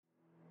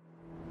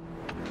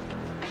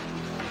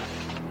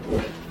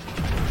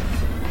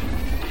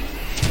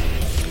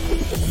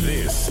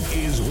This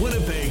is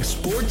Winnipeg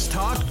Sports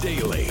Talk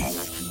Daily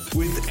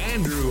with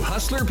Andrew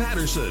Hustler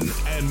Patterson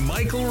and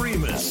Michael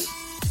Remus.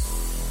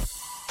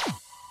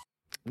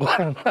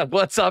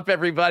 What's up,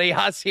 everybody?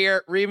 Huss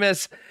here,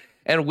 Remus,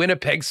 and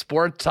Winnipeg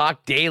Sports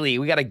Talk Daily.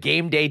 We got a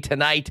game day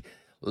tonight,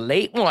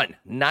 late one,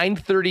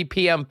 9:30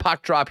 p.m.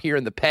 puck drop here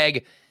in the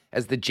Peg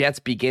as the Jets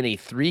begin a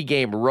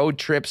 3-game road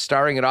trip,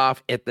 starting it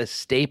off at the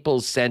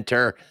Staples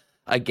Center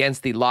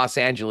against the Los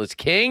Angeles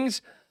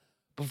Kings,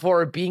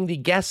 before being the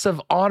guests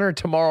of honor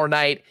tomorrow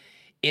night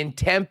in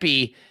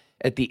Tempe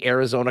at the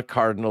Arizona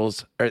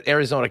Coyotes,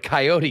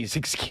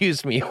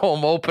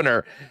 home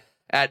opener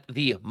at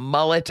the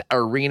Mullet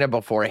Arena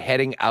before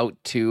heading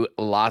out to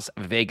Las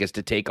Vegas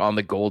to take on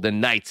the Golden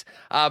Knights.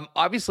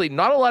 Obviously,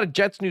 not a lot of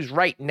Jets news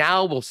right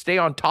now. We'll stay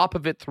on top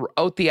of it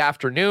throughout the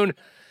afternoon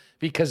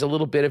because a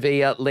little bit of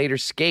a later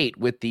skate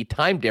with the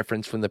time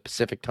difference from the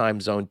Pacific time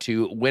zone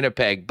to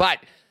Winnipeg. But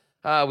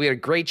we had a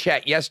great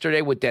chat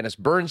yesterday with Dennis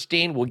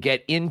Bernstein. We'll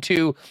get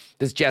into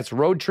this Jets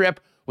road trip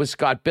with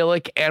Scott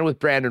Billeck and with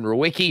Brandon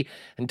Rewucki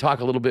and talk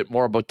a little bit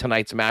more about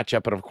tonight's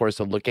matchup and, of course,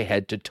 a look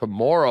ahead to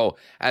tomorrow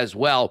as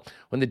well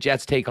when the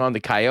Jets take on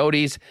the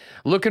Coyotes.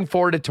 Looking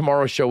forward to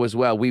tomorrow's show as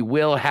well. We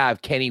will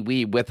have Kenny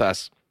Weeb with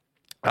us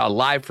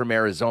live from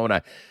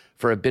Arizona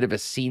for a bit of a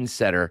scene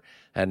setter,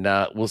 and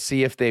we'll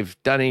see if they've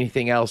done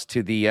anything else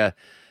to the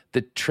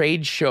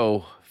trade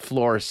show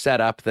floor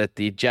setup that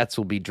the Jets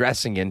will be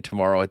dressing in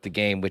tomorrow at the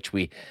game, which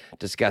we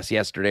discussed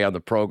yesterday on the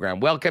program.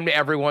 Welcome to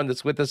everyone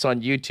that's with us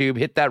on YouTube.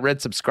 Hit that red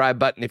subscribe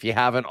button if you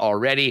haven't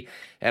already.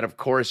 And of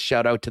course,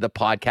 shout out to the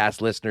podcast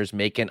listeners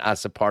making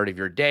us a part of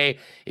your day.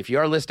 If you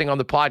are listening on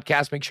the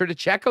podcast, make sure to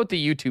check out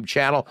the YouTube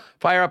channel,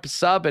 fire up a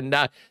sub, and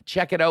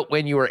check it out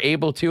when you are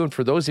able to. And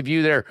for those of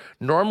you that are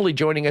normally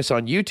joining us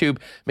on YouTube,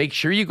 make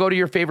sure you go to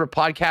your favorite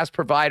podcast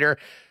provider,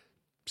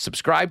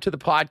 subscribe to the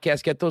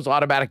podcast, get those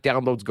automatic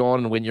downloads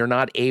going. And when you're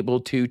not able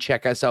to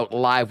check us out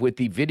live with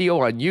the video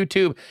on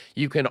YouTube,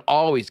 you can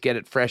always get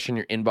it fresh in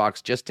your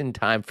inbox just in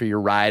time for your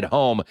ride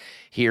home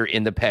here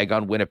in the Peg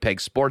on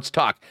Winnipeg Sports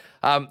Talk.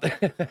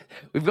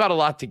 We've got a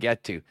lot to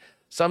get to.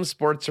 Some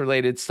sports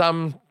related,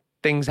 some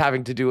things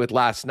having to do with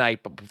last night.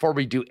 But before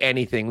we do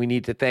anything, we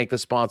need to thank the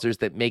sponsors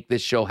that make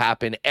this show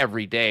happen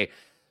every day,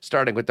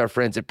 starting with our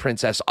friends at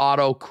Princess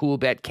Auto,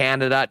 Coolbet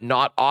Canada,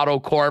 Not Auto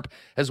Corp,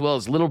 as well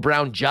as Little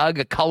Brown Jug,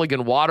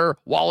 Culligan Water,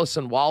 Wallace &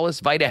 Wallace,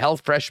 Vita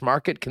Health Fresh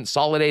Market,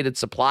 Consolidated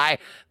Supply,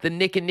 the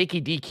Nick and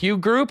Nicky DQ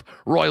Group,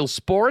 Royal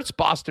Sports,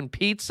 Boston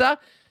Pizza,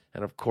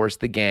 and of course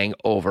the gang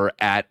over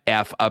at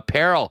F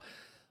Apparel.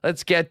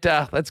 Let's get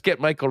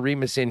Michael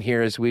Remus in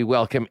here as we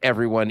welcome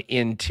everyone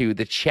into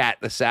the chat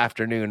this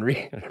afternoon.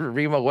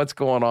 Remo, what's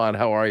going on?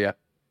 How are you?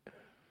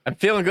 I'm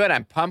feeling good.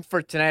 I'm pumped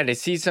for tonight. I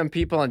see some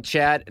people in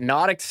chat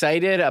not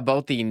excited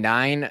about the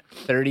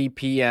 9:30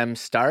 p.m.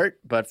 start,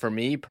 but for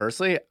me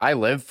personally, I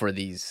live for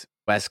these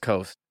West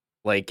Coast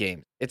late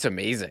games. It's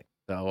amazing.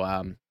 So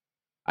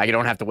I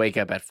don't have to wake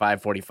up at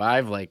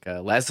 5:45 like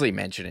Leslie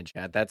mentioned in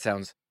chat. That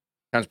sounds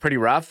pretty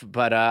rough,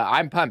 but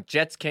I'm pumped.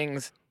 Jets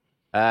Kings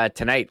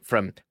tonight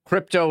from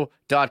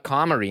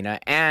Crypto.com Arena.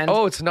 And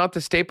it's not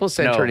the Staples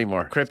Center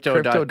anymore.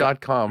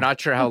 Crypto.com.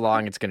 Not sure how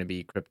long it's going to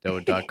be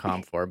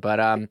Crypto.com for,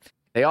 but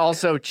they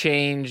also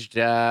changed,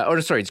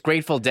 it's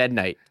Grateful Dead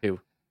Night, too.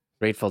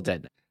 Grateful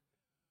Dead Night.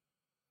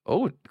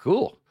 Oh,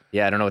 cool.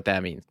 Yeah, I don't know what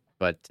that means,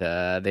 but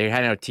they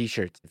had out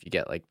T-shirts if you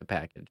get, the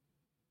package.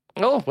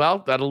 Oh, well,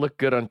 that'll look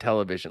good on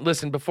television.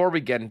 Listen, before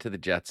we get into the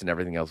Jets and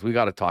everything else, we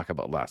got to talk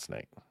about last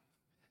night.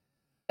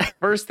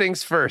 First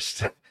things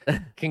first.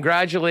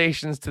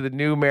 Congratulations to the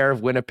new mayor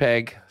of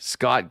Winnipeg,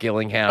 Scott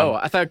Gillingham. Oh,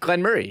 I thought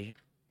Glenn Murray.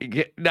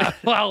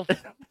 Well...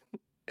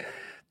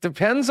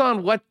 Depends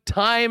on what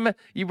time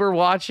you were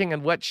watching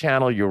and what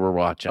channel you were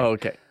watching. Oh,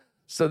 okay.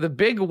 So the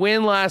big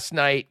win last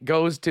night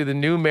goes to the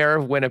new mayor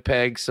of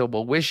Winnipeg, so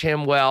we'll wish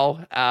him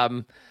well.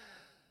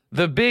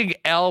 The big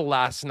L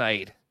last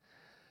night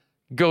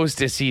goes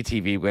to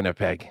CTV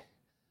Winnipeg.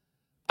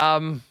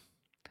 Rima,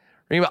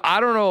 I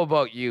don't know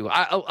about you.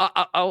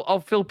 I'll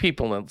fill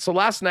people in. So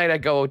last night I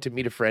go to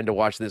meet a friend to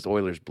watch this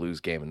Oilers Blues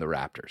game in the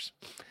Raptors.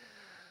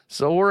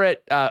 So we're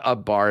at a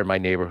bar in my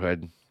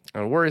neighborhood.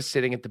 And we're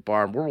sitting at the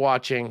bar, and we're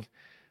watching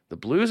the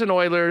Blues and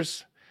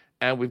Oilers,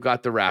 and we've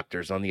got the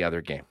Raptors on the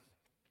other game.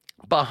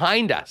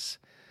 Behind us,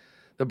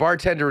 the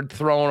bartender had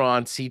thrown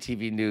on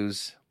CTV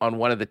News on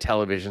one of the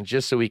televisions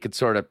just so we could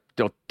sort of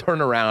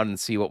turn around and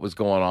see what was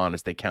going on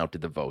as they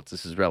counted the votes.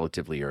 This is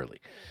relatively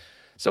early.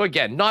 So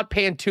again, not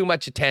paying too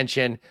much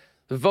attention.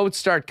 The votes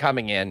start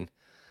coming in.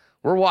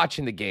 We're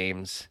watching the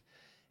games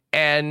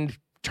and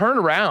turn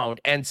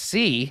around and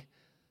see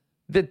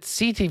that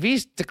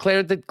CTV's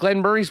declared that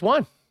Glenn Murray's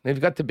won. They've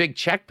got the big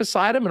check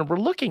beside him, and we're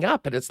looking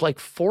up, and it's like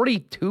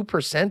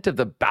 42% of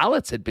the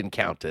ballots had been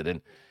counted, and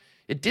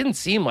it didn't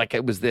seem like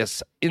it was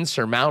this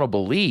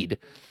insurmountable lead.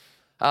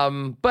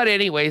 But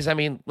anyways, I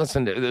mean,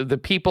 listen, the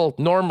people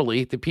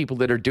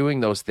that are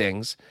doing those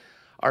things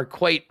are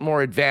quite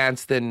more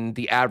advanced than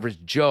the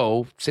average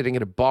Joe sitting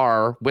at a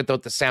bar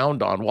without the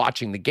sound on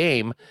watching the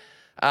game.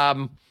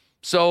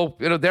 So,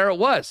 there it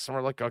was. And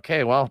we're like,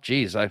 okay, well,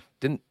 geez, I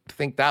didn't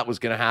think that was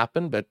going to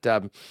happen, but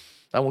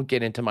I won't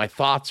get into my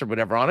thoughts or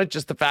whatever on it.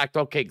 Just the fact,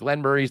 okay,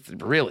 Glenn Murray's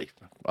really,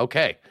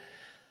 okay.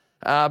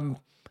 Back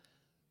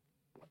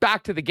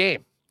to the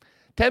game.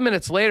 10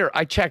 minutes later,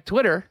 I check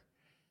Twitter,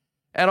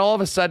 and all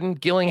of a sudden,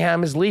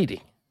 Gillingham is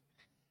leading.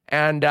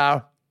 And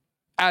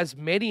as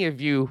many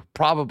of you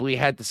probably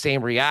had the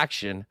same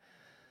reaction,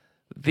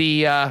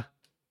 the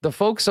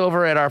folks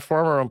over at our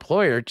former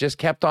employer just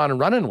kept on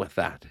running with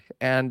that.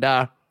 And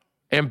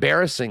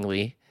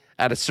embarrassingly,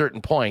 at a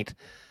certain point,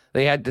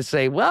 they had to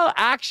say, well,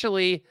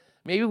 actually,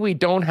 maybe we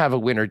don't have a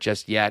winner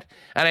just yet.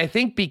 And I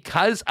think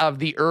because of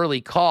the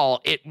early call,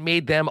 it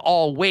made them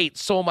all wait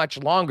so much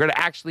longer to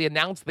actually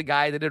announce the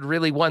guy that had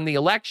really won the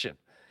election.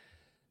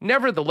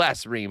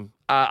 Nevertheless, Reem,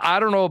 I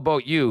don't know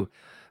about you.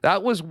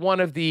 That was one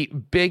of the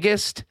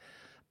biggest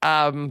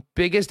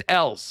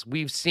L's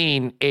we've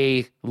seen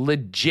a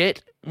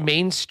legit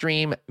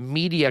mainstream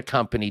media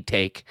company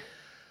take.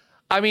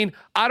 I mean,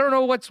 I don't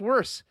know what's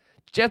worse.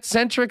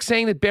 Jet-centric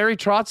saying that Barry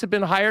Trotz had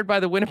been hired by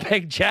the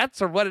Winnipeg Jets,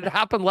 or what had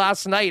happened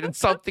last night, and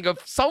something of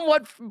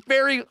somewhat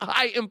very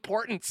high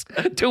importance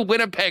to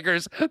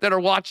Winnipeggers that are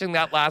watching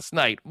that last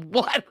night.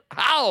 What?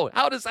 How?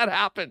 How does that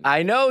happen?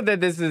 I know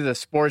that this is a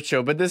sports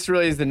show, but this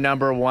really is the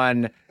number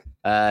one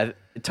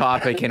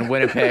topic in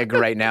Winnipeg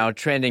right now,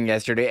 trending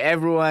yesterday.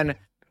 Everyone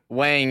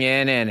weighing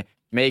in and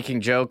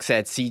making jokes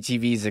at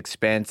CTV's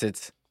expense.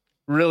 It's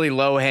really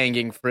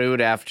low-hanging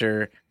fruit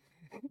after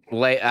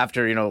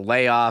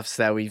layoffs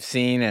that we've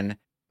seen, and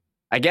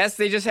I guess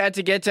they just had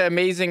to get to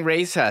Amazing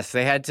Race Us.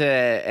 They had to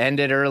end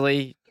it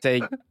early.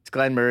 Say, it's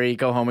Glenn Murray,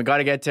 go home. We got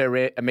to get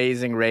to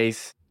Amazing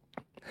Race.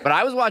 But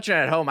I was watching it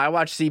at home. I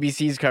watched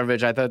CBC's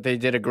coverage. I thought they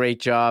did a great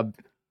job.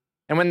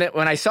 And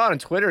when I saw on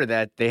Twitter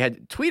that they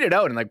had tweeted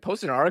out and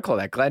posted an article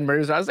that Glenn Murray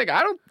was, I was like,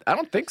 I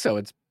don't think so.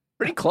 It's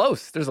pretty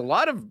close. There's a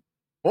lot of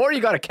more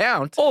you got to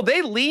count. Oh,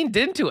 they leaned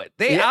into it.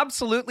 They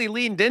absolutely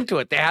leaned into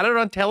it. They had it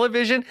on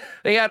television.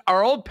 They had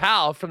our old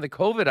pal from the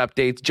COVID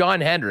updates,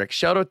 John Hendricks.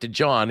 Shout out to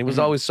John. He was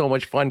always so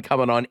much fun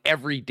coming on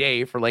every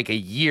day for like a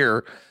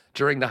year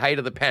during the height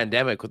of the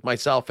pandemic with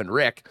myself and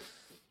Rick.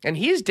 And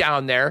he's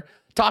down there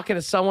talking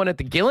to someone at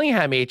the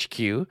Gillingham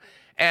HQ.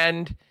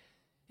 And,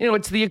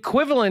 it's the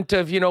equivalent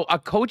of, a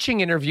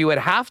coaching interview at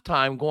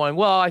halftime going,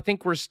 well, I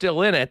think we're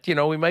still in it.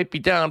 We might be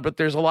down, but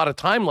there's a lot of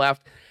time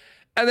left.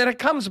 And then it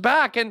comes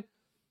back and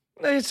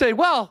they say,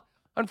 well,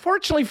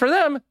 unfortunately for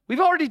them, we've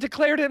already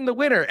declared him the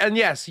winner. And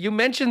yes, you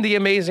mentioned the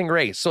Amazing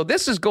Race. So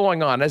this is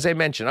going on. As I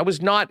mentioned, I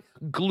was not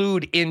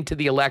glued into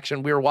the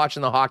election. We were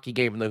watching the hockey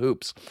game and the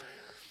hoops.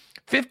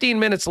 15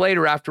 minutes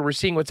later, after we're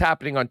seeing what's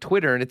happening on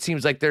Twitter, and it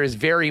seems like there is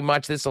very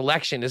much this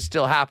election is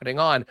still happening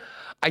on,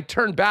 I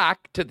turned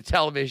back to the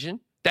television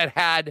that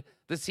had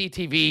the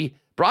CTV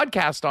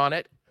broadcast on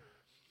it,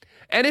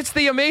 and it's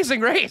the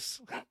Amazing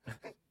Race.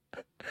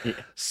 Yeah.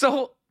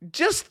 So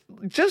just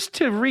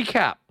to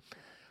recap,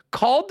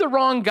 called the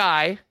wrong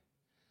guy,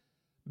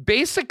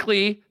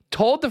 basically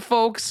told the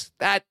folks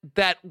that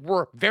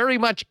were very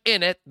much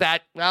in it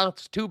that, well,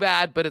 it's too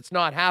bad, but it's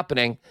not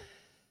happening,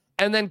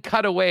 and then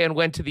cut away and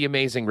went to the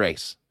Amazing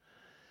Race.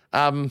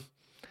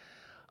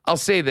 I'll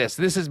say this.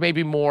 This is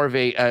maybe more of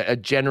a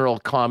general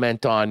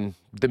comment on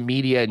the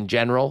media in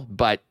general,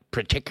 but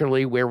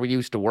particularly where we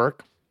used to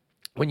work.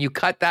 When you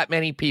cut that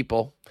many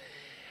people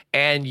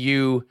and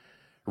you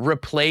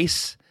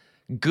replace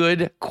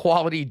good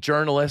quality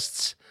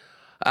journalists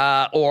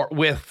or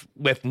with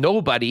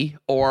nobody,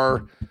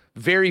 or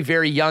very,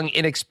 very young,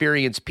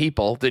 inexperienced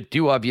people that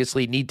do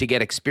obviously need to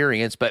get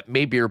experience, but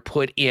maybe are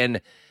put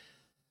in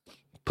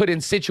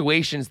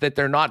situations that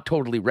they're not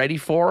totally ready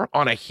for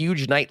on a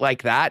huge night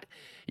like that,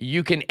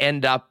 you can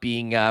end up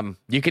being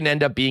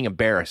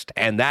embarrassed.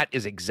 And that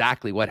is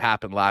exactly what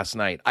happened last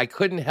night. I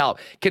couldn't help.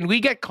 Can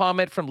we get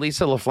comment from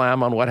Lisa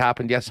LaFlamme on what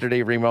happened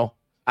yesterday, Remo?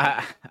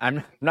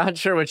 I'm not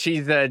sure what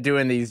she's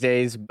doing these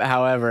days.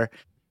 However,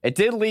 it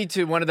did lead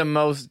to one of the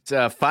most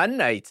fun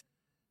nights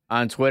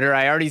on Twitter.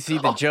 I already see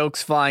the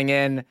jokes flying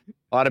in.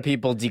 A lot of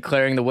people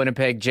declaring the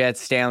Winnipeg Jets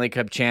Stanley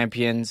Cup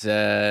champions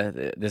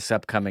this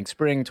upcoming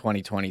spring,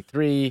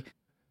 2023.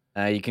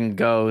 You can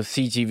go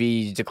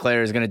CTV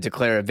is going to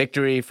declare a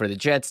victory for the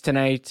Jets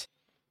tonight.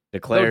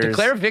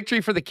 Declare a victory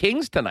for the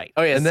Kings tonight.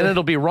 Oh, yeah. And then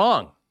it'll be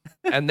wrong.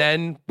 And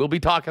then we'll be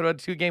talking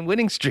about a 2-game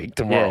winning streak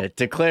tomorrow. Yeah, it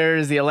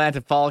declares the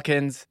Atlanta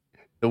Falcons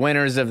the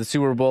winners of the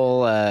Super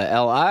Bowl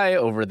LI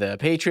over the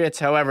Patriots.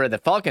 However, the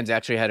Falcons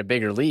actually had a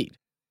bigger lead.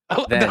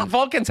 The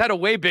Falcons had a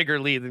way bigger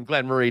lead than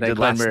Glenn Murray did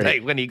last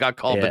night when he got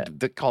called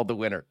the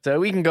winner. So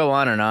we can go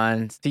on and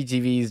on.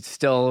 CTV's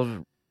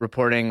still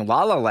reporting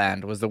La La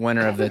Land was the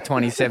winner of the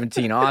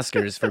 2017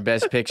 Oscars for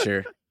Best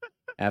Picture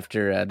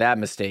after that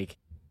mistake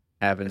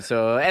happened.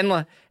 So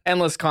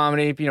endless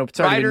comedy.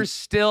 Riders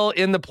still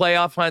in the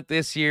playoff hunt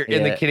this year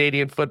in the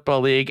Canadian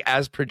Football League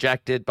as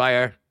projected by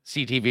our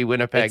CTV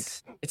Winnipeg.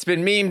 It's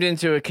been memed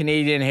into a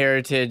Canadian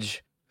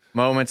heritage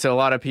moment. So a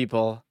lot of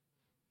people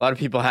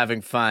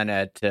having fun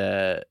at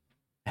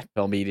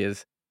Bell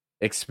Media's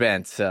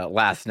expense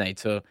last night.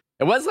 So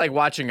It was like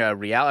watching a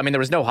reality. I mean, there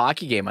was no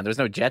hockey game on. There was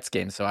no Jets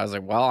game, so I was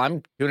like, well,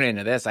 I'm tuning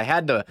into this. I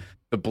had the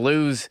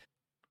Blues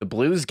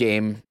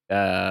game.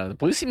 The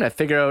Blues seemed to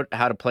figure out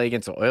how to play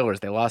against the Oilers.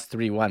 They lost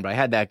 3-1, but I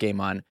had that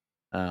game on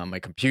my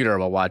computer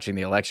while watching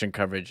the election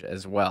coverage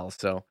as well.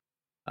 So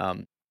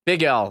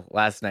big L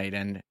last night,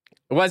 and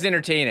it was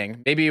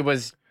entertaining. Maybe it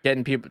was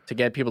get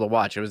people to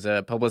watch. It was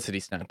a publicity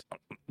stunt.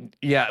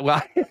 Yeah,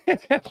 well,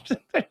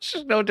 there's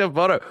just no doubt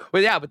about it.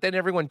 Well, yeah, but then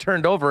everyone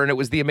turned over, and it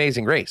was The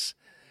Amazing Race.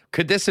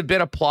 Could this have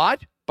been a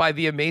plot by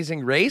The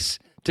Amazing Race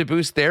to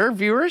boost their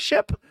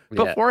viewership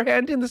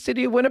beforehand in the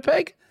city of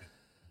Winnipeg?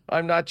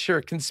 I'm not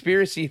sure.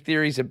 Conspiracy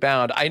theories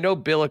abound. I know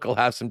Billeck will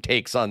have some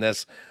takes on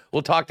this.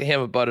 We'll talk to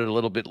him about it a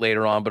little bit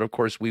later on, but of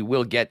course we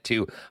will get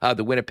to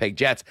the Winnipeg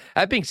Jets.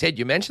 That being said,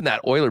 you mentioned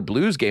that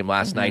Oiler-Blues game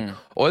last night.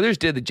 Oilers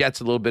did the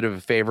Jets a little bit of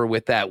a favor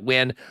with that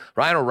win.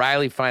 Ryan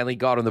O'Reilly finally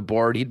got on the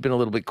board. He'd been a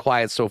little bit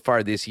quiet so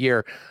far this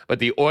year, but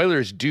the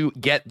Oilers do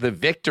get the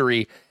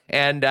victory.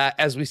 And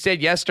as we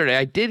said yesterday,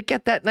 I did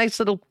get that nice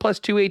little plus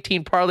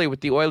 218 parlay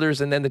with the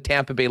Oilers and then the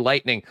Tampa Bay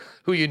Lightning,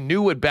 who you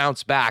knew would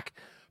bounce back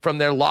from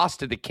their loss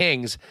to the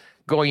Kings,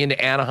 going into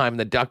Anaheim,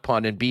 the Duck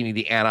Pond, and beating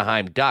the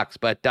Anaheim Ducks.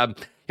 But,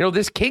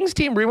 this Kings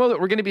team, Remo,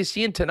 that we're going to be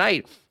seeing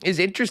tonight is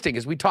interesting.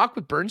 As we talked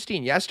with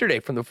Bernstein yesterday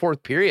from the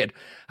fourth period,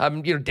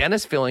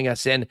 Dennis filling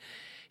us in,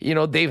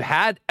 they've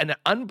had an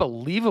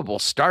unbelievable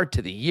start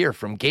to the year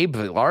from Gabe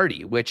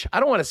Vilardi, which I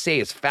don't want to say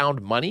is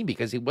found money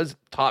because he was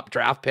top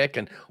draft pick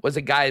and was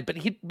a guy, but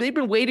they've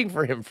been waiting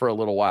for him for a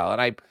little while.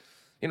 And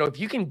if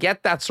you can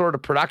get that sort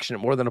of production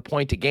at more than a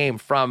point a game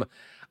from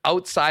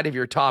outside of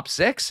your top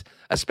six,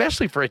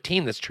 especially for a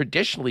team that's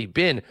traditionally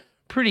been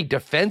pretty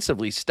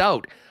defensively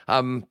stout,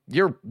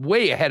 you're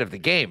way ahead of the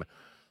game.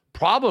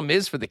 Problem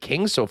is for the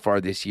Kings so far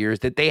this year is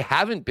that they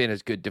haven't been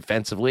as good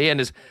defensively.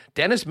 And as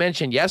Dennis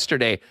mentioned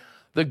yesterday,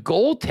 the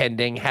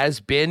goaltending has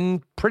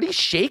been pretty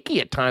shaky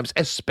at times,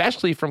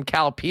 especially from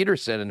Cal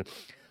Peterson. And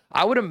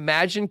I would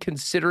imagine,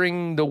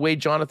 considering the way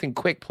Jonathan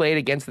Quick played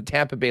against the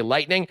Tampa Bay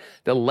Lightning,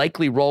 the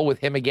likely role with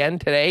him again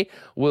today,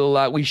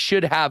 we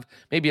should have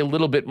maybe a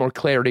little bit more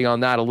clarity on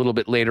that a little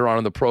bit later on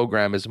in the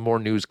program as more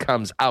news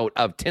comes out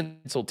of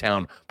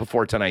Tinseltown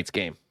before tonight's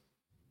game.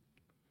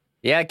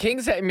 Yeah,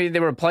 Kings, they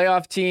were a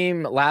playoff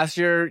team last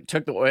year,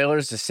 took the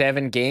Oilers to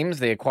 7 games.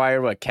 They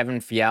acquired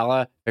Kevin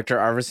Fiala, Victor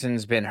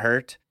Arvidsson's been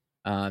hurt,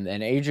 and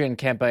Adrian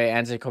Kempe,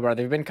 Anze Kopitar.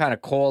 They've been kind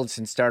of cold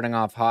since starting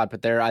off hot,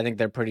 but I think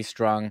they're pretty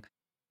strong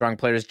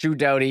players. Drew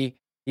Doughty,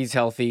 he's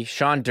healthy.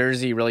 Sean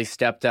Dursey really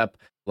stepped up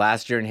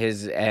last year in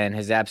his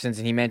absence,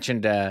 and he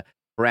mentioned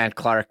Brant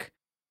Clark,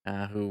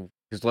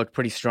 who's looked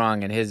pretty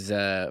strong in his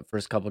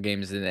first couple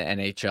games in the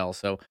NHL.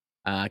 So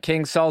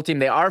Kings, solid team.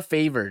 They are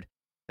favored.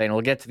 And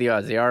we'll get to the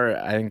odds. They are,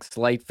 I think,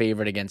 slight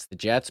favorite against the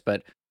Jets,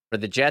 but for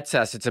the Jets,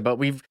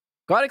 we've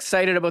got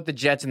excited about the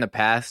Jets in the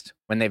past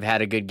when they've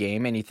had a good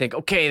game, and you think,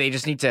 okay, they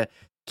just need to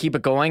keep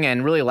it going.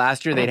 And really,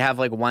 last year they'd have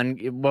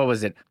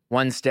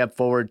one step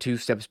forward, 2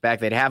 steps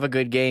back. They'd have a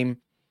good game,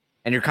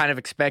 and you're kind of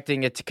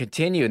expecting it to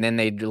continue, and then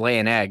they'd lay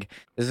an egg.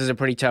 This is a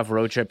pretty tough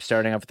road trip,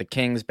 starting off with the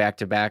Kings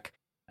back-to-back.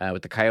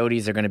 With the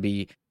Coyotes, they're going to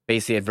be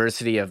face the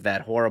adversity of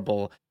that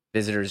horrible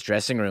visitors'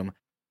 dressing room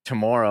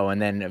tomorrow,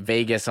 and then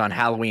Vegas on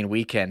Halloween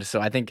weekend.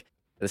 So I think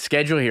the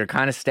schedule here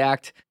kind of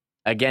stacked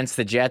against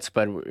the Jets,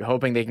 but we're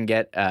hoping they can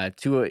get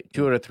 2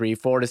 out of 3,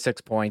 4 to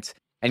 6 points.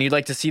 And you'd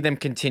like to see them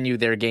continue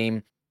their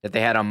game that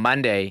they had on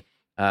Monday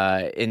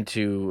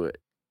into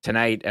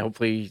tonight.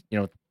 Hopefully,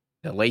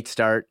 the late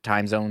start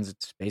time zones,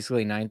 it's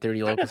basically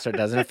 9:30 local start,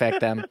 doesn't affect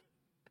them.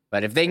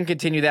 But if they can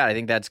continue that, I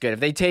think that's good.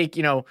 If they take,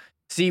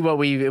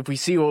 if we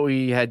see what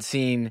we had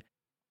seen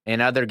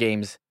in other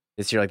games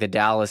this year, like the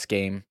Dallas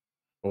game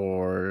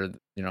or,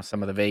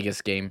 some of the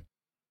Vegas game,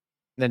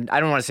 then I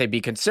don't want to say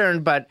be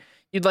concerned, but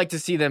you'd like to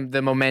see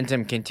the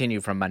momentum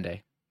continue from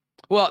Monday.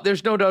 Well,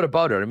 there's no doubt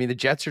about it. I mean, the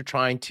Jets are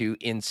trying to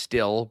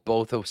instill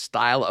both a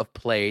style of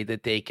play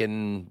that they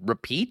can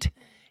repeat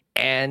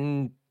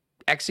and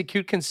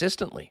execute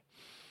consistently.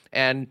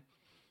 And,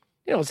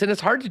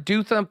 it's hard to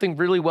do something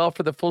really well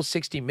for the full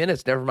 60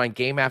 minutes, never mind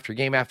game after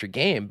game after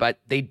game, but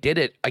they did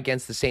it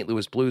against the St.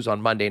 Louis Blues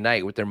on Monday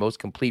night with their most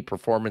complete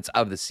performance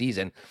of the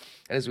season.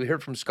 And as we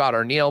heard from Scott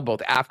Arniel,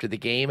 both after the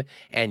game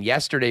and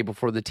yesterday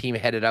before the team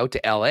headed out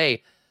to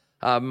L.A.,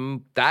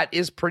 that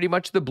is pretty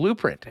much the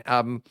blueprint.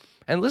 And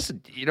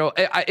listen,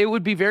 it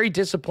would be very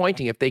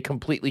disappointing if they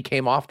completely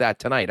came off that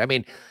tonight. I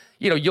mean,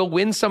 you'll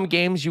win some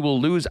games, you will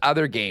lose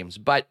other games,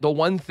 but the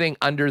one thing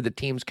under the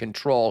team's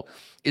control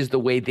is the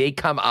way they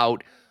come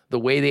out, the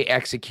way they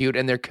execute,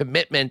 and their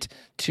commitment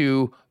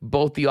to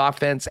both the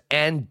offense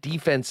and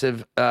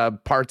defensive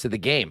parts of the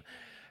game.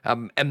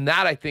 And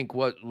that, I think,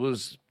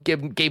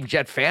 gave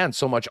Jet fans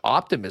so much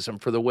optimism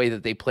for the way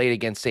that they played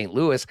against St.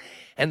 Louis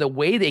and the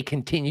way they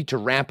continued to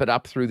ramp it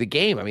up through the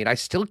game. I mean, I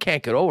still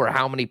can't get over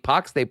how many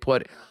pucks they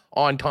put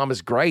on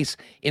Thomas Greiss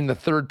in the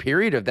third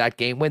period of that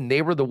game when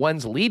they were the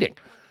ones leading.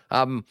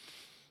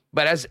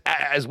 But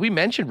as we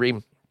mentioned,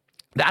 Reem,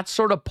 that's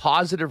sort of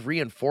positive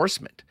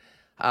reinforcement.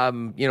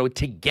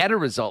 To get a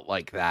result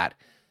like that,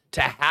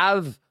 to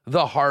have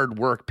the hard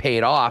work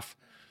paid off,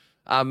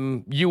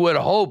 you would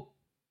hope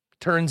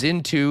turns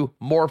into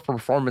more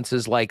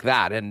performances like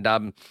that. And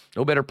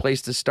no better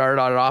place to start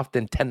on it off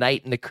than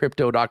tonight in the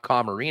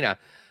Crypto.com arena.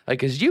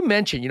 Like, as you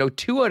mentioned,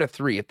 2 out of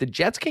 3, if the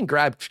Jets can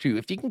grab 2,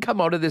 if you can come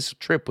out of this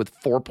trip with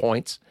 4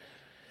 points,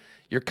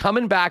 you're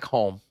coming back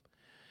home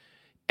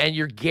and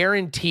you're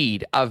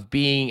guaranteed of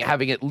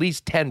having at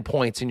least 10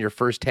 points in your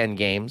first 10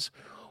 games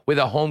with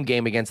a home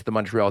game against the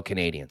Montreal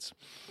Canadiens.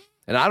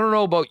 And I don't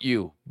know about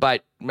you,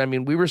 but I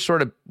mean, we were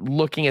sort of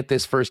looking at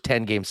this first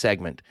 10-game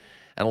segment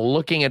and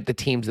looking at the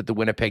teams that the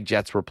Winnipeg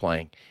Jets were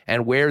playing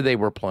and where they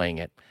were playing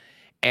it.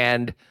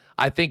 And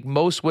I think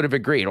most would have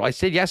agreed. Well, I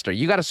said yesterday,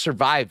 you got to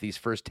survive these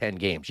first 10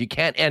 games. You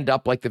can't end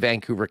up like the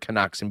Vancouver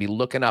Canucks and be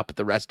looking up at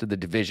the rest of the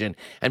division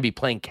and be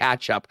playing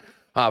catch-up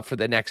for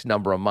the next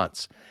number of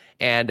months.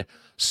 And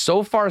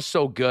so far,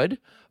 so good.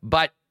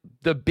 But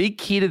the big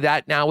key to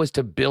that now is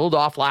to build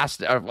off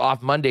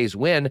Monday's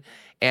win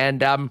and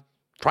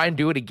try and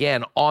do it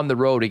again on the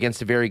road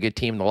against a very good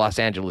team, the Los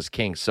Angeles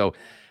Kings. So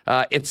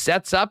it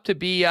sets up to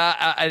be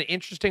an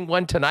interesting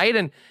one tonight.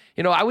 And,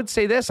 I would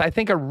say this, I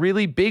think a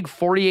really big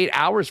 48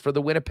 hours for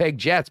the Winnipeg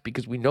Jets,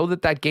 because we know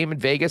that game in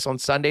Vegas on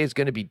Sunday is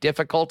going to be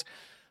difficult.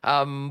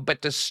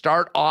 But to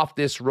start off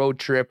this road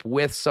trip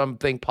with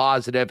something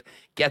positive,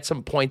 get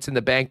some points in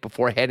the bank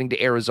before heading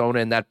to Arizona,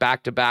 and that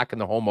back-to-back in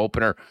the home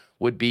opener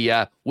would be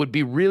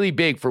really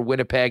big for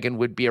Winnipeg and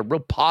would be a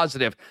real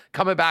positive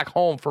coming back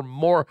home for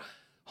more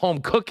home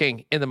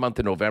cooking in the month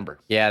of November.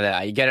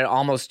 Yeah, you get it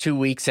almost 2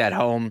 weeks at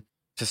home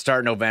to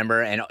start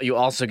November, and you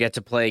also get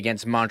to play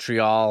against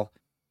Montreal,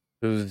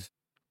 who's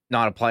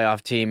not a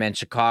playoff team, and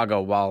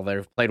Chicago. While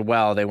they've played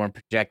well, they weren't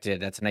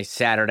projected. That's a nice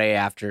Saturday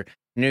after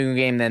noon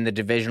game, then the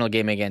divisional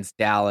game against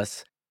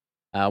Dallas.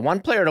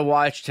 One player to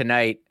watch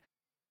tonight,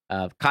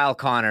 Kyle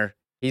Connor.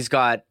 He's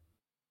got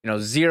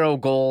 0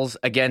 goals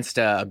against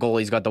a goal.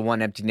 He's got the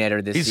one empty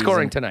netter this season. He's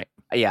scoring tonight.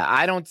 Yeah,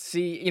 I don't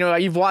see,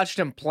 you've watched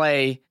him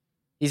play.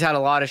 He's had a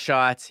lot of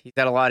shots. He's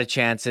had a lot of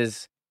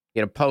chances. He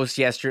had a post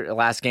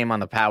last game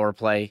on the power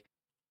play.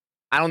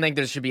 I don't think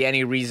there should be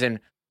any reason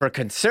for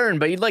concern,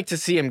 but you'd like to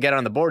see him get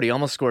on the board. He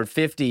almost scored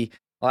 50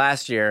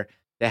 last year.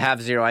 To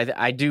have 0,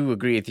 I do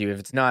agree with you. If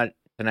it's not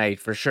tonight,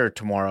 for sure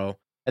tomorrow.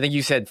 I think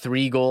you said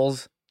 3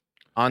 goals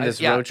on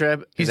this road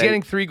trip. He's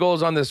getting 3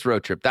 goals on this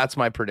road trip. That's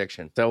my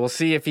prediction. So we'll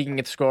see if he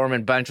can score them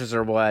in bunches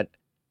or what.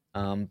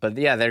 But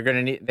yeah, they're going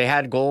to need. They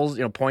had goals,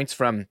 points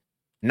from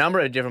a number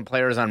of different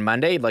players on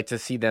Monday. I'd like to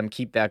see them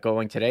keep that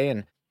going today,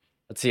 and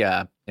let's see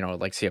a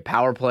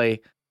power play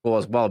goal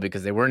as well,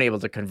 because they weren't able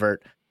to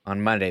convert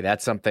on Monday.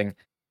 That's something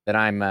that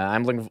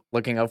I'm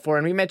looking out for.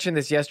 And we mentioned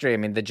this yesterday. I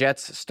mean, the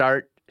Jets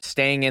start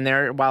staying in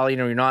there while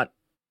you're not.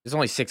 There's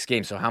only 6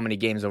 games, so how many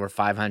games over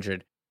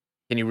 500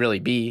 can you really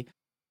be?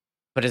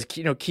 But as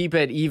keep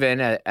it even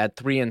at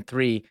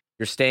 3-3.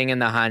 You're staying in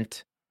the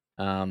hunt,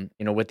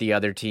 with the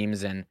other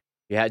teams, and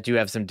you do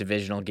have some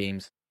divisional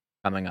games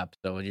coming up.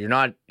 So you're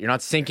not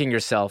sinking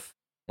yourself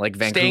like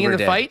Vancouver Staying in the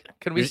did. fight?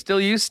 Can we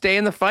still use "stay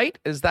in the fight"?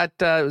 Is that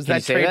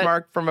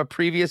trademark from a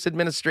previous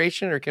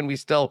administration, or can we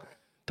still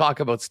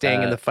talk about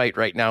staying in the fight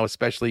right now,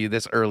 especially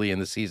this early in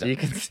the season? You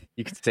can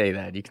say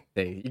that.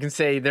 You can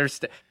say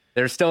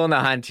they're still in the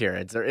hunt here.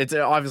 It's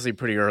obviously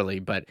pretty early,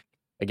 but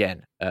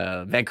again,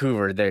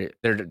 Vancouver,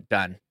 they're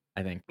done.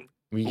 I think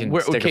we can.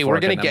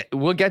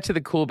 We'll get to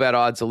the cool bet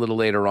odds a little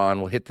later on.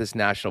 We'll hit this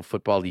National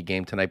Football League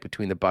game tonight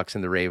between the Bucks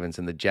and the Ravens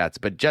and the Jets.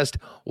 But just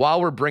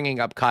while we're bringing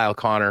up Kyle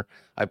Connor,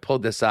 I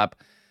pulled this up.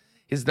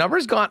 His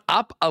number's gone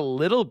up a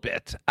little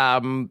bit,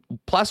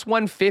 plus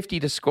 150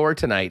 to score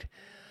tonight.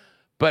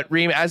 But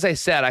Reem, as I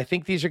said, I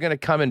think these are going to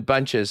come in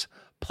bunches.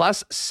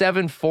 Plus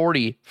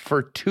 740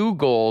 for 2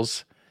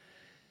 goals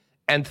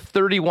and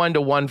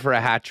 31-1 for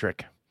a hat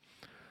trick.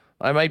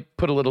 I might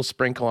put a little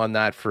sprinkle on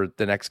that for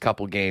the next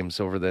couple games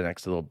over the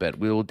next little bit.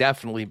 We will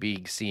definitely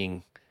be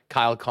seeing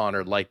Kyle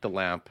Connor light the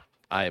lamp.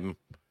 I'm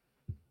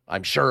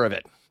sure of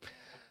it.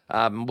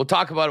 We'll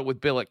talk about it with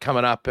Billeck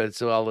coming up,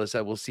 as well as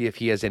we'll see if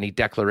he has any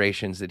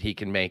declarations that he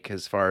can make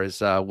as far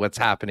as what's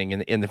happening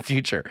in the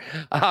future.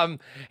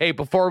 Hey,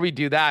 before we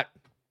do that,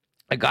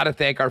 I got to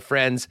thank our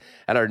friends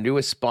at our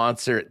newest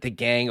sponsor, the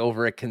gang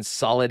over at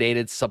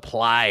Consolidated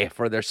Supply,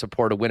 for their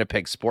support of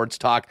Winnipeg Sports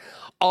Talk.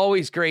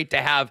 Always great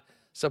to have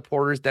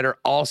supporters that are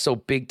also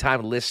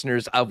big-time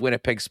listeners of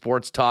Winnipeg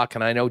Sports Talk.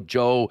 And I know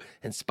Joe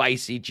and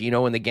Spicy,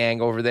 Gino and the gang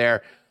over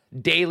there,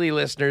 daily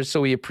listeners,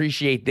 so we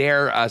appreciate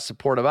their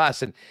support of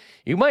us. And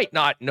you might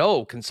not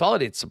know,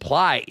 Consolidated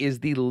Supply is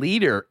the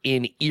leader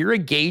in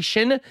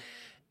irrigation,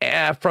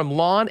 from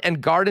lawn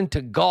and garden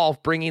to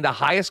golf, bringing the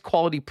highest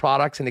quality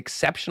products and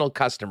exceptional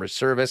customer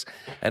service.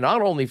 And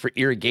not only for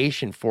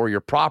irrigation, for your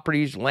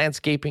properties,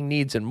 landscaping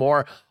needs, and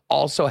more.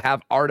 also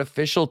have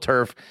artificial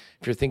turf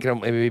if you're thinking of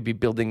maybe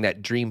building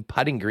that dream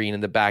putting green in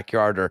the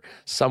backyard or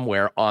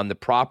somewhere on the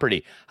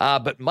property.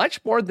 But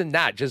much more than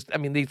that,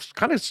 they've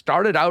kind of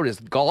started out as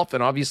golf,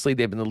 and obviously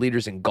they've been the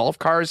leaders in golf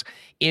cars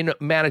in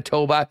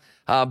Manitoba,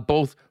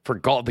 both for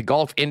the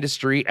golf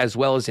industry as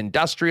well as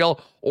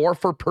industrial or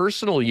for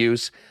personal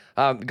use.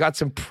 Got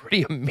some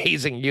pretty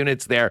amazing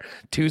units there,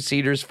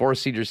 2-seaters,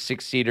 4-seaters,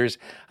 6-seaters,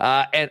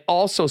 and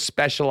also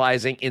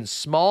specializing in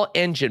small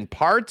engine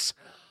parts,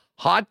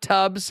 hot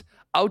tubs,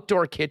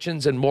 outdoor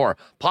kitchens, and more.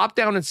 Pop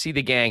down and see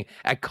the gang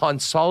at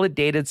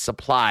Consolidated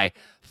Supply,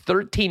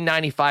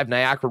 1395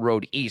 Niagara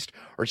Road East,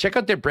 or check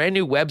out their brand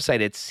new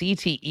website at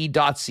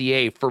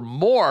cte.ca for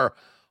more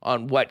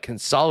on what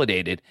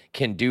Consolidated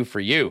can do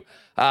for you.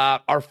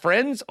 Our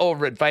friends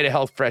over at Vita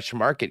Health Fresh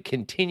Market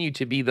continue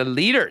to be the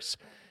leaders,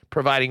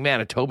 providing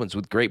Manitobans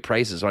with great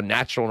prices on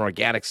natural and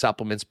organic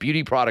supplements,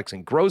 beauty products,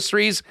 and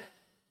groceries.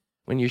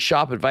 When you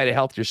shop at Vita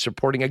Health, you're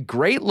supporting a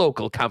great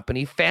local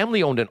company,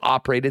 family-owned and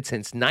operated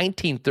since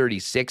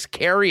 1936,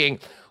 carrying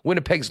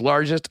Winnipeg's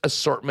largest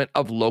assortment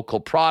of local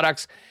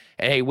products.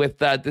 And hey, with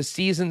the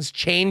seasons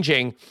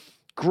changing,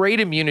 great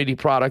immunity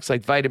products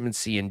like vitamin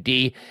C and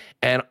D,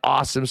 and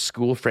awesome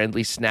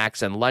school-friendly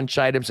snacks and lunch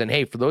items. And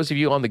hey, for those of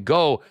you on the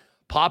go,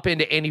 pop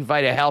into any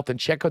Vita Health and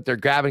check out their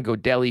grab-and-go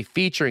deli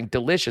featuring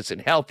delicious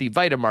and healthy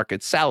Vita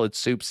Market salads,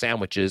 soups,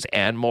 sandwiches,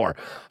 and more.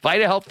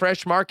 Vita Health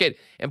Fresh Market,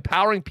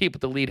 empowering people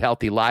to lead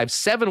healthy lives.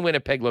 7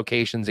 Winnipeg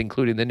locations,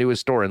 including the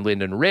newest store in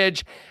Linden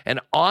Ridge,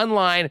 and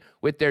online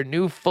with their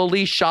new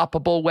fully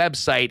shoppable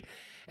website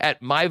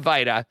at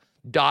myvita.ca.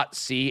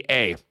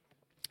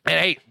 And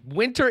hey,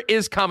 winter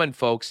is coming,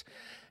 folks.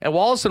 And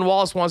Wallace &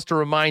 Wallace wants to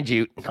remind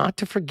you not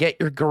to forget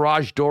your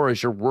garage door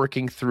as you're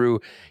working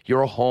through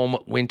your home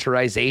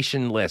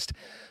winterization list.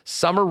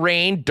 Summer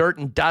rain, dirt,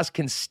 and dust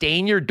can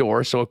stain your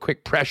door, so a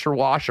quick pressure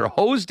wash or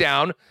hose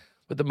down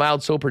with the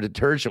mild soap or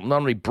detergent will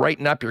not only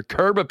brighten up your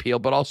curb appeal,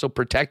 but also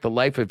protect the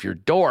life of your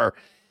door.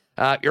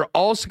 You're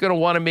also going to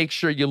want to make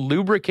sure you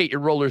lubricate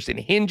your rollers and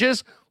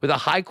hinges with a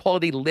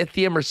high-quality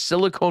lithium or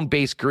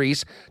silicone-based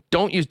grease.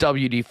 Don't use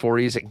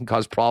WD-40s. It can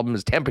cause problems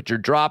as temperature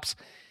drops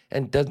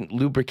and doesn't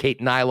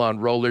lubricate nylon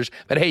rollers.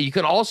 But hey, you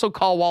can also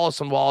call Wallace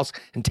 & Wallace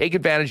and take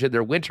advantage of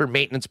their winter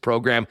maintenance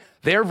program,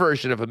 their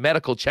version of a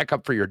medical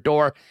checkup for your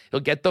door.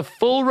 You'll get the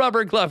full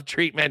rubber glove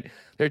treatment.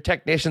 Their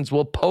technicians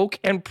will poke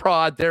and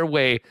prod their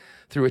way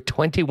through a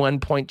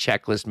 21-point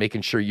checklist,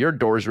 making sure your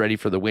door is ready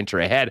for the winter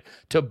ahead.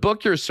 To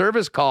book your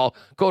service call,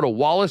 go to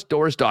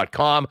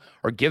wallacedoors.com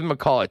or give them a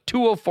call at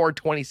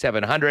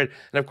 204-2700. And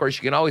of course,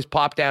 you can always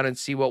pop down and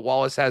see what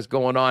Wallace has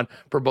going on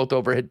for both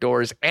overhead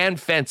doors and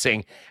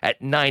fencing at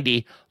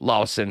 90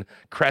 Lawson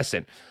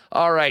Crescent.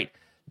 All right,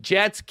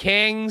 Jets,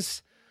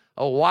 Kings,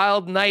 a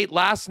wild night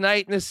last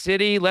night in the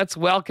city. Let's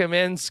welcome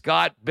in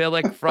Scott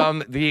Billeck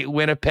from the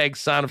Winnipeg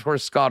Sun. Of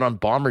course, Scott on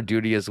bomber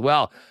duty as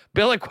well.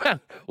 Billeck,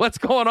 what's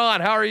going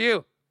on? How are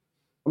you?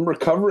 I'm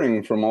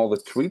recovering from all the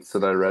tweets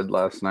that I read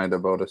last night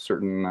about a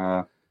certain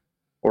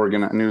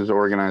news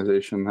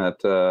organization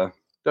that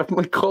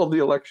definitely called the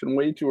election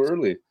way too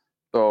early.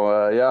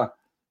 So yeah,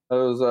 that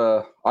was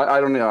I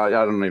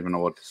don't even know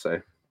what to say.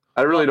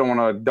 I really don't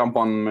want to dump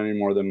on them any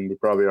more than we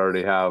probably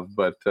already have.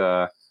 But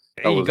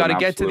you got to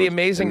get to the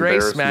amazing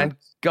race, man.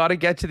 Got to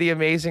get to the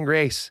amazing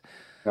race.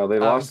 Now they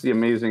lost the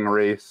amazing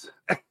race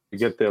to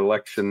get the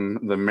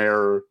election, the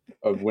mayor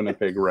of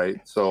Winnipeg, right.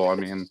 So I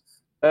mean,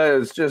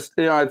 it's just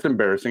it's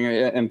embarrassing,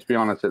 and to be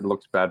honest, it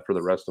looks bad for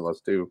the rest of us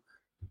too.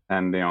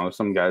 And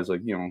some guys like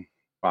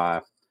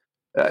I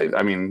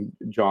mean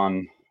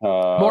John.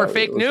 More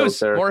fake news,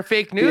 yeah,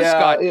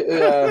 Scott.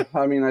 Yeah,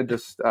 I mean, I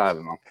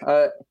don't know.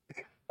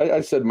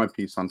 I said my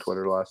piece on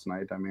Twitter last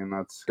night. I mean,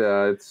 that's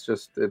it's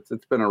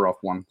been a rough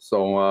one.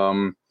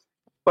 So,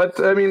 but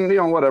I mean,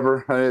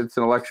 whatever. It's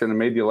an election. It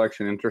made the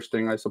election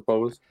interesting, I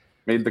suppose.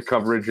 Made the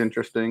coverage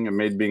interesting. It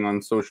made being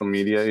on social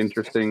media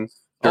interesting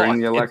during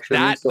the election.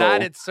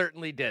 That it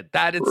certainly did.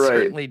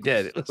 Certainly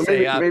did.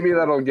 So maybe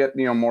that'll get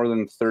more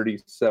than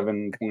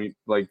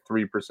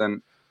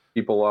 37.3%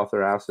 people off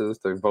their asses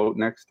to vote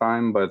next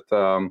time. But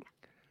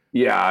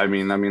yeah, I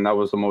mean that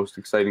was the most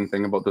exciting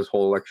thing about this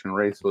whole election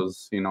race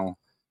was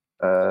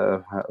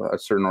a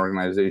certain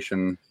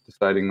organization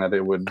deciding that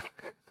it would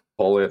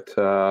pull it.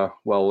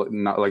 Well,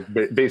 not like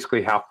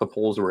basically half the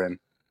polls were in,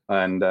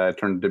 and it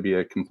turned to be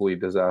a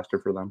complete disaster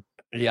for them.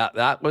 Yeah,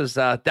 that was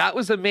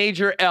a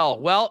major L.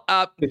 Well,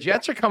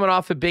 Jets are coming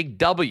off a big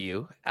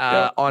W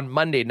on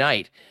Monday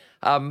night.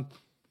 What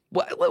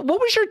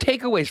was your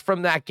takeaways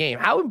from that game?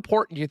 How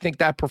important do you think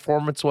that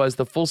performance was,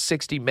 the full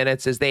 60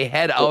 minutes as they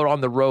head out on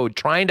the road,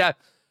 trying to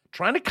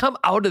come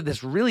out of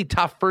this really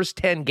tough first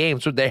 10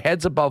 games with their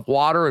heads above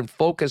water and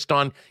focused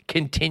on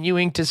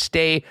continuing to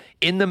stay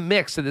in the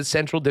mix of the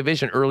Central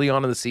Division early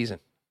on in the season?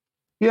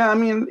 Yeah, I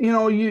mean,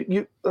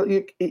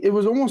 it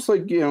was almost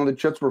like, the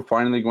Jets were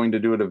finally going to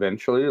do it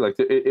eventually. Like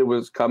it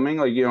was coming,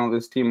 like,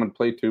 this team would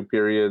play 2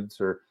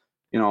 periods or,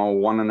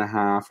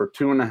 1.5 or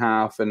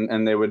 2.5,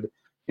 and they would,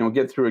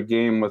 get through a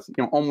game with,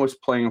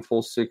 almost playing a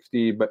full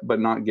 60, but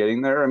not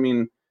getting there. I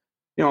mean,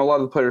 you know, a lot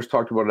of the players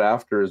talked about it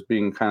after as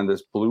being kind of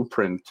this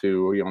blueprint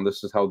to, you know,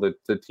 this is how the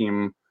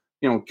team,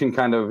 you know, can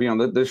kind of, you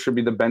know, this should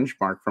be the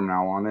benchmark from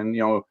now on. And,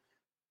 you know,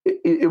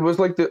 it was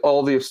like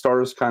all the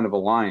stars kind of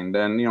aligned.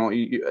 And, you know,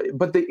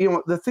 but you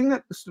know, the thing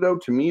that stood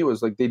out to me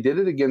was like they did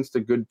it against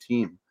a good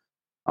team.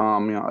 You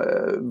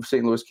know,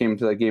 St. Louis came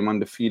to that game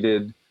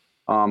undefeated.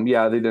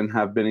 Yeah, they didn't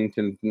have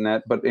Binnington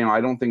net, but, you know, I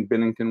don't think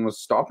Binnington was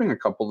stopping a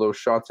couple of those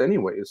shots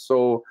anyways.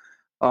 So,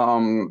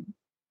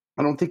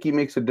 I don't think he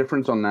makes a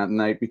difference on that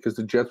night because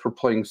the Jets were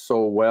playing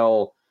so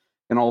well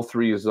in all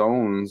three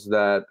zones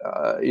that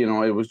you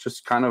know, it was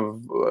just kind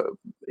of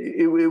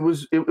it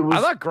was.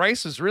 I thought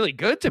Grice was really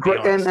good, to be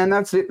honest. And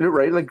that's it,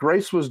 right? Like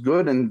Grice was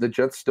good, and the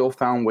Jets still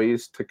found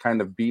ways to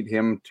kind of beat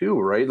him too,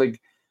 right? Like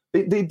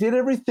they did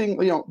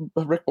everything. You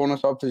know, Rick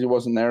Bowness obviously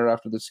wasn't there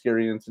after the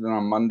scary incident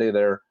on Monday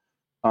there,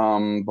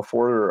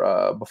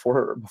 before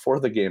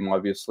the game,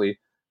 obviously.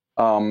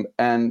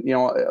 And, you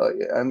know,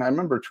 and I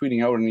remember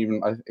tweeting out, and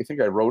even I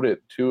think I wrote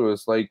it too. It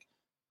was like,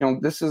 you know,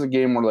 this is a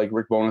game where like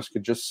Rick Bowness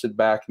could just sit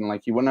back and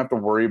like he wouldn't have to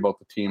worry about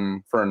the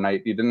team for a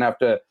night. He didn't have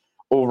to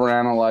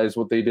overanalyze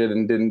what they did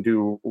and didn't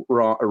do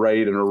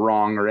right or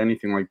wrong or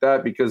anything like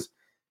that, because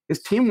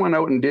his team went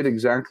out and did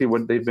exactly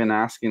what they've been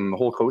asking. The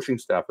whole coaching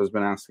staff has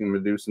been asking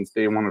them to do since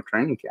day one of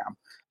training camp.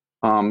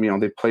 You know,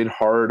 they played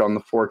hard on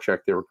the forecheck.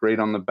 They were great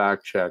on the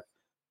back check.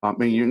 I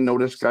mean, you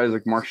notice guys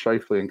like Mark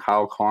Scheifele and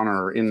Kyle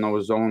Connor are in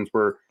those zones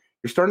where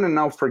you're starting to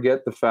now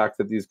forget the fact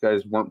that these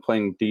guys weren't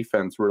playing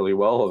defense really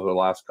well over the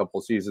last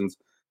couple of seasons,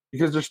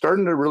 because they're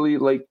starting to really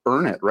like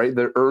earn it, right?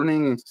 They're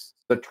earning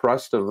the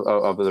trust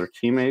of their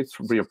teammates,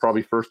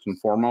 probably first and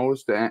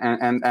foremost,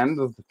 and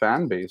of the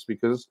fan base,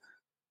 because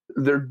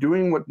they're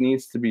doing what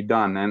needs to be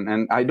done.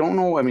 And I don't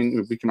know. I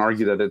mean, we can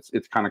argue that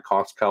it's kind of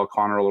cost Kyle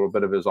Connor a little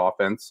bit of his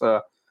offense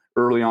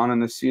early on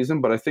in this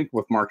season, but I think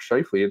with Mark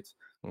Scheifele, it's,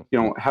 you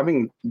know,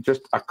 having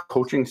just a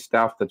coaching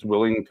staff that's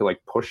willing to like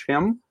push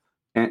him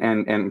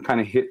and kind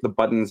of hit the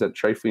buttons that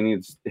Scheifele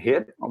needs to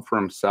hit for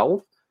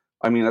himself.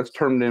 I mean, that's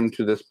turned him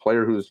to this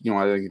player who's, you know,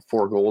 I think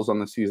 4 goals on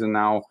the season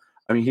now.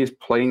 I mean, he's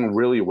playing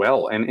really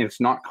well, and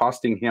it's not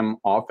costing him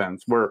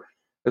offense. Where,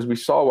 as we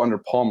saw under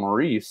Paul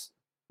Maurice,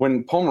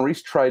 when Paul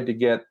Maurice tried to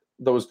get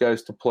those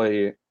guys to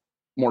play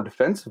more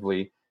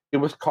defensively, it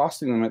was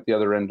costing them at the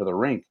other end of the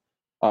rink.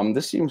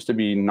 This seems to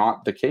be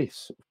not the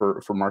case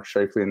for Mark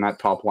Scheifele in that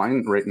top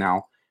line right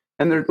now,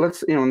 and they're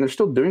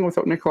still doing it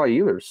without Nikolai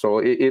Ehlers. So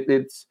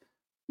it's,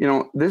 you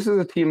know, this is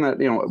a team that,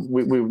 you know,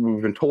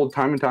 we've been told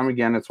time and time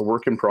again it's a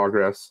work in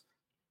progress,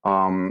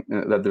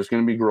 that there's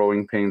going to be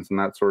growing pains and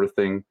that sort of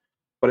thing.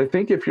 But I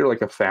think if you're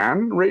like a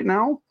fan right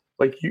now,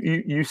 like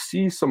you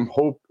see some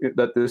hope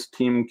that this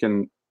team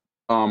can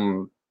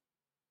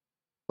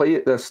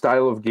play a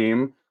style of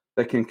game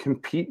that can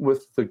compete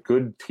with the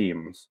good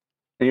teams.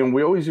 And, you know,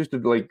 we always used to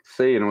like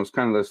say, and it was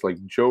kind of this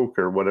like joke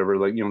or whatever,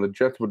 like, you know, the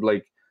Jets would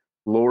like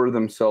lower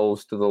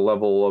themselves to the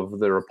level of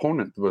their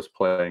opponent was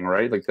playing,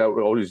 right? Like that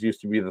always used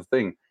to be the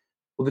thing.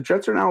 Well, the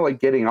Jets are now like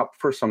getting up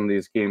for some of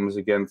these games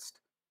against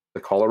the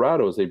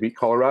Colorados. They beat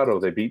Colorado.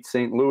 They beat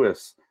St.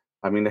 Louis.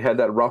 I mean, they had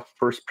that rough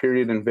first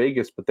period in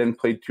Vegas, but then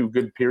played 2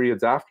 good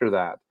periods after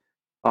that.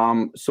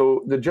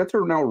 So the Jets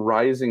are now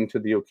rising to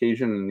the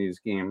occasion in these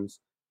games.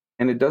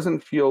 And it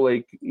doesn't feel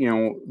like, you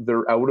know,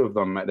 they're out of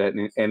them at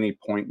any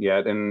point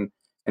yet. And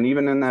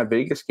even in that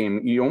Vegas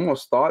game, you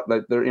almost thought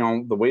that they're, you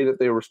know, the way that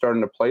they were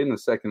starting to play in the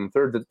second and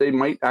third, that they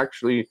might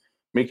actually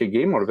make a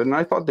game out of it. And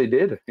I thought they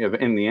did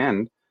in the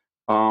end.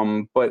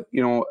 But,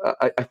 you know,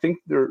 I think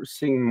they're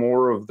seeing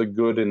more of the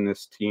good in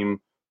this team,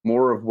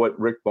 more of what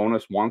Rick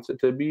Bowness wants it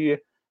to be.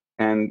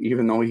 And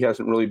even though he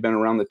hasn't really been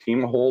around the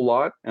team a whole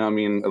lot, I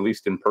mean, at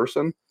least in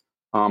person,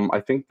 I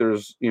think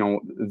there's, you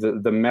know,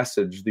 the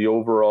message, the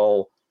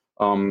overall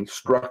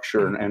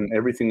structure and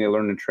everything they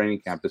learned in training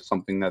camp is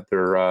something that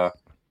they're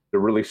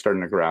really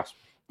starting to grasp.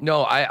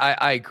 No,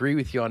 I agree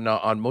with you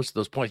on most of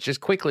those points. Just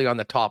quickly on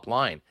the top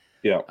line.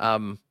 Yeah.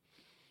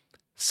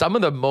 Some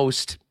of the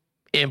most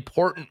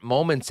important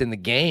moments in the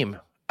game,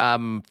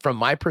 from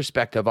my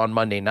perspective on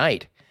Monday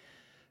night,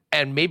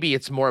 and maybe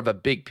it's more of a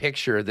big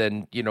picture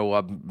than, you know,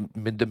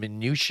 the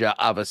minutia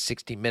of a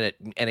 60-minute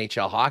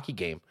NHL hockey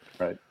game.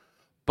 Right.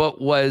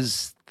 But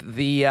was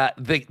the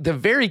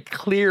very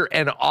clear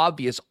and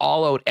obvious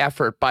all-out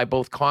effort by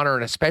both Connor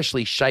and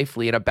especially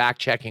Scheifele in a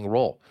back-checking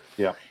role.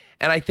 Yeah.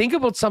 And I think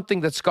about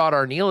something that Scott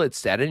Arniel had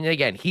said, and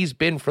again, he's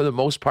been, for the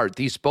most part,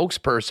 the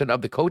spokesperson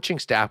of the coaching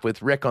staff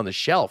with Rick on the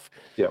shelf.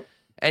 Yeah.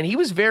 And he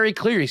was very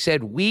clear. He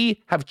said,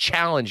 we have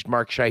challenged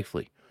Mark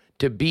Scheifele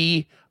to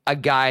be a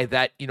guy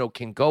that, you know,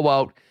 can go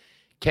out,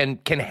 can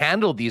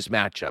handle these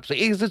matchups.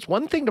 It's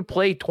one thing to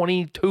play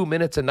 22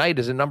 minutes a night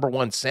as a number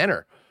 1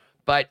 center.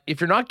 But if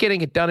you're not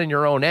getting it done in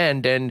your own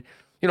end, and,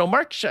 you know,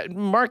 Mark,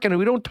 and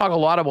we don't talk a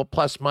lot about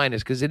plus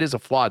minus because it is a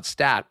flawed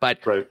stat.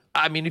 But right.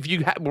 I mean,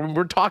 when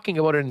we're talking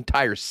about an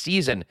entire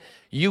season,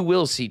 you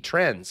will see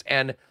trends.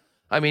 And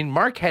I mean,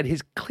 Mark had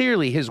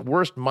clearly his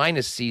worst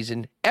minus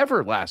season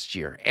ever last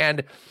year.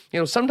 And, you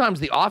know, sometimes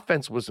the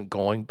offense wasn't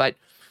going, but,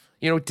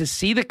 to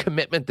see the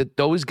commitment that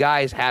those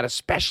guys had,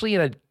 especially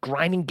in a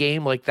grinding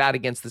game like that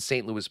against the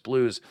St. Louis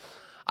Blues,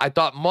 I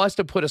thought must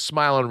have put a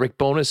smile on Rick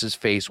Bonus's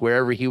face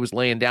wherever he was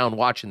laying down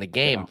watching the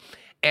game.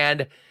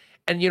 Yeah.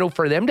 And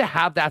for them to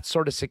have that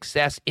sort of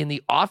success in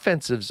the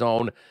offensive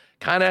zone,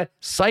 kind of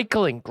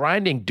cycling,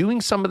 grinding,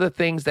 doing some of the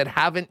things that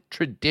haven't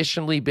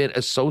traditionally been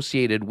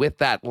associated with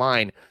that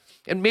line,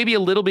 and maybe a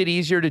little bit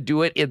easier to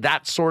do it in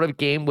that sort of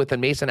game with a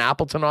Mason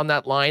Appleton on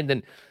that line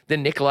than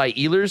Nikolai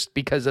Ehlers,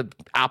 because of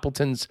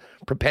Appleton's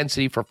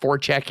propensity for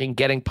forechecking,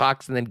 getting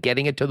pucks, and then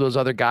getting it to those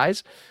other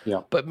guys.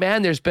 Yeah. But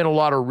man, there's been a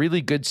lot of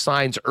really good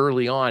signs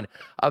early on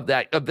of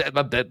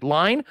that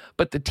line,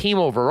 but the team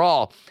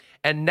overall.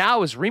 And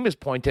now, as Remus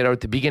pointed out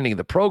at the beginning of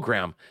the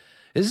program,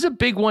 this is a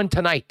big one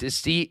tonight to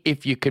see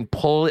if you can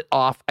pull it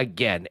off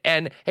again.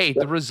 And hey,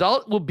 the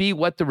result will be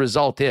what the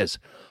result is.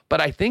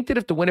 But I think that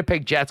if the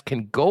Winnipeg Jets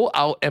can go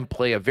out and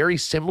play a very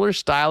similar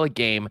style of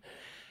game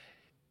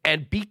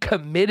and be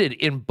committed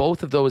in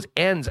both of those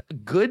ends,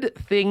 good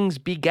things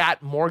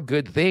begat more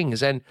good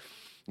things. And,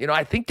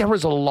 I think there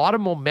was a lot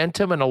of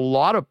momentum and a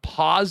lot of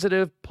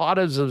positive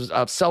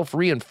of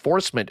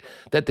self-reinforcement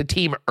that the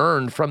team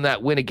earned from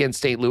that win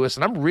against St. Louis.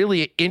 And I'm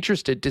really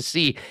interested to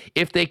see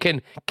if they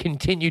can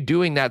continue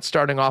doing that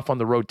starting off on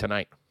the road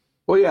tonight.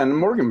 Well, yeah, and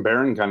Morgan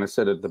Barron kind of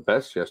said it the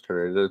best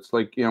yesterday. It's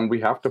like, we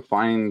have to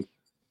find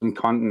some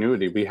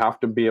continuity. We have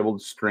to be able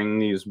to string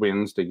these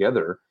wins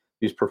together,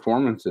 these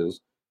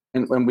performances.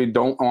 And we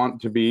don't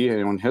want to be,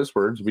 in his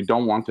words, we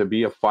don't want to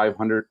be a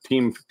 500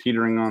 team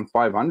teetering on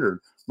 500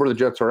 where the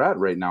Jets are at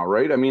right now,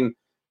 right? I mean,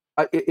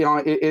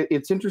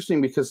 it's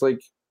interesting because,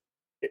 like,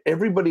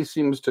 everybody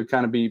seems to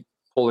kind of be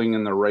pulling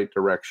in the right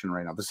direction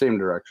right now, the same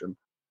direction.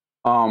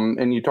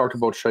 And you talked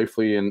about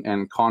Scheifele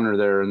and Connor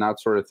there and that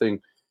sort of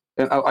thing.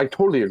 And I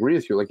totally agree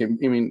with you. Like,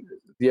 I mean,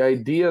 the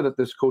idea that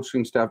this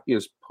coaching staff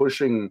is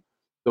pushing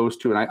those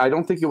two, and I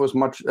don't think it was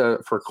much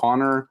for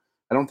Connor.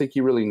 I don't think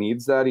he really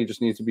needs that. He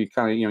just needs to be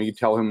kind of, you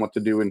tell him what to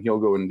do and he'll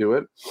go and do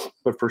it.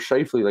 But for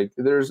Scheifele, like,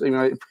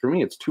 for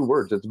me, it's two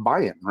words. It's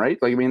buy-in, right?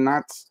 Like, I mean,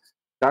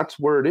 that's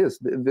where it is.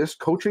 This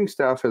coaching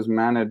staff has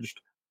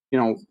managed,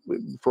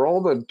 for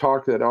all the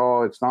talk that,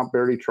 it's not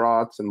Barry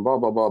Trotz and blah,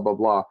 blah, blah, blah,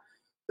 blah.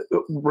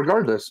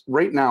 Regardless,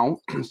 right now,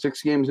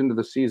 6 games into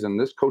the season,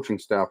 this coaching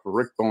staff,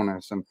 Rick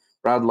Bowness and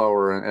Brad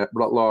Lauer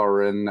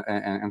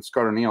and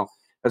Scott O'Neill,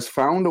 has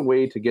found a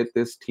way to get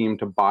this team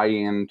to buy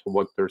into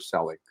what they're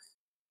selling.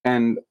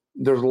 And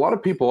there's a lot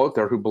of people out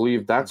there who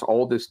believe that's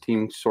all this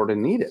team sort of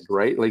needed,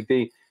 right? Like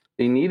they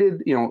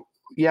needed, you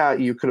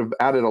could have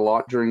added a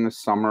lot during the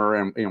summer,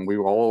 and we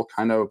all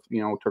kind of,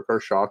 took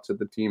our shots at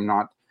the team,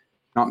 not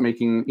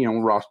making,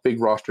 big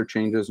roster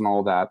changes and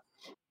all that.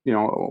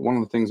 One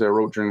of the things I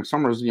wrote during the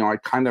summer is,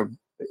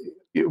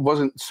 it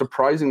wasn't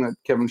surprising that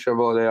Kevin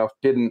Cheveldayoff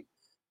didn't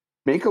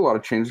make a lot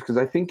of changes, because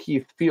I think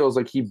he feels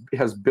like he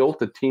has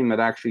built a team that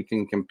actually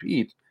can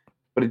compete.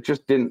 But it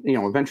just didn't,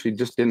 eventually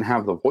just didn't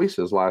have the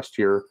voices last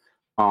year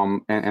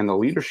and the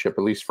leadership,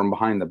 at least from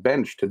behind the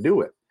bench, to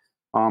do it.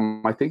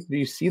 I think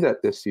you see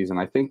that this season.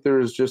 I think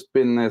there's just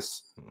been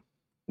this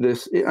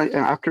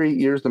after 8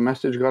 years, the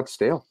message got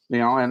stale,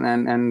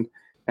 and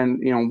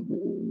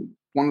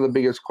one of the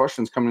biggest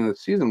questions coming into the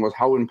season was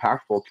how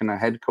impactful can a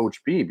head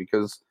coach be?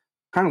 Because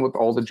kind of what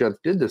all the Jets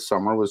did this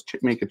summer was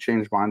make a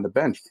change behind the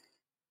bench.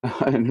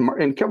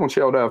 And Kevin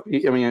Cheveldayoff,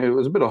 it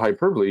was a bit of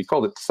hyperbole. He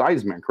called it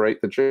seismic, right?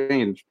 The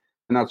change.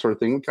 And that sort of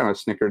thing. We kind of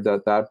snickered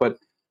at that. But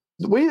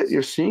the way that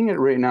you're seeing it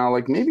right now,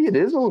 like, maybe it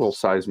is a little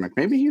seismic.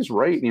 Maybe he's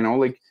right,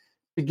 like,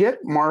 to get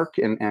Mark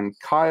and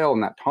Kyle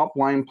and that top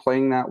line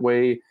playing that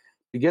way,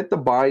 to get the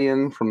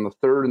buy-in from the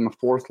third and the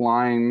fourth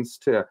lines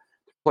to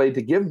play,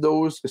 to give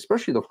those,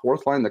 especially the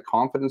fourth line, the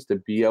confidence to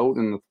be out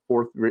in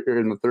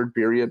the third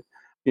period,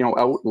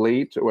 out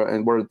late,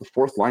 and where the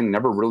fourth line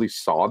never really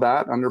saw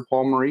that under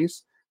Paul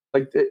Maurice.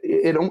 Like,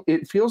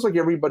 it feels like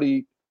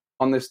everybody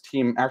on this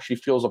team actually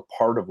feels a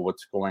part of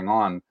what's going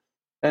on.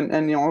 And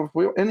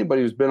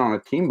anybody who's been on a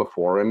team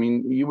before,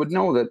 you would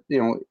know that,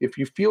 if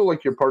you feel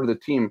like you're part of the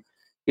team,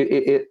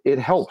 it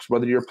helps,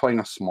 whether you're playing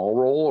a small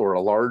role or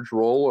a large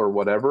role or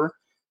whatever.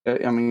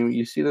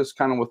 You see this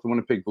kind of with the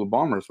Winnipeg Blue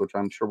Bombers, which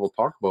I'm sure we'll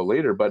talk about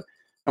later, but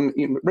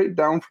right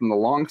down from the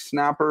long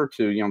snapper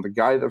to, the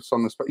guy that's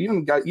on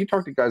you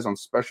talk to guys on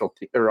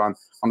specialty or on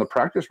the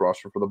practice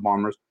roster for the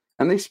Bombers,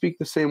 and they speak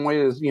the same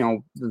way as,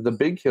 the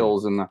Big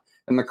Hills and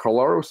the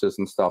Colaroses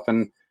and stuff.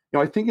 And,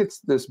 I think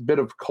it's this bit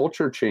of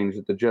culture change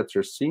that the Jets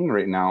are seeing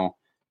right now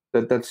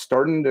that's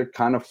starting to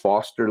kind of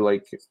foster,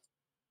 like,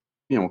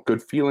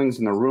 good feelings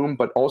in the room,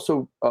 but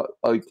also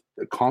like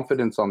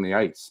confidence on the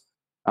ice.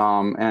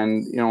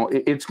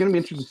 It's going to be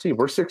interesting to see.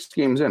 We're 6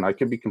 games in. I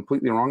could be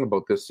completely wrong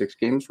about this 6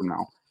 games from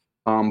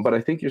now. But I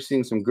think you're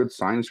seeing some good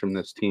signs from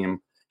this team.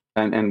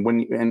 And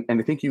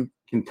I think you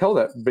can tell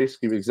that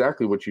basically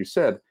exactly what you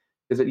said,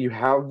 is that you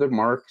have the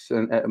Marks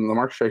and the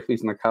Mark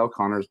Scheifeles and the Kyle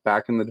Connors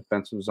back in the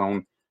defensive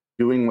zone,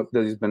 doing what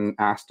has been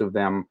asked of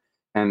them,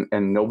 and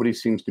nobody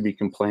seems to be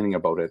complaining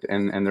about it.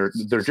 And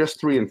they're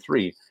just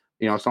 3-3.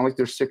 It's not like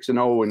they're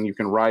 6-0 and you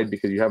can ride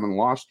because you haven't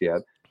lost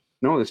yet.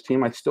 no, this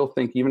team, I still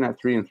think even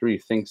at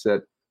 3-3 thinks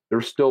that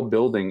they're still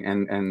building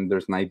and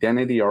there's an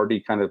identity already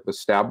kind of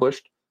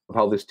established of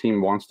how this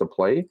team wants to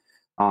play.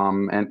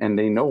 And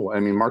they know, I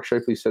mean, Mark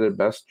Scheifele said it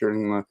best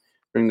during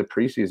the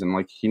preseason,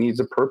 like he needs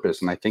a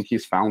purpose. And I think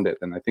he's found it.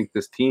 And I think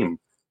this team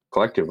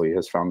collectively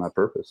has found that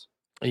purpose.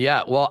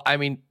 Yeah, well, I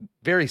mean,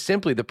 very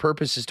simply, the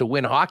purpose is to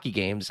win hockey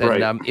games. And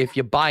Right. If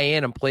you buy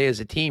in and play as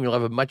a team, you'll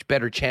have a much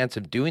better chance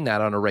of doing that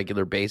on a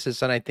regular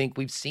basis. And I think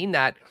we've seen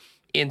that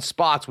in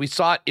spots. We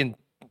saw it in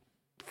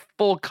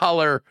full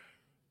color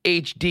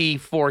HD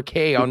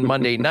 4K on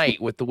Monday night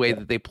with the way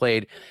that they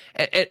played.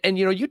 And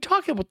you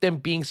talk about them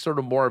being sort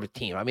of more of a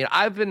team. I mean,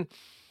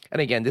 and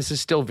again, this is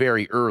still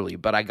very early,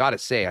 but I got to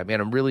say, I mean,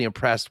 I'm really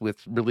impressed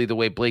with really the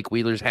way Blake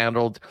Wheeler's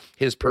handled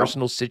his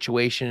personal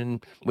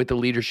situation with the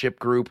leadership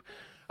group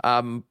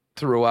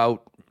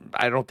throughout.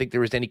 I don't think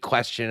there was any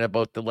question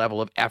about the level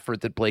of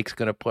effort that Blake's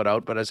going to put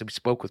out. But as we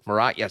spoke with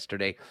Murat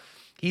yesterday,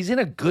 he's in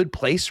a good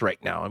place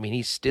right now. I mean,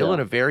 he's still in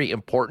a very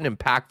important,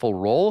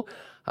 impactful role.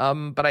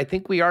 But I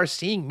think we are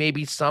seeing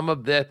maybe some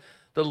of the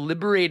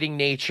liberating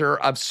nature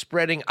of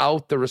spreading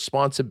out the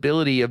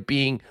responsibility of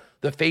being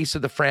the face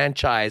of the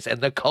franchise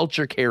and the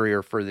culture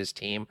carrier for this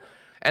team.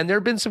 And there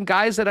have been some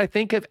guys that I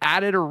think have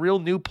added a real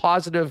new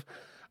positive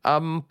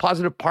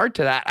part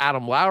to that.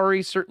 Adam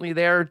Lowry, certainly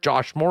there,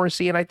 Josh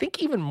Morrissey, and I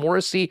think even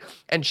Morrissey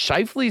and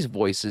Scheifele's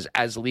voices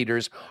as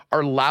leaders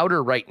are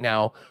louder right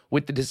now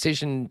with the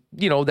decision,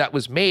 that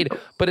was made.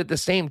 But at the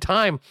same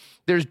time,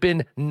 there's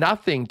been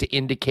nothing to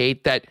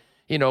indicate that,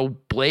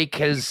 Blake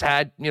has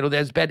had,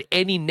 there's been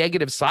any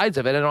negative sides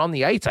of it. And on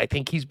the ice, I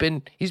think he's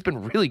been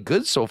really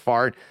good so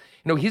far.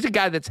 He's a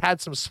guy that's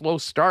had some slow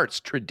starts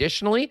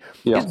traditionally.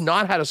 Yes. He's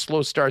not had a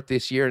slow start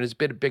this year and has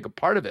been a bigger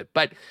part of it.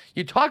 But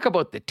you talk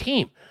about the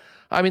team.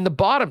 I mean, the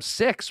bottom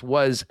six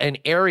was an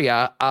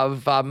area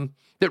of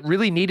that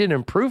really needed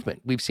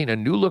improvement. We've seen a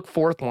new look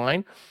fourth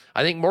line.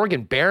 I think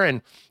Morgan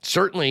Barron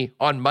certainly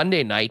on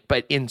Monday night,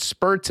 but in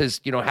spurts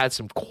has, had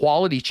some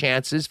quality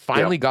chances,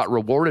 finally got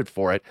rewarded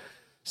for it.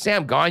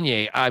 Sam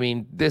Gagner, I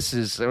mean,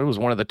 it was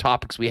one of the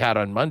topics we had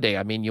on Monday.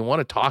 I mean, you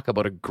want to talk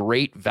about a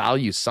great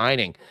value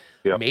signing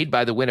made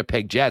by the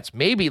Winnipeg Jets,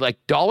 maybe like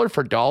dollar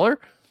for dollar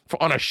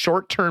on a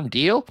short-term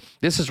deal.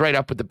 This is right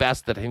up with the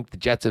best that I think the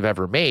Jets have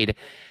ever made.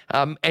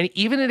 And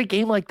even in a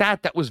game like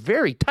that was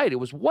very tight. It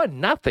was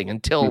 1-0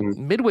 until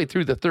midway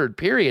through the third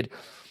period.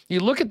 You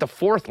look at the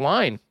fourth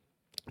line,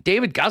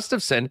 David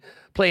Gustafsson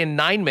playing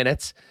 9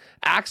 minutes,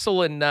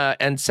 Axel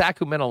and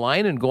Saku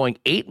Menelainen going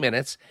 8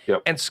 minutes.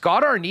 Yep. And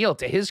Scott Arniel,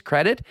 to his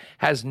credit,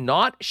 has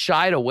not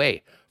shied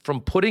away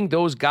from putting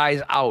those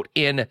guys out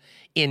in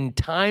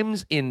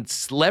times, in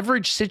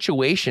leverage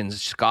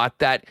situations, Scott,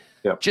 that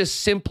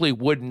just simply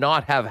would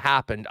not have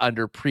happened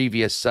under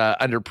previous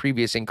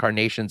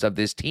incarnations of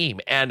this team.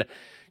 And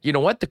you know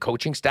what? The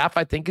coaching staff,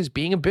 I think, is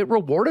being a bit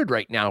rewarded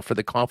right now for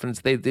the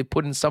confidence they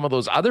put in some of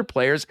those other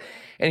players.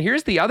 And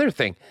here's the other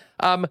thing.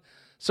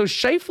 So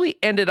Scheifele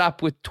ended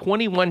up with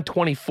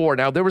 21-24.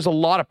 Now, there was a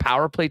lot of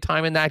power play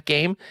time in that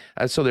game.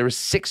 So there was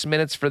 6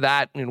 minutes for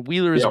that. And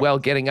Wheeler as well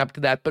getting up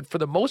to that. But for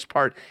the most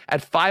part,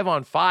 at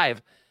 5-on-5,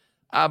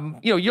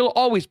 you'll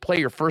always play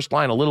your first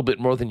line a little bit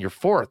more than your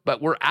fourth.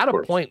 But we're at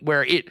a point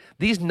where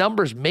these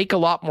numbers make a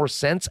lot more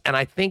sense. And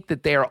I think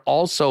that they are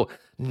also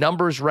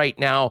numbers right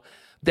now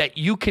that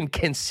you can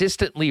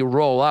consistently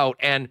roll out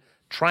and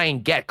try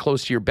and get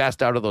close to your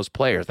best out of those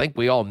players. I think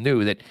we all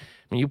knew that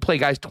when you play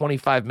guys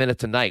 25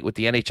 minutes a night with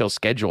the NHL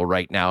schedule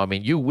right now, I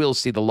mean, you will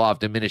see the law of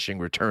diminishing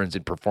returns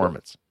in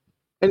performance.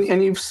 And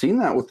you've seen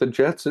that with the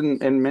Jets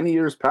in many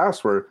years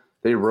past where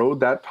they rode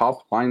that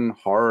top line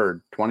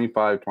hard,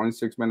 25,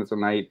 26 minutes a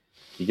night.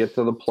 You get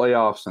to the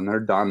playoffs and they're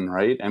done,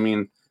 right? I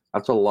mean,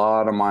 that's a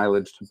lot of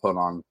mileage to put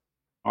on.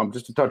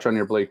 Just to touch on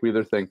your Blake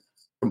Wheeler thing,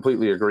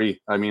 completely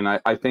agree. I mean,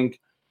 I think,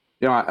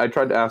 I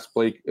tried to ask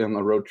Blake in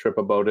the road trip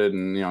about it,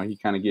 and, he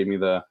kind of gave me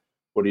the,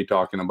 what are you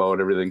talking about?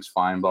 Everything's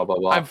fine, blah, blah,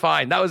 blah. I'm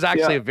fine. That was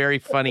actually a very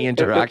funny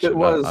interaction. It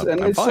was.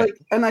 I'm it's fine. like,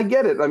 and I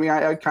get it. I mean,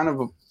 I kind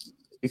of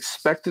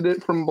expected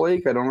it from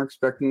Blake. I don't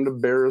expect him to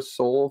bare his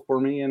soul for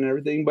me and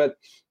everything. But,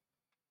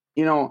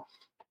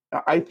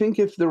 I think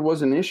if there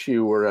was an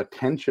issue or a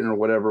tension or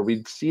whatever,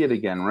 we'd see it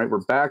again, right? We're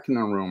back in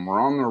the room. We're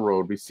on the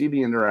road. We see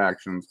the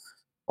interactions,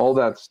 all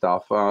that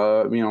stuff.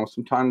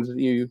 Sometimes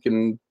you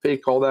can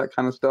fake all that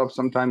kind of stuff.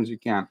 Sometimes you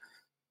can't.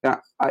 Yeah,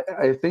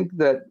 I think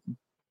that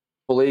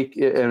Blake,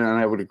 and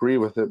I would agree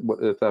with it.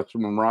 That's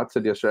what Murat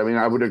said yesterday. I mean,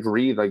 I would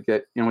agree, like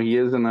that. He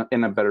is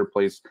in a better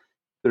place.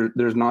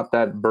 There's not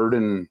that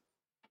burden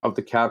of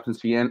the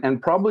captaincy,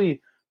 and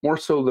probably more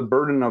so the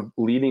burden of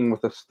leading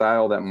with a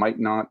style that might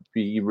not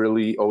be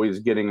really always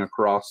getting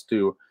across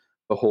to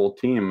the whole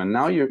team. And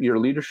now your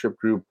leadership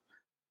group,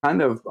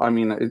 kind of. I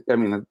mean,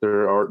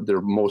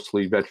 they're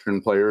mostly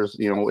veteran players,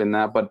 in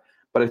that. But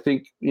I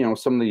think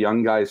some of the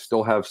young guys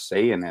still have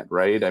say in it,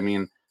 right? I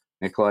mean,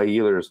 Nikolai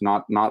Ehlers is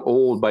not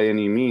old by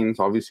any means,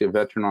 obviously a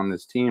veteran on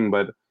this team,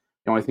 but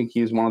I think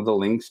he's one of the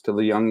links to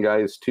the young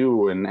guys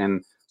too,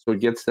 and so it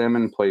gets them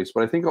in place.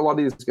 But I think a lot of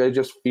these guys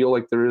just feel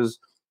like there is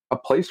a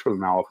place for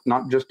them now,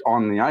 not just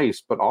on the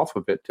ice, but off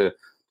of it, to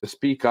to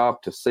speak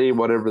up, to say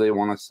whatever they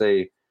want to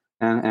say.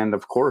 And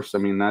of course, I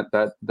mean,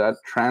 that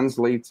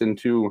translates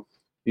into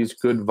these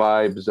good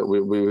vibes that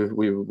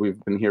we've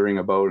been hearing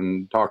about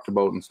and talked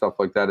about and stuff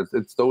like that.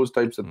 It's those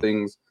types of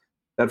things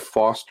that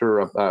foster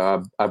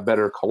a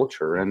better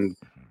culture. And,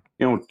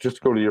 just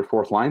to go to your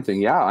fourth line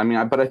thing. Yeah. I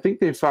mean, but I think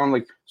they've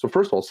found so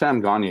first of all,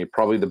 Sam Gagner,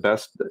 probably the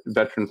best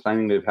veteran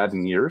signing they've had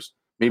in years,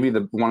 maybe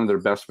one of their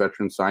best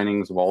veteran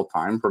signings of all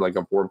time for like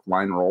a fourth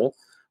line role.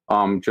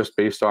 Just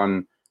based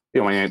on,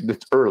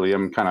 it's early.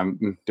 I'm kind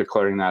of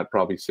declaring that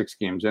probably 6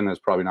 games in is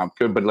probably not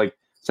good, but like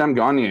Sam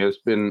Gagner has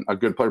been a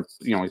good player.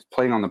 He's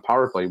playing on the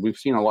power play. We've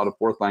seen a lot of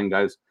fourth line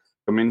guys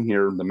come in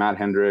here, the Matt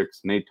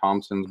Hendricks, Nate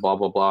Thompsons, blah,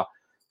 blah, blah.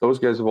 Those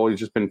guys have always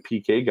just been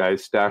PK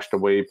guys stashed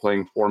away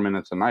playing 4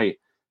 minutes a night.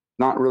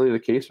 Not really the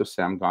case with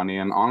Sam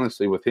Gagner. And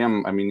honestly, with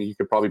him, I mean, you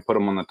could probably put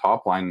him on the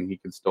top line and he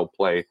could still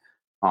play.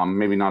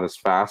 Maybe not as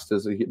fast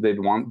as they'd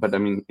want, but I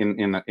mean,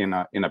 in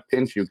a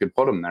pinch, you could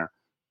put him there.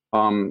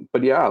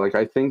 But yeah, like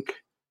I think,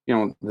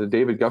 the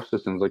David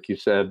Gustafsons, like you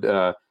said,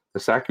 the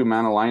Saku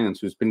Manalainens,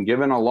 who's been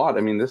given a lot.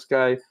 I mean, this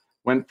guy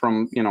went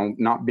from,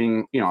 not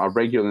being, a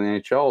regular in the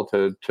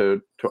NHL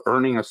to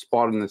earning a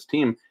spot in this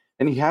team.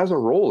 And he has a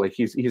role. Like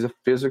he's a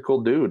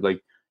physical dude.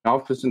 Like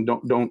often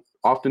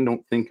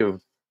don't think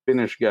of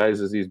Finnish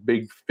guys as these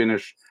big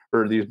Finnish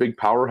or these big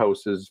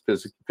powerhouses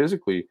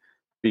physically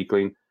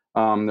speaking.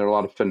 There are a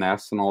lot of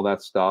finesse and all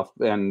that stuff.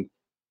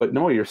 But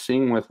no, you're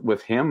seeing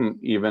with him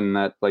even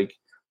that like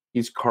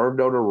he's carved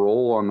out a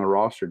role on the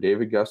roster.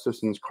 David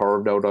Gustafson's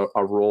carved out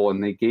a role,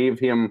 and they gave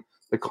him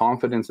the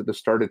confidence at the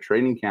start of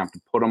training camp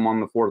to put him on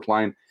the fourth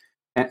line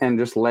and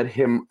just let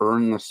him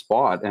earn the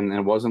spot. And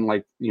it wasn't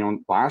like,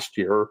 last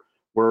year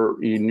where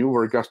you knew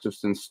where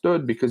Gustafson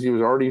stood because he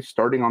was already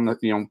starting on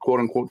the,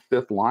 quote unquote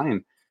fifth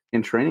line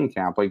in training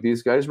camp. Like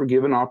these guys were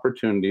given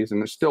opportunities,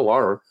 and there still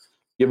are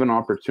given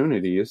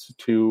opportunities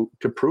to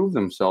prove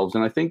themselves.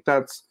 And I think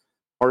that's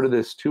part of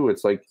this too.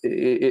 It's like,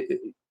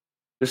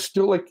 there's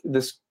still like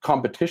this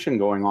competition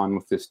going on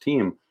with this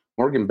team.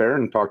 Morgan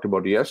Barron talked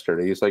about it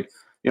yesterday. He's like,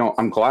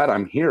 I'm glad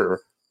I'm here,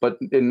 but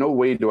in no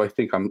way do I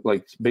think I'm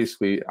like,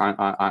 basically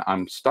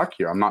I'm stuck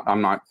here. I'm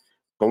not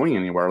going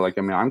anywhere. Like,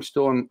 I mean,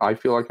 I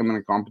feel like I'm in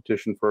a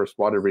competition for a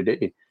spot every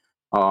day.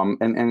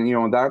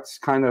 And that's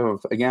kind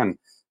of, again,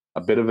 a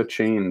bit of a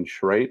change,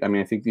 right? I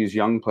mean, I think these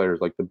young players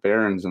like the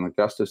Barons and the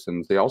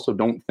Gustafsons, they also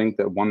don't think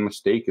that one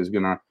mistake is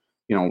going to,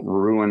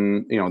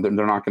 ruin,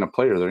 they're not going to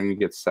play or they're going to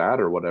get sad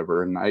or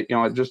whatever. And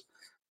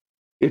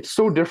it's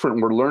so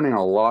different. We're learning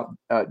a lot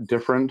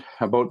different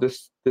about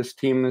this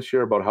team this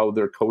year, about how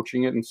they're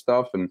coaching it and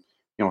stuff. And,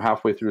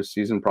 halfway through the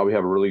season, probably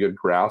have a really good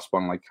grasp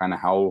on like kind of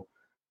how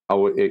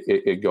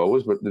it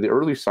goes. But the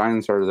early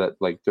signs are that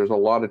like there's a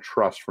lot of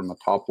trust from the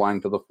top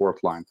line to the fourth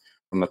line,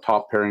 from the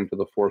top pairing to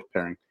the fourth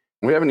pairing.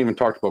 And we haven't even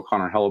talked about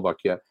Connor Hellebuck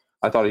yet.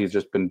 I thought he's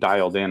just been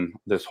dialed in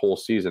this whole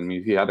season. I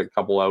mean, he had a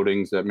couple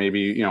outings that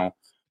maybe,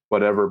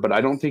 whatever, but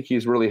I don't think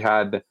he's really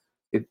had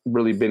it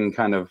really been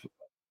kind of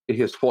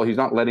his fault. He's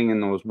not letting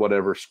in those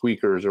whatever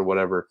squeakers or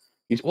whatever.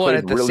 He's played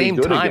at the really same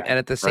good time, again, and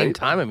at the same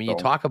time, I mean, you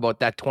talk about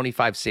that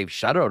 25 save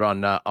shutout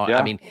on Yeah.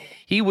 I mean,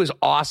 he was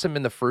awesome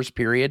in the first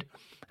period.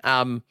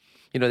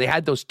 They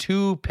had those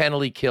 2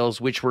 penalty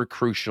kills, which were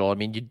crucial. I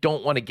mean, you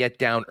don't want to get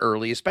down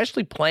early,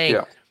 especially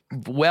playing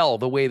well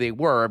the way they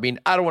were. I mean,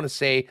 I don't want to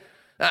say,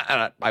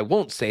 I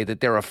won't say that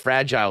they're a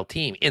fragile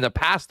team. In the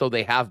past, though,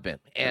 they have been.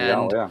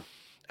 And,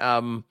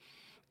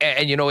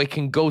 it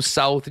can go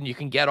south and you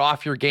can get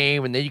off your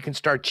game and then you can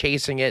start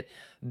chasing it.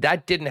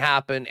 That didn't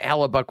happen.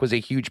 Hellebuck was a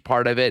huge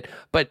part of it.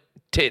 But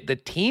to the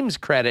team's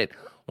credit,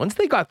 once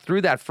they got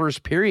through that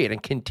first period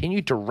and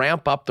continued to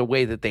ramp up the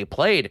way that they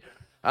played,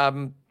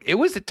 it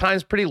was at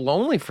times pretty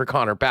lonely for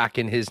Connor back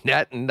in his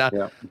net. And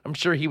I'm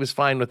sure he was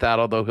fine with that,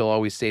 although he'll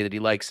always say that he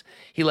likes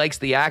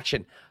the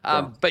action.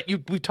 But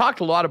we talked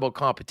a lot about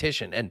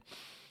competition. And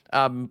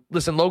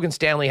listen, Logan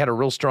Stanley had a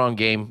real strong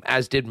game,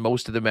 as did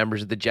most of the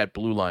members of the Jet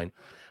Blue line,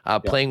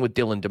 playing with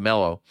Dylan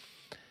DeMello.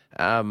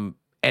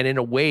 And in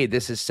a way,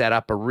 this has set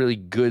up a really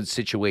good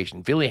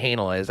situation. Ville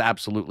Heinola is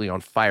absolutely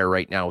on fire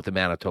right now with the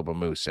Manitoba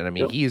Moose. And I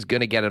mean, he is going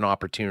to get an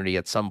opportunity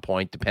at some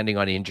point, depending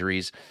on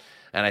injuries.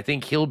 And I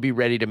think he'll be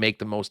ready to make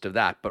the most of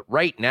that. But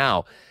right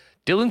now,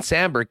 Dylan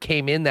Samberg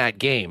came in that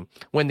game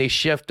when they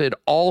shifted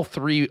all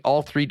three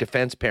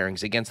defense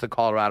pairings against the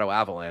Colorado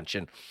Avalanche.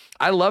 And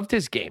I loved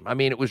his game. I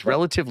mean, it was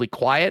relatively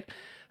quiet.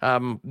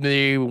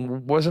 There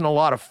wasn't a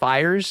lot of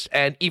fires,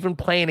 and even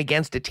playing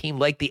against a team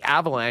like the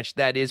Avalanche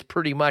that is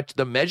pretty much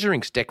the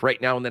measuring stick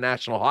right now in the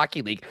National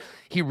Hockey League,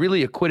 he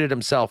really acquitted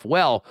himself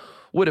well.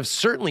 Would have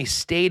certainly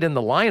stayed in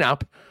the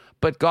lineup,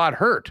 but got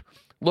hurt.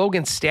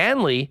 Logan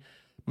Stanley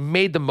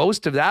made the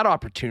most of that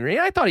opportunity.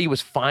 I thought he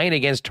was fine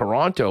against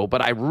Toronto,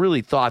 but I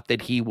really thought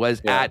that he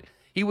was at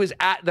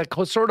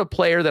the sort of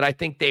player that I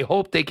think they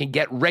hope they can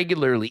get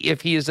regularly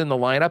if he is in the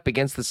lineup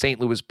against the St.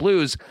 Louis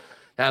Blues.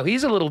 Now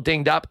he's a little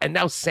dinged up, and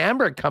now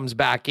Samberg comes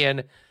back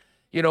in,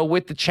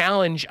 with the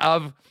challenge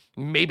of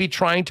maybe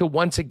trying to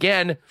once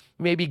again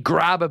maybe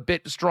grab a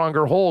bit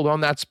stronger hold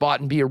on that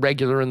spot and be a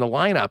regular in the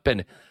lineup.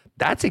 And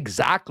that's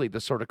exactly the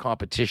sort of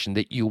competition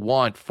that you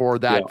want for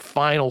that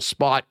final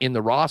spot in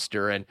the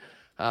roster. And,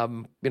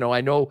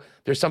 I know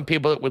there's some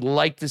people that would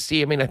like to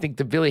see, I think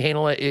the Ville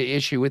Heinola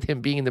issue with him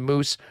being the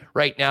Moose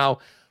right now,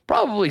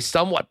 probably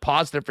somewhat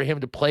positive for him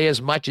to play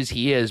as much as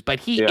he is,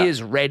 but he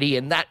is ready,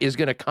 and that is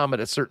going to come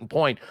at a certain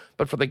point.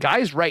 But for the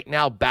guys right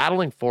now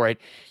battling for it,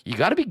 you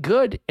got to be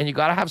good, and you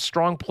got to have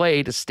strong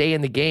play to stay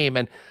in the game.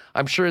 And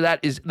I'm sure that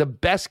is the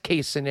best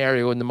case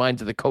scenario in the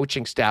minds of the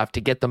coaching staff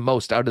to get the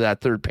most out of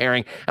that third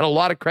pairing. And a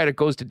lot of credit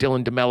goes to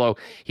Dylan DeMello.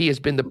 He has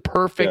been the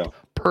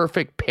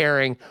perfect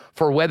pairing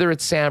for whether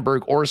it's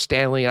Sandberg or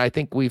Stanley. And I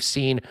think we've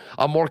seen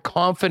a more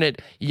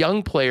confident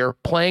young player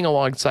playing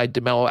alongside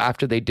DeMello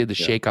after they did the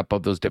shakeup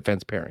of those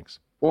defense pairings.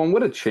 Well, and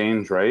what a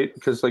change, right?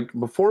 Because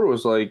before it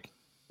was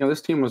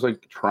this team was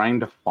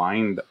trying to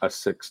find a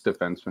sixth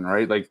defenseman,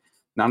 right?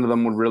 None of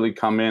them would really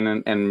come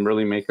in and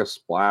really make a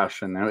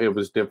splash, and it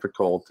was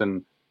difficult.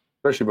 And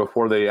especially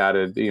before they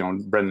added,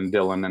 Brendan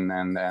Dillon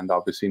and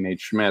obviously Nate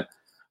Schmidt.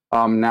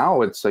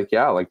 Now it's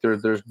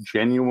there's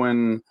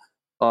genuine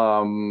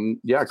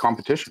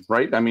competition,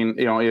 right?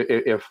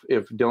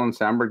 If Dylan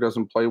Sandberg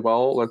doesn't play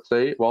well, let's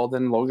say,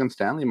 then Logan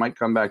Stanley might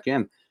come back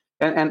in.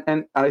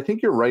 And I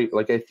think you're right.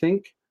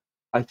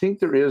 I think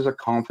there is a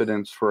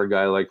confidence for a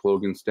guy like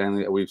Logan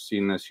Stanley that we've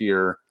seen this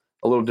year,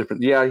 a little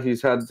different. Yeah,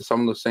 he's had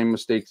some of the same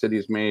mistakes that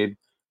he's made,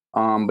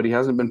 but he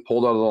hasn't been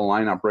pulled out of the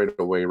lineup right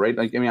away, right?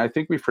 I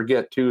think we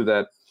forget too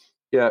that,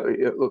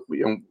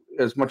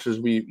 as much as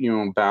we,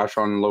 bash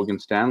on Logan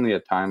Stanley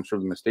at times for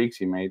the mistakes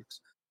he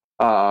makes,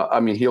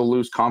 he'll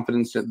lose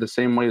confidence the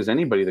same way as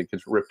anybody that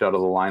gets ripped out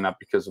of the lineup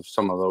because of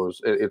some of those.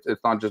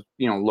 It's not just,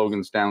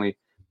 Logan Stanley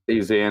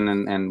stays in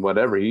and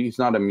whatever. He's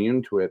not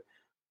immune to it.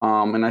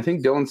 And I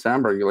think Dylan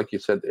Sandberg, like you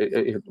said,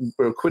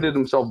 acquitted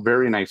himself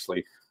very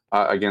nicely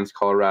against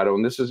Colorado.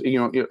 And this is,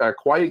 a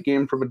quiet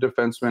game from a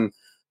defenseman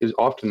is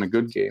often a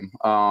good game,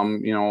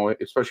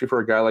 especially for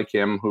a guy like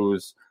him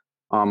who's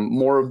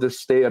more of this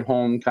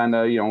stay-at-home kind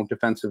of,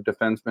 defensive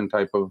defenseman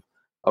type of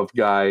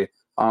guy.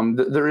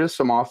 There is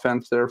some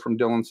offense there from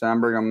Dylan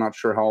Sandberg. I'm not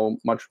sure how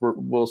much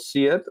we'll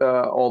see it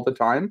all the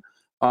time.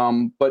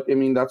 But,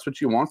 that's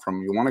what you want from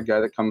him. You want a guy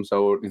that comes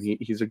out, and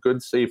he's a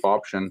good, safe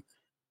option.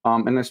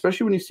 And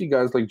especially when you see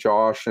guys like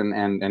Josh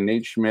and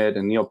Nate Schmidt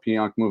and Neil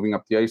Pionk moving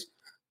up the ice,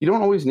 you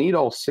don't always need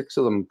all six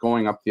of them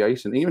going up the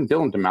ice. And even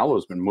Dylan DeMello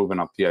has been moving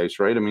up the ice,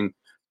 right?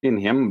 Seeing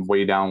him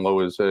way down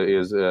low is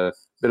a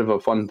bit of a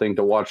fun thing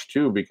to watch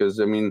too, because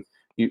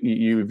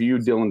you view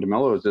Dylan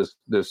DeMello as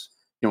this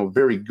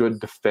very good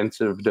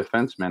defensive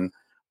defenseman,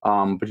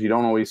 but you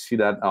don't always see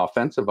that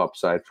offensive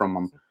upside from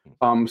him.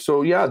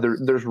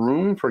 There's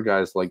room for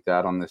guys like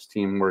that on this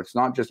team where it's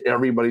not just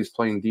everybody's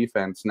playing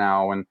defense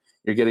now and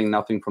you're getting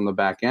nothing from the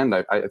back end.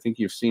 I think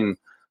you've seen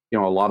a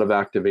lot of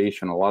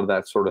activation, a lot of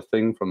that sort of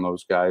thing from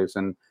those guys.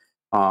 And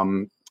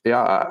I'm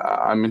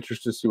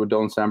interested to see what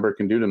Dylan Sandberg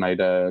can do tonight.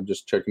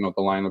 Just checking out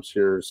the lineups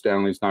here.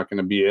 Stanley's not going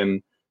to be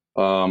in.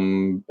 He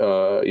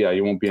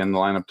won't be in the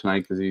lineup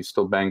tonight because he's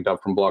still banged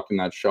up from blocking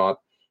that shot.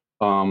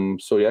 You're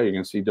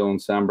going to see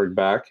Dylan Sandberg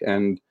back.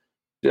 And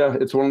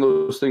it's one of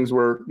those things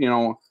where,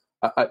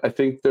 I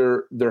think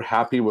they're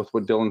happy with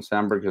what Dylan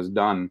Sandberg has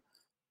done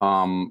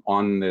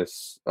on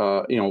this,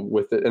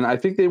 with it. And I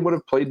think they would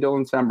have played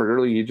Dylan Sandberg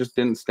early. He just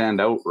didn't stand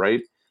out,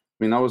 right?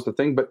 That was the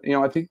thing. But,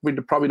 I think we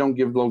probably don't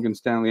give Logan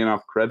Stanley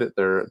enough credit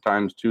there at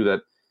times, too,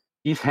 that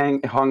he's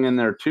hung in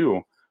there,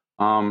 too.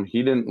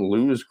 He didn't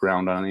lose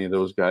ground on any of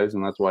those guys,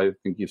 and that's why I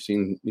think you've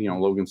seen,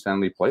 Logan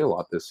Stanley play a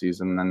lot this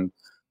season. And,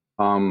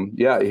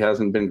 he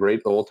hasn't been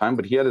great the whole time,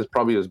 but he had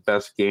probably his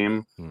best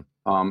game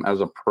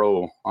as a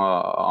pro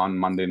on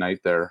Monday night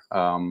there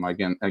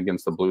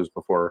against the Blues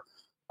before.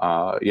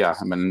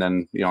 And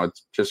then,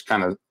 it's just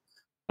kind of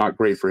not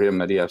great for him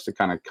that he has to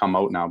kind of come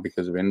out now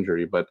because of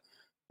injury. But,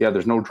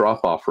 there's no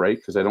drop-off, right?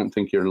 Because I don't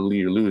think you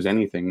lose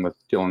anything with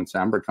Dylan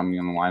Sandberg coming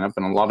in the lineup.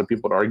 And a lot of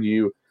people would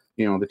argue,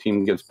 the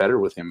team gets better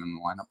with him in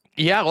the lineup.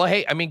 Yeah, well,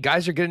 hey,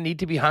 guys are going to need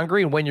to be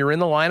hungry. And when you're in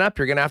the lineup,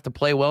 you're going to have to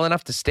play well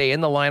enough to stay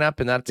in the lineup.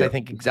 And that's, I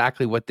think,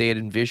 exactly what they had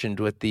envisioned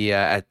with the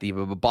at the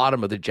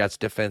bottom of the Jets'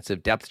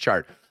 defensive depth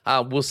chart.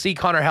 We'll see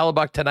Connor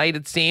Hellebuck tonight,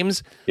 it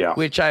seems,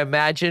 which I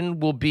imagine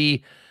will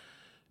be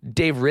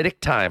Dave Riddick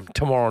time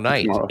tomorrow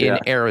night in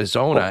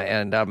Arizona.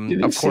 And,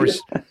 of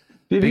course...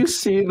 Did you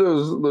see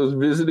those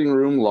visiting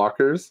room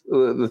lockers?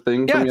 The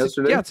thing from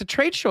yesterday? It's a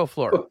trade show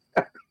floor.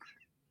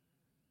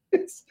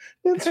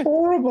 It's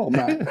horrible,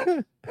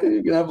 man.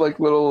 You can have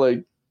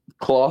little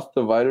cloth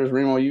dividers.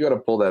 Remo, you got to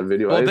pull that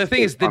video. Well, the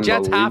thing is, the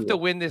Jets have to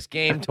win this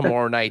game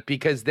tomorrow night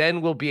because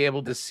then we'll be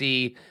able to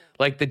see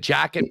the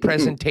jacket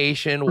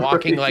presentation,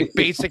 walking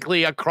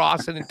basically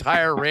across an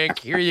entire rink.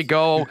 Here you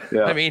go.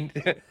 Yeah.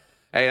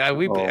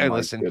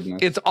 Listen. Goodness.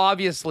 It's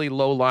obviously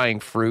low-lying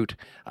fruit,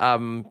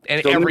 and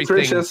still everything.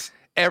 Nutritious.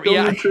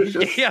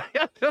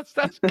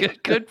 That's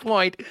good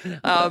point.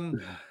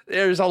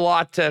 There's a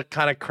lot to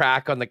kind of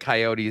crack on the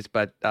Coyotes,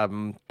 but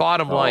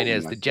bottom line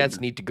is the Jets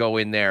need to go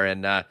in there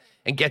and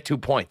get 2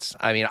 points.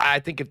 I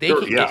think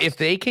if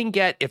they can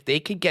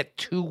get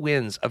 2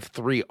 wins of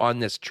 3 on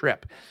this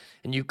trip,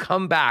 and you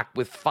come back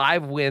with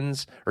 5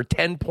 wins or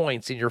 10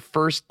 points in your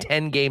first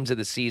 10 games of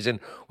the season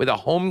with a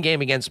home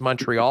game against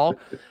Montreal.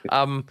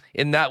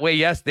 In that way,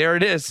 yes, there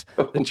it is.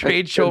 The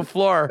trade show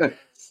floor,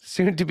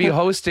 soon to be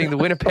hosting the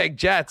Winnipeg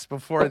Jets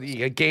before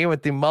the game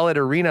at the Mullet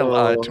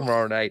Arena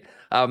tomorrow night.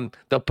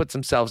 They'll put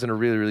themselves in a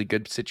really, really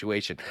good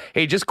situation.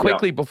 Hey, just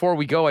quickly before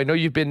we go, I know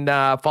you've been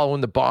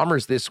following the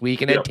Bombers this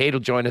week, and Ed Tate will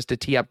join us to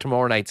tee up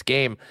tomorrow night's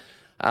game.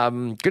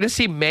 Going to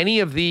see many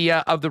of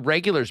the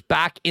regulars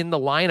back in the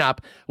lineup.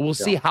 We'll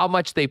see how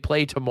much they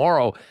play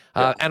tomorrow.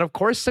 And of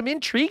course, some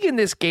intrigue in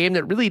this game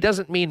that really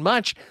doesn't mean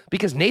much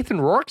because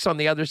Nathan Rourke's on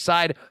the other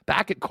side,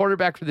 back at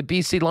quarterback for the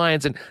BC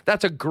Lions. And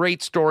that's a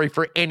great story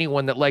for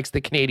anyone that likes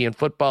the Canadian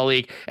Football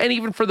League and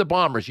even for the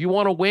Bombers. You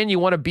want to win, you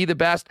want to be the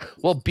best,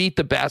 well, beat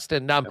the best.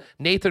 And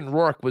Nathan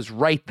Rourke was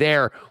right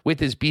there with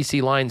his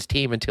BC Lions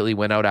team until he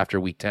went out after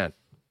week 10.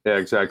 Yeah,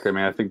 exactly. I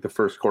mean, I think the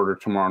first quarter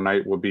tomorrow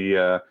night will be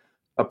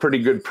a pretty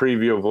good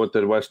preview of what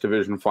the West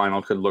Division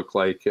final could look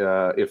like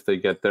if they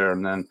get there.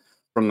 And then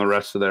from the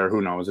rest of there, who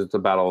knows? It's a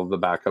battle of the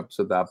backups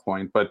at that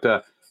point. But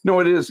no,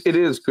 it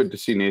is good to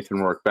see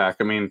Nathan Rourke back.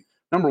 I mean,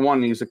 number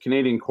one, he's a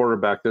Canadian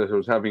quarterback that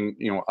was having,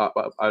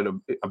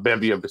 a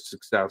bevy of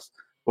success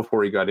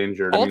before he got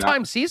injured.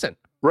 All-time season.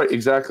 Right,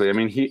 exactly. I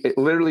mean,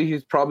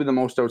 he's probably the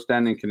most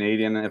outstanding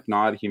Canadian. If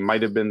not, he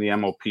might have been the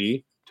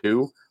MOP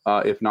too,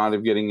 if not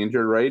of getting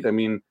injured, right? I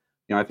mean,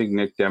 I think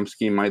Nick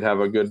Dembski might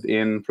have a good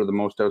in for the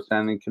most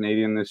outstanding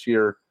Canadian this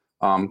year,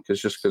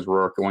 because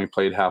Rourke only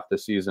played half the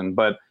season.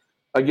 But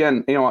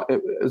again,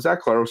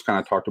 Zach Claros kind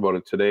of talked about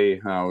it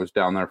today. I was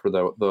down there for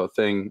the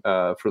thing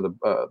for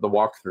the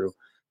walkthrough,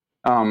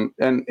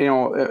 and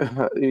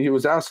he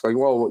was asked like,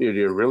 "Well, do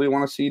you really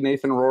want to see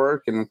Nathan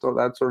Rourke and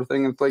that sort of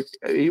thing?" It's like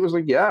he was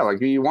like, "Yeah,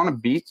 like you want to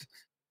beat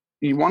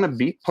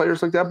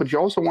players like that, but you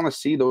also want to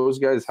see those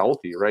guys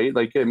healthy, right?"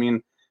 Like, I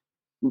mean,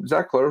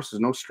 Zach Claros is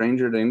no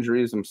stranger to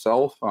injuries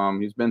himself.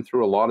 He's been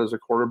through a lot as a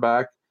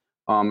quarterback,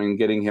 and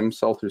getting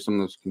himself through some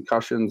of those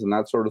concussions and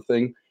that sort of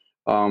thing.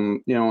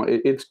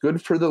 It's good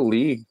for the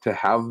league to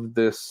have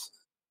this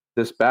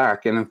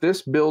back. And if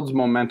this builds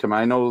momentum,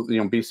 I know,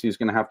 BC is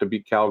going to have to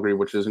beat Calgary,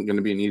 which isn't going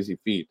to be an easy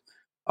feat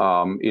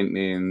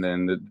in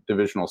the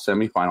divisional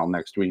semifinal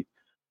next week.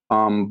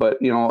 But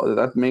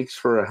that makes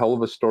for a hell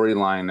of a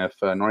storyline if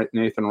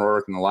Nathan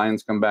Rourke and the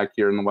Lions come back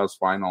here in the West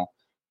Final.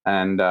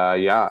 And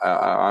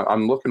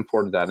I'm looking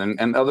forward to that.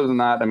 And other than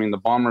that, I mean, the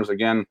Bombers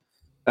again,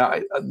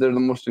 they're the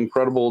most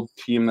incredible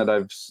team that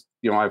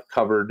I've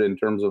covered in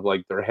terms of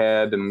like their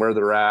head and where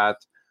they're at.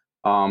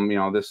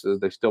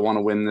 They still want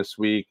to win this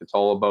week. It's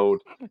all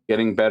about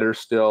getting better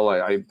still.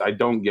 I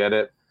don't get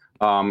it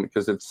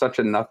because it's such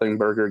a nothing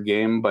burger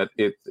game, but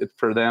it's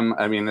for them.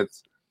 I mean,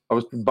 I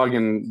was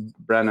bugging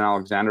Brandon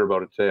Alexander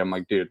about it today. I'm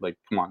like, dude, like,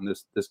 come on,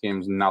 this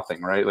game's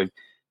nothing, right? Like,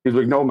 he's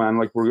like, no, man,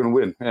 like, we're going to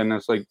win. And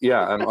it's like,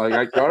 yeah. And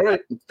like, all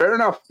right, fair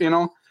enough.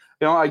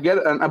 I get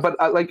it. But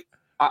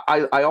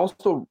I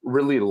also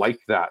really like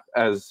that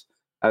as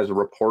a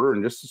reporter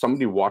and just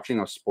somebody watching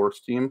a sports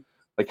team,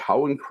 like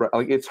how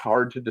it's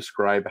hard to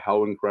describe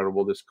how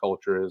incredible this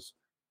culture is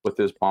with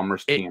this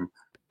Bombers team.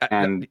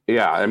 And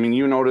yeah, I mean,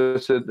 you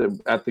notice it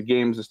at the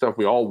games and stuff.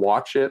 We all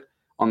watch it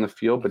on the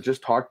field, but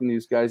just talking to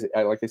these guys,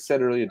 like I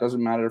said earlier, it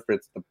doesn't matter if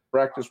it's the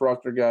practice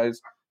roster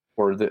guys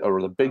or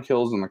the Big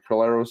Hills and the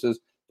Caleroses.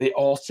 They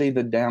all say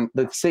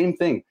the same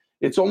thing.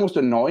 It's almost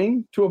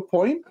annoying to a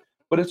point,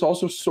 but it's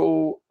also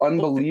so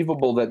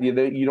unbelievable that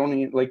you don't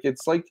even, like,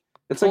 it's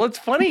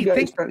funny.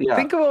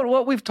 Think about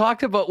what we've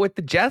talked about with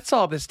the Jets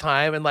all this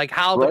time and like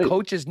how the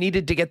coaches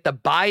needed to get the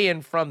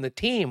buy-in from the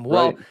team.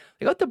 Well,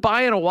 they got the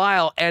buy-in a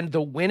while, and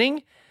the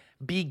winning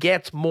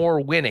begets more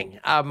winning.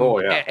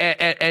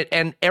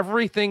 And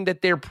everything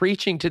that they're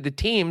preaching to the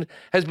team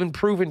has been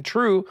proven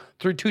true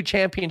through 2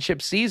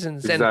 championship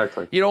seasons.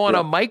 Exactly. And, on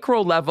a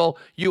micro level,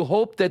 you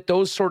hope that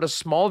those sort of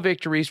small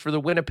victories for the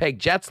Winnipeg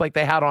Jets like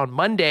they had on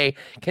Monday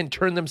can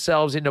turn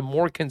themselves into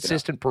more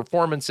consistent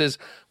performances,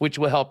 which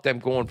will help them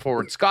going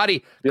forward.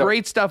 Scotty,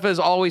 great stuff as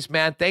always,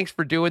 man. Thanks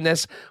for doing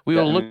this. We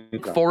will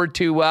look forward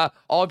to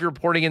all of your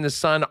reporting in the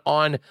Sun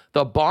on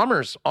the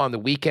Bombers on the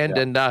weekend.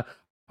 And,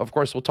 of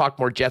course, we'll talk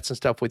more Jets and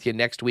stuff with you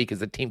next week as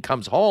the team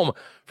comes home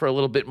for a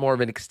little bit more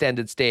of an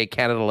extended stay at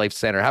Canada Life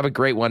Center. Have a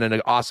great one and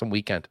an awesome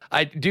weekend.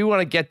 I do want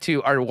to get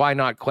to our why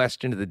not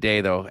question of the day,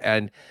 though,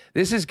 and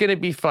this is going to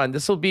be fun.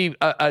 This will be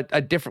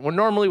a different one.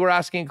 Normally, we're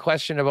asking a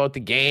question about the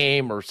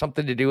game or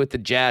something to do with the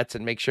Jets,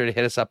 and make sure to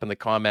hit us up in the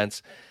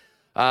comments.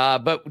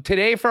 But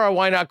today, for our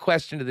why not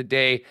question of the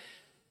day,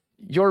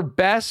 your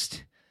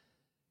best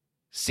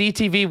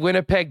CTV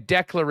Winnipeg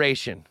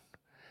declaration.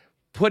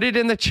 Put it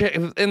in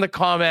the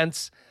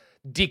comments.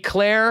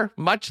 Declare,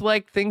 much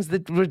like things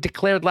that were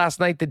declared last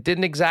night that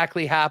didn't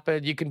exactly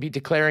happen. You can be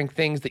declaring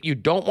things that you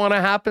don't want to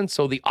happen,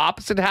 so the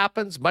opposite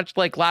happens, much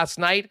like last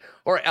night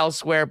or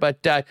elsewhere.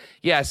 But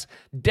yes,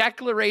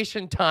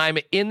 declaration time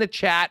in the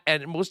chat,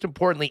 and most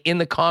importantly, in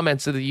the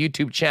comments of the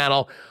YouTube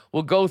channel.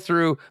 We'll go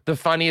through the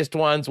funniest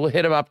ones. We'll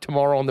hit them up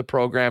tomorrow on the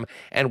program,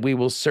 and we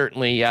will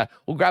certainly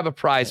we'll grab a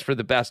prize for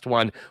the best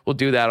one. We'll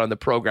do that on the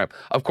program.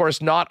 Of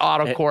course, not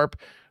AutoCorp.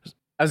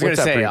 I was going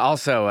to What's up, say Bree?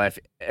 also,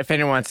 if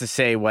anyone wants to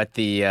say what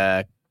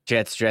the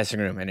Jets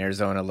dressing room in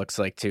Arizona looks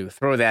like too,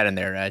 throw that in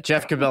there.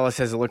 Jeff Cabela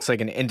says it looks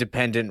like an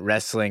independent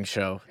wrestling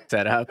show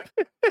set up.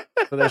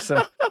 So there's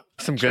some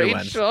good Trade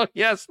ones. show.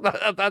 Yes,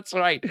 that's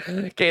right.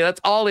 Okay,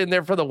 that's all in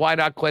there for the Why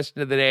Not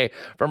question of the day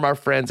from our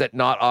friends at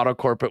Not Auto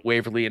Corp at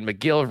Waverly and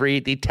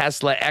McGillivray, the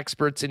Tesla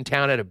experts in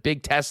town at a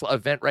big Tesla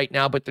event right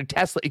now, but their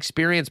Tesla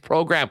Experience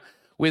program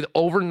with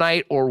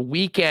overnight or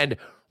weekend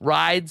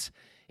rides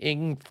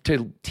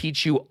to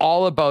teach you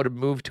all about a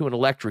move to an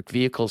electric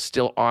vehicle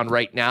still on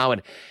right now.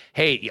 And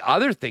hey, the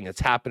other thing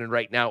that's happening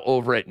right now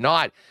over at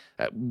Not,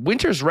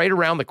 winter's right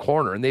around the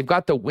corner, and they've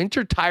got the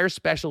winter tire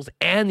specials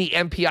and the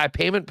MPI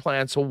payment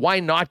plan. So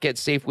why not get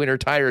safe winter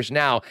tires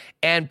now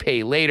and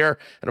pay later?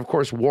 And of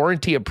course,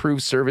 warranty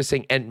approved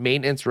servicing and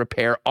maintenance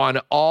repair on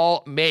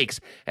all makes.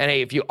 And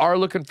hey, if you are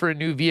looking for a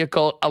new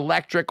vehicle,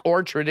 electric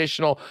or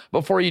traditional,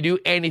 before you do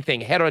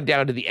anything, head on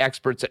down to the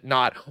experts at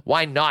Not.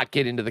 Why not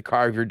get into the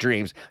car of your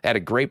dreams at a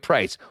great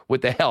price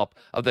with the help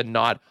of the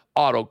Not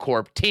Auto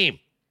Corp team?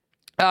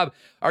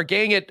 Our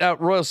gang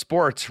at Royal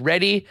Sports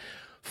ready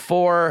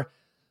for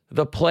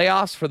the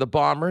playoffs for the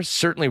Bombers,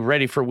 certainly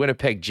ready for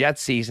Winnipeg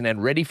Jets season,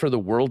 and ready for the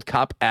World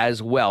Cup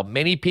as well.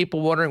 Many people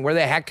wondering, where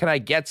the heck can I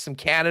get some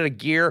Canada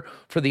gear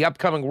for the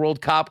upcoming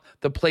World Cup?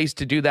 The place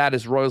to do that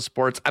is Royal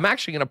Sports. I'm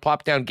actually going to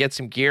pop down and get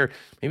some gear.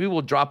 Maybe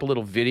we'll drop a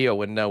little video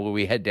when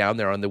we head down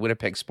there on the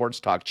Winnipeg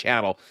Sports Talk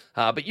channel.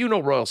 But you know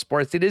Royal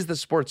Sports. It is the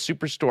sports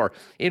superstore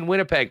in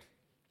Winnipeg.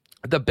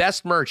 The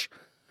best merch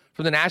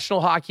from the National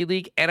Hockey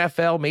League,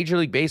 NFL, Major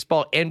League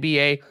Baseball,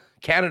 NBA,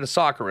 Canada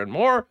Soccer, and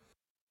more.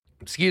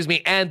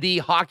 And the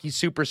Hockey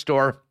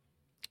Superstore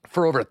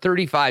for over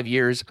 35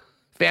 years,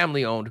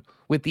 family owned,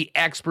 with the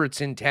experts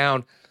in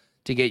town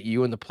to get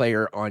you and the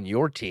player on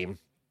your team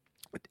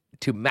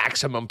to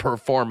maximum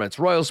performance.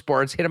 Royal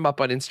Sports, hit them up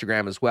on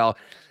Instagram as well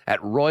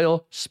at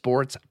Royal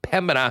Sports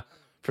Pembina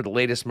for the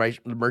latest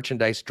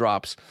merchandise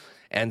drops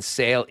and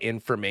sale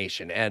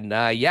information.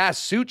 And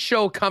suit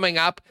show coming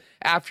up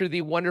after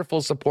the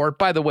wonderful support.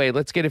 By the way,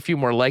 let's get a few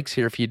more likes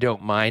here if you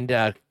don't mind.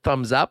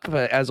 Thumbs up,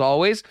 as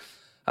always.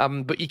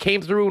 But you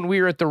came through when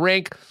we were at the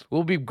rink.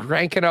 We'll be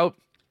cranking out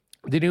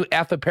the new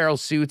F Apparel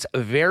suits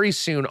very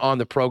soon on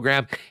the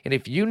program. And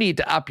if you need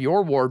to up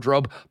your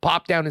wardrobe,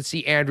 pop down and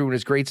see Andrew and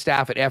his great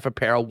staff at F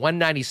Apparel,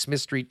 190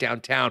 Smith Street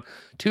downtown.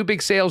 2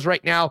 big sales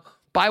right now.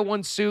 Buy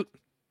one suit,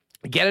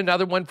 get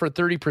another one for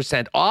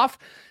 30% off.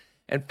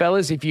 And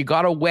fellas, if you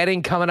got a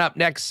wedding coming up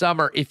next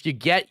summer, if you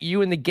get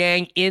you and the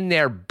gang in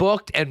there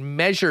booked and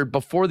measured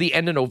before the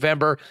end of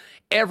November,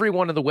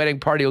 everyone at the wedding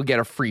party will get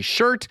a free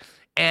shirt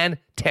and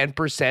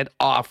 10%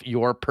 off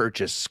your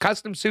purchase.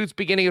 Custom suits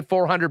beginning at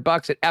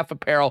 $400 at F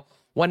Apparel,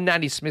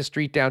 190 Smith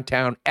Street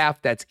downtown. F,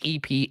 that's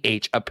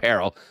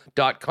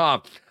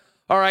EPHapparel.com.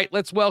 All right,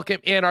 let's welcome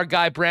in our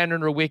guy,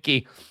 Brandon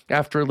Rewucki,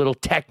 after a little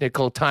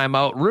technical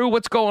timeout. Rue,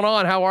 what's going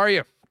on? How are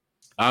you?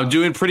 I'm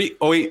doing pretty...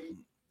 Oh, wait.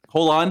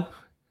 Hold on.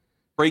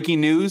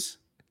 Breaking news.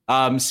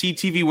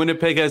 CTV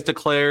Winnipeg has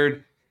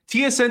declared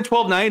TSN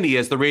 1290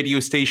 as the radio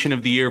station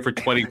of the year for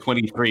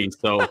 2023.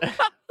 So...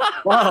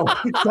 Wow,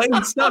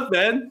 exciting stuff,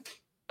 man.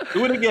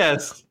 Who would have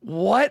guessed?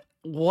 What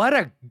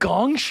a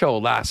gong show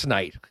last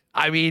night.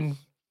 I mean,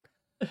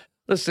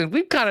 listen,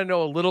 we kind of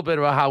know a little bit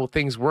about how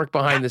things work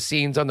behind the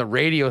scenes on the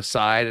radio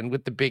side and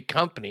with the big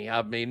company.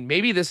 I mean,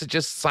 maybe this is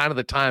just a sign of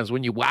the times.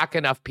 When you whack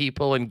enough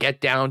people and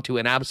get down to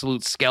an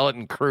absolute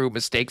skeleton crew,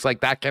 mistakes like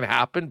that can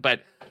happen.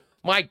 But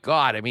my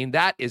God, I mean,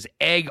 that is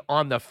egg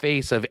on the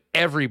face of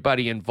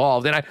everybody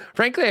involved. And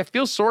frankly, I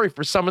feel sorry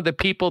for some of the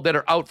people that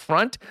are out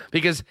front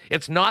because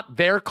it's not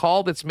their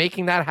call that's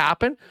making that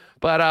happen.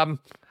 But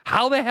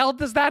how the hell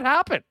does that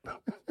happen?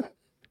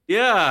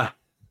 Yeah,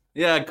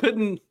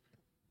 couldn't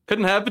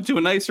happen to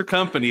a nicer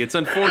company. It's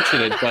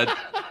unfortunate, but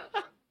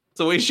it's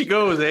the way she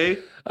goes, eh?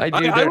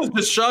 I was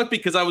just shocked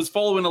because I was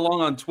following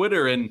along on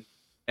Twitter and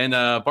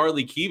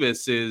Bartley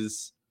Kivas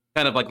is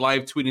kind of like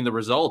live tweeting the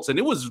results, and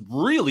it was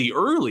really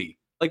early.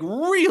 Big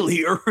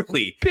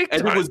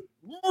and time. It was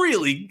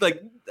really like,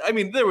 I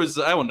mean, there was,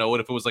 I don't know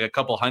if it was like a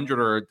couple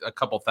hundred or a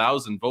couple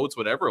thousand votes,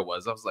 whatever it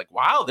was. I was like,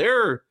 wow,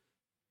 they're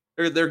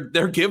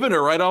giving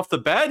her right off the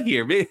bat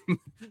here.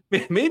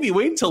 Maybe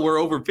wait till we're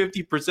over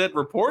 50%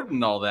 report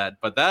and all that.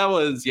 But that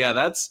was,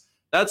 that's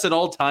an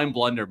all-time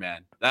blunder,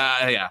 man.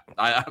 I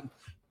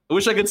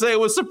wish I could say it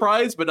was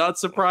surprise, but not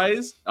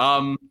surprise.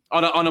 On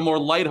a more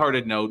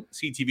lighthearted note,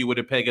 CTV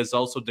Winnipeg has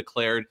also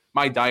declared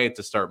my diet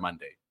to start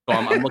Monday. So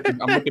I'm looking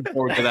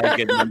forward to that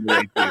getting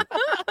underway too.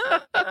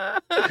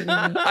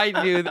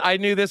 I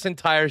knew this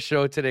entire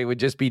show today would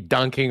just be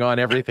dunking on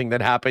everything that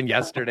happened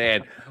yesterday,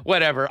 and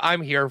whatever.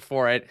 I'm here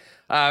for it.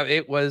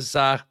 It was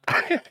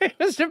it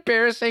was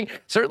embarrassing.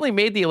 Certainly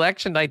made the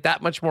election night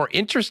that much more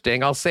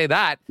interesting. I'll say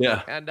that.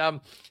 Yeah. And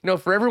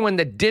for everyone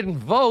that didn't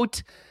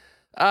vote,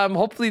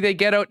 hopefully they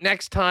get out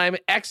next time,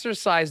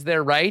 exercise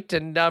their right,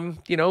 and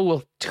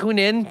we'll tune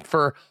in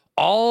for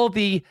all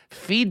the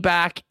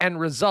feedback and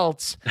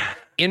results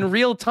in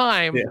real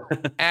time.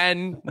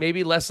 And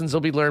maybe lessons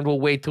will be learned. We'll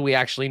wait till we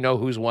actually know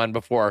who's won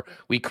before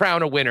we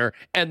crown a winner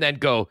and then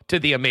go to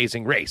the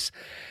amazing race.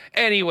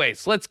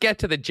 Anyways, let's get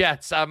to the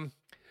Jets.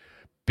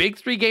 Big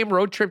 3-game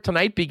road trip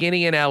tonight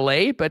beginning in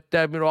LA, but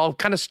I'll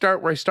kind of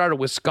start where I started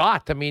with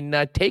Scott. I mean,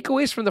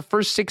 takeaways from the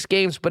first 6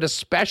 games, but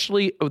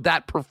especially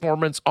that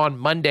performance on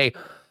Monday,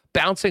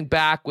 bouncing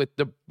back with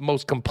the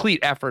most complete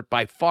effort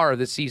by far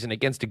this season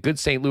against a good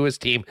St. Louis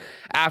team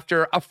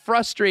after a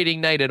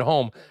frustrating night at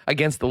home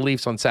against the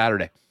Leafs on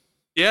Saturday.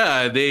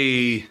 Yeah,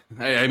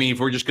 I mean, if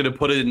we're just going to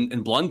put it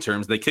in blunt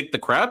terms, they kicked the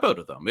crap out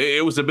of them.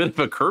 It was a bit of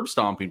a curb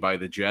stomping by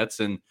the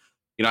Jets. And,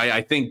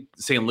 I think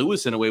St.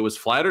 Louis, in a way, was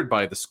flattered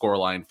by the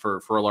scoreline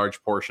for a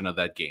large portion of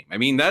that game. I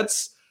mean,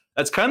 that's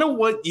kind of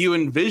what you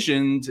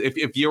envisioned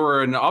if you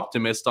were an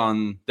optimist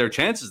on their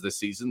chances this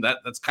season.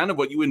 That's kind of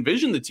what you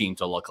envisioned the team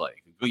to look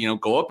like.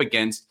 Go up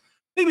against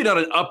maybe not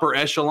an upper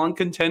echelon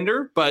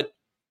contender, but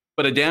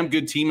a damn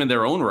good team in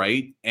their own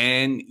right,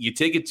 and you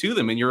take it to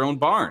them in your own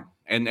barn.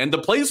 And the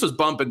place was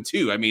bumping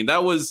too. I mean,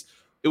 it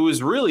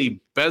was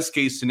really best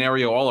case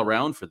scenario all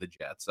around for the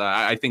Jets.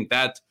 I think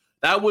that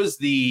was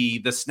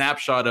the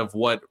snapshot of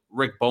what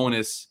Rick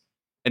Bowness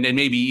and then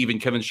maybe even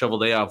Kevin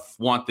Cheveldayoff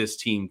want this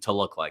team to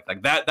look like.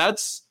 Like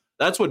that's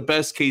what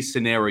best case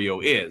scenario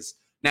is.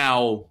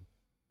 Now,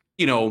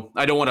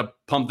 I don't want to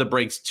pump the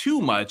brakes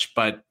too much,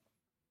 but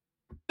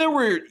there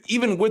were,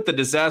 even with the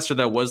disaster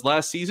that was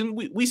last season,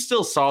 we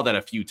still saw that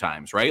a few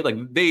times, right?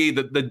 Like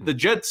the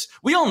Jets,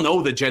 we all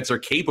know the Jets are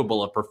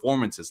capable of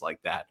performances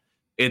like that.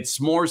 It's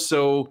more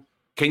so,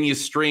 can you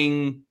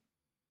string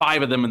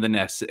 5 of them in the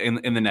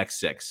next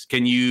 6?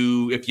 Can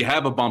you, if you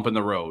have a bump in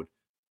the road,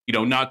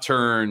 not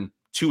turn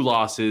 2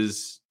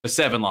 losses to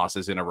 7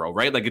 losses in a row,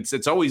 right? Like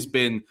it's always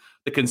been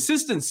the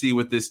consistency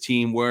with this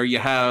team where you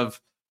have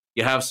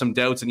some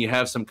doubts and you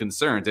have some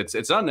concerns.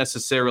 It's not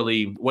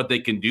necessarily what they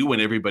can do when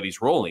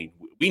everybody's rolling.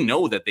 We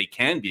know that they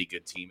can be a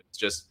good team. It's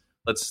just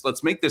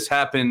let's make this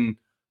happen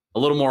a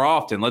little more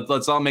often.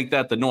 Let's all make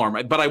that the norm.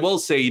 But I will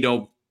say,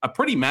 a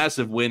pretty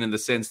massive win in the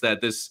sense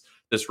that this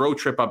road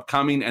trip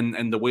upcoming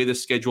and the way the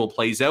schedule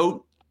plays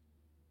out,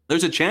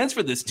 there's a chance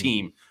for this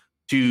team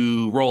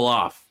to roll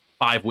off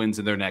 5 wins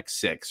in their next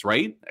 6,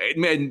 right?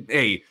 And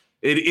hey,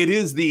 it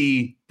is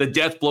the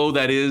death blow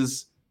that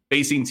is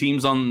facing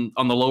teams on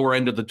the lower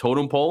end of the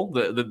totem pole.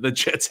 The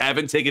Jets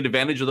haven't taken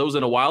advantage of those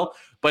in a while,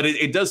 but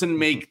it doesn't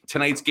make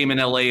tonight's game in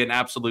LA an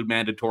absolute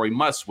mandatory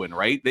must win,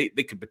 right? They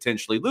could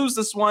potentially lose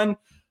this one,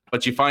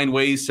 but you find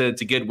ways to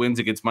get wins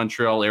against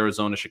Montreal,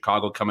 Arizona,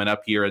 Chicago coming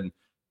up here. And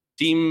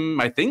team,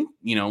 I think,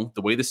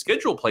 the way the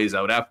schedule plays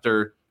out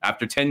after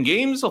 10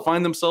 games, they'll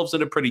find themselves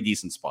in a pretty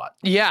decent spot.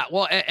 Yeah,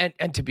 well,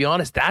 and to be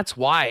honest, that's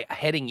why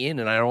heading in,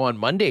 and I know on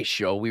Monday's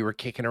show, we were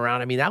kicking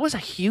around. I mean, that was a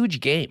huge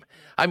game.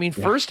 I mean,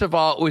 First of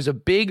all, it was a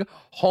big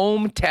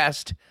home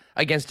test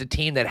against a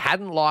team that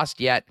hadn't lost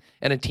yet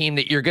and a team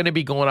that you're going to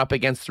be going up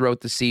against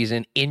throughout the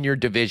season in your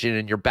division,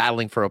 and you're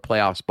battling for a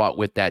playoff spot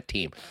with that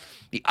team.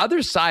 The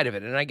other side of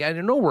it, and I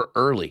know we're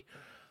early,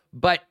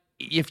 but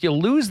if you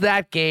lose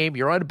that game,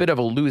 you're on a bit of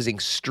a losing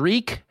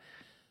streak.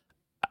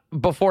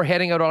 Before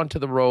heading out onto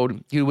the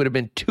road, you would have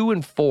been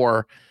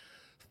 2-4,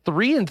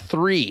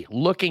 3-3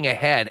 looking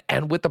ahead.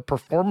 And with the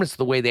performance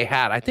the way they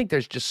had, I think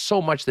there's just so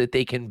much that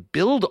they can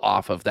build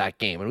off of that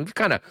game. And we've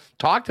kind of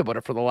talked about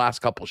it for the last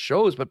couple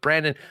shows. But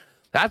Brandon,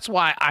 that's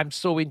why I'm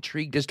so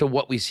intrigued as to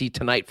what we see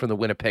tonight from the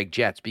Winnipeg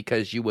Jets,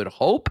 because you would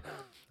hope,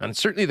 and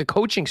certainly the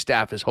coaching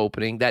staff is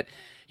hoping, that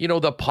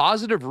the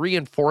positive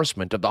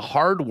reinforcement of the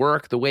hard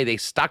work, the way they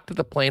stuck to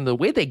the plan, the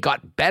way they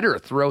got better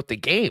throughout the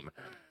game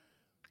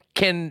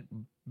can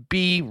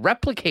be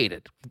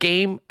replicated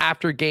game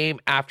after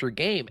game after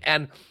game.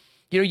 And,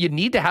 you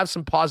need to have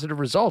some positive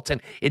results.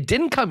 And it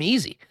didn't come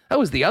easy. That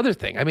was the other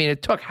thing. I mean,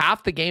 it took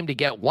half the game to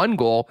get 1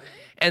 goal,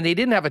 and they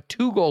didn't have a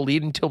 2-goal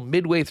lead until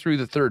midway through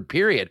the third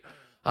period.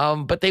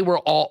 But they were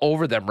all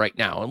over them right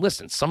now. And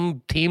listen,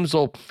 some teams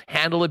will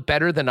handle it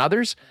better than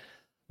others,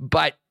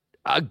 but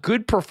a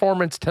good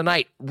performance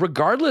tonight,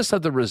 regardless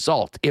of the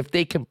result, if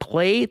they can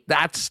play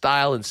that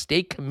style and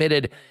stay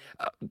committed,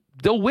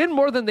 they'll win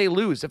more than they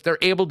lose if they're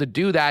able to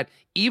do that,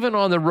 even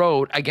on the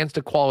road against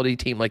a quality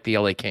team like the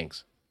LA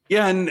Kings.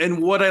 Yeah,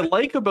 and what I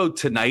like about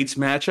tonight's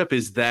matchup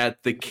is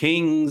that the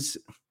Kings,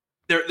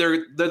 they're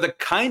the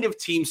kind of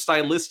team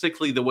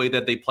stylistically, the way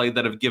that they play,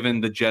 that have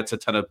given the Jets a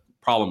ton of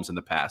problems in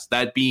the past.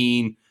 That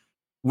being,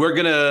 we're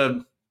going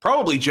to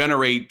probably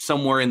generate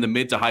somewhere in the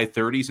mid to high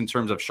 30s in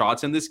terms of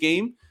shots in this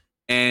game.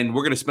 And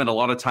we're going to spend a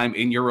lot of time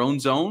in your own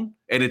zone.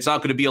 And it's not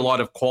going to be a lot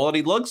of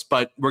quality looks,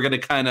 but we're going to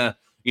kind of,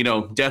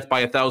 death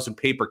by 1,000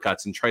 paper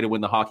cuts and try to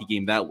win the hockey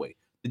game that way.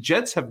 The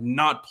Jets have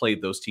not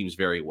played those teams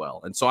very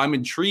well. And so I'm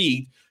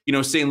intrigued.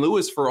 St.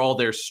 Louis, for all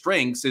their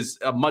strengths, is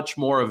a much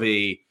more of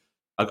a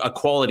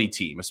quality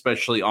team,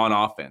 especially on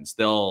offense.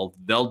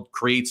 They'll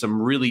create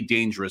some really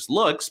dangerous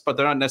looks, but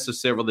they're not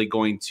necessarily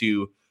going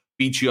to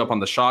beat you up on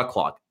the shot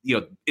clock.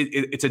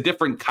 It's a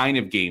different kind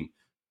of game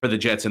for the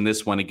Jets in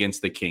this one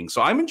against the Kings.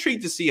 So I'm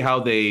intrigued to see how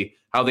they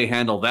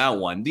handle that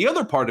one. The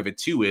other part of it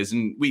too is,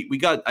 and we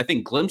got, I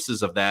think,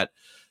 glimpses of that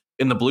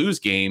in the Blues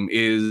game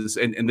is,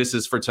 and this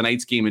is for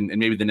tonight's game and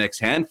maybe the next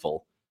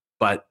handful,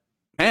 but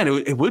man,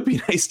 it would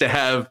be nice to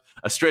have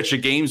a stretch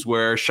of games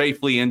where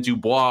Scheifele and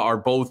Dubois are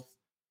both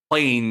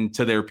playing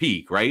to their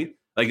peak, right?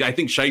 Like, I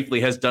think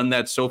Scheifele has done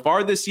that so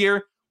far this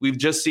year. We've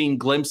just seen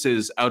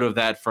glimpses out of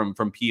that from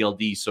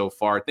PLD so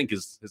far. I think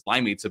his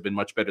line mates have been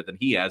much better than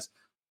he has.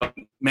 But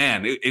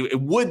man,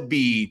 it would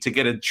be to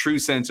get a true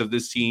sense of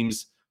this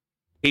team's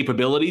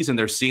capabilities and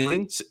their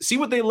ceiling. See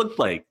what they look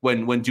like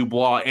when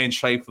Dubois and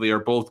Scheifele are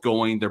both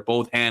going. They're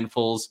both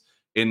handfuls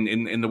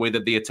in the way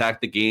that they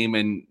attack the game.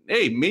 And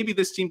hey, maybe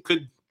this team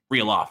could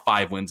reel off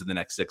 5 wins in the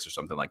next 6 or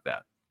something like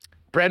that.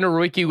 Brandon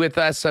Rewucki with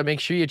us. Make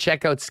sure you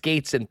check out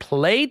Skates and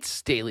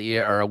Plates daily,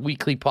 or a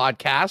weekly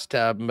podcast,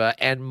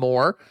 and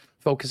more,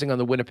 focusing on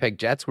the Winnipeg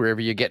Jets,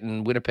 wherever you're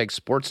getting Winnipeg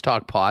Sports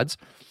Talk pods.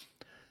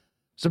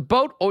 It's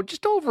about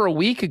just over a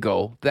week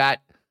ago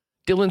that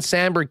Dylan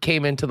Sandberg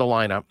came into the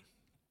lineup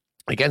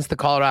against the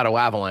Colorado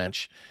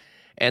Avalanche,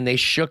 and they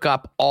shook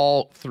up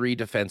all 3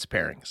 defense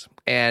pairings.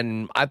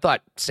 And I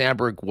thought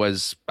Sandberg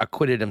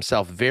acquitted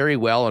himself very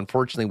well.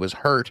 Unfortunately, was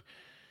hurt.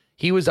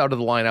 He was out of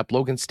the lineup.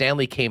 Logan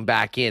Stanley came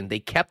back in. They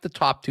kept the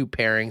top 2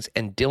 pairings,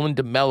 and Dylan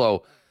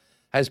DeMello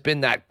has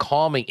been that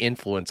calming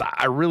influence.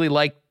 I really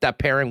like that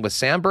pairing with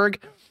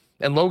Sandberg,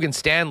 and Logan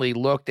Stanley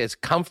looked as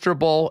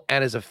comfortable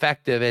and as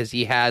effective as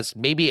he has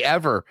maybe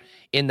ever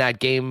in that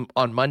game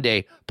on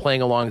Monday,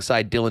 playing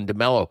alongside Dylan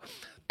DeMello.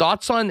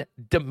 Thoughts on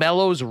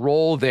DeMello's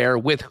role there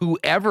with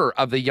whoever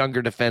of the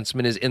younger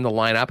defensemen is in the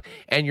lineup,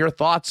 and your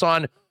thoughts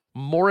on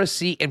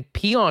Morrissey and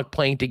Pionk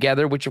playing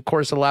together, which of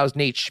course allows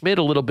Nate Schmidt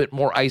a little bit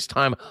more ice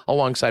time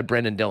alongside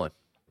Brendan Dillon.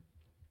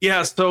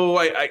 Yeah, so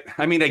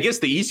I mean, I guess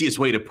the easiest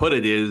way to put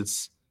it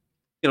is,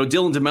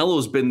 Dylan DeMello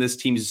has been this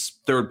team's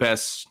 3rd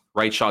best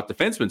right shot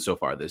defenseman so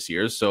far this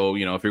year. So,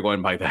 if you're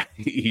going by that,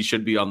 he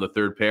should be on the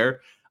 3rd pair.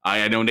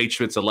 I know Nate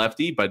Schmidt's a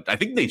lefty, but I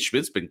think Nate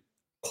Schmidt's been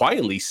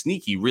quietly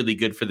sneaky, really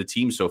good for the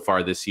team so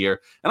far this year.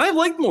 And I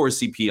like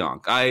Morrissey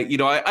Pionk. I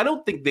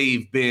don't think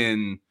they've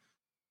been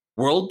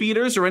world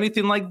beaters or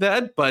anything like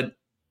that, but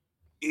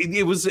I think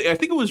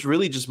it was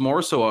really just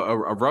more so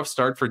a rough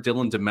start for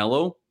Dylan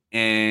DeMello,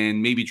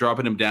 and maybe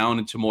dropping him down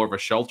into more of a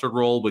sheltered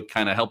role would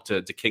kind of help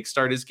to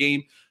kickstart his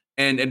game.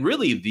 And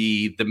really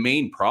the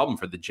main problem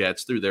for the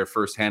Jets through their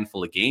first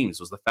handful of games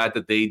was the fact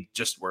that they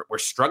just were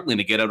struggling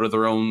to get out of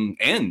their own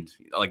end.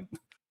 Like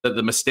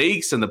the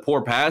mistakes and the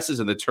poor passes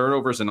and the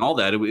turnovers and all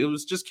that, it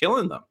was just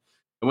killing them.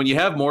 And when you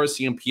have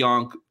Morrissey and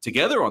Pionk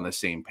together on the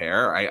same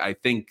pair, I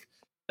think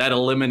that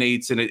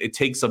eliminates and it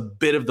takes a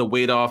bit of the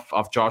weight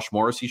off Josh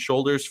Morrissey's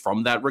shoulders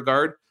from that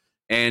regard.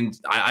 And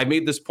I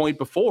made this point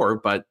before,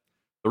 but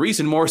the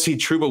reason Morrissey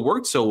and Trouba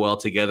worked so well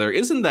together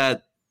isn't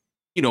that,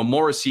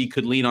 Morrissey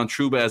could lean on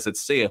Trouba as a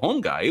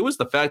stay-at-home guy. It was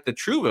the fact that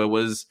Trouba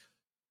was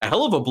a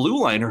hell of a blue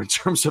liner in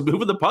terms of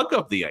moving the puck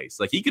up the ice.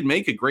 Like, he could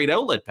make a great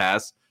outlet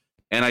pass.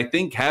 And I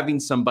think having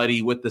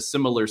somebody with the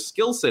similar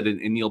skill set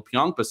in Neil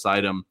Pionk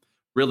beside him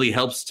really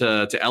helps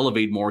to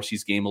elevate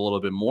Morrissey's game a little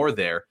bit more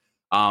there.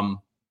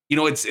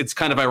 It's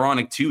kind of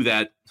ironic too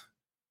that,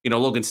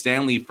 Logan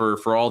Stanley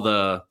for all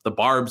the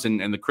barbs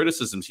and the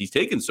criticisms he's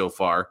taken so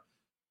far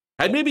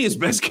had maybe his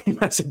best game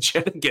as a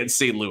Jet against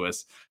St.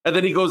 Louis. And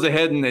then he goes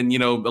ahead and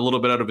a little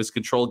bit out of his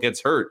control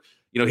gets hurt.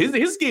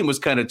 His game was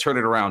kind of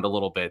turning around a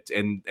little bit.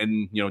 And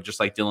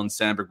just like Dylan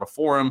Sandberg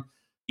before him,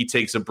 he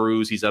takes a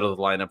bruise. He's out of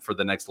the lineup for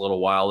the next little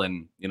while.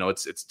 And,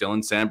 it's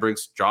Dylan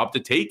Sandberg's job to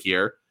take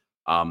here.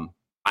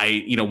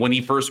 When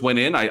he first went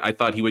in, I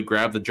thought he would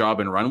grab the job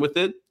and run with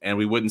it, and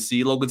we wouldn't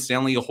see Logan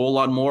Stanley a whole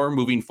lot more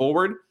moving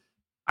forward.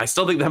 I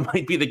still think that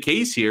might be the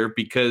case here,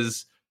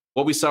 because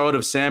what we saw out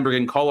of Sandberg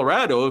in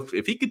Colorado,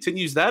 if he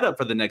continues that up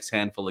for the next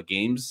handful of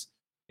games,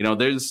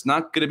 there's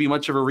not going to be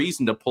much of a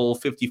reason to pull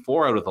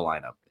 54 out of the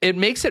lineup. It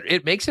makes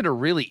it a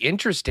really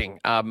interesting,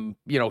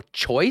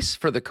 choice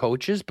for the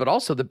coaches, but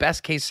also the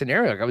best case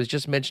scenario. Like I was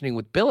just mentioning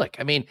with Billeck.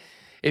 I mean,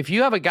 if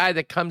you have a guy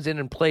that comes in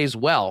and plays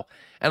well,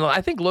 and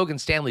I think Logan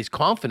Stanley's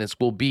confidence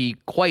will be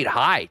quite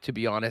high, to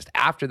be honest,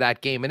 after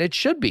that game, and it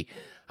should be,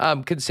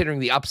 considering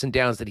the ups and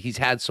downs that he's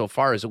had so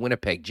far as a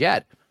Winnipeg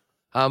Jet.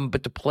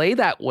 But to play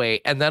that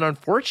way and then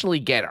unfortunately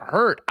get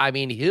hurt, I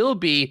mean, he'll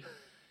be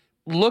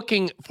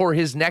looking for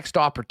his next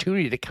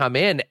opportunity to come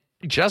in,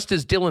 just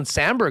as Dylan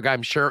Sandberg,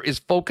 I'm sure, is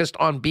focused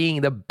on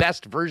being the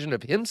best version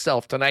of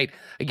himself tonight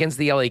against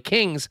the LA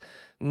Kings,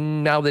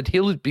 now that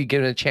he'll be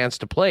given a chance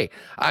to play.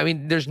 I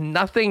mean, there's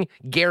nothing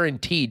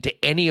guaranteed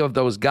to any of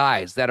those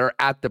guys that are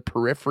at the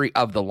periphery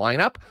of the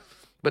lineup.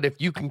 But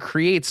if you can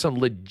create some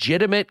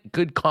legitimate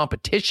good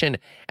competition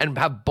and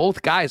have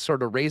both guys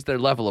sort of raise their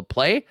level of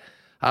play,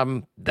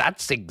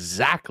 that's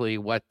exactly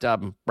what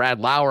Brad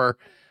Lauer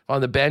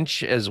on the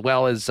bench, as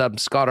well as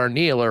Scott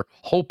Arniel, are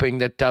hoping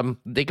that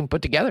they can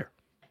put together.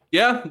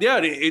 Yeah.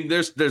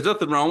 There's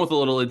nothing wrong with a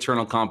little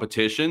internal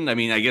competition. I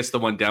mean, I guess the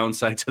one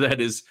downside to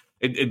that is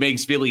it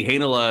makes Ville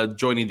Heinola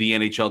joining the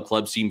NHL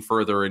club seem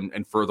further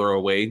and further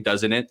away,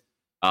 doesn't it?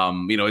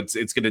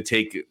 It's going to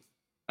take,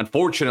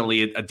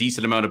 unfortunately, a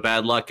decent amount of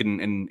bad luck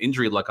and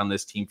injury luck on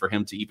this team for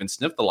him to even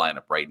sniff the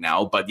lineup right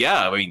now. But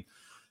yeah, I mean,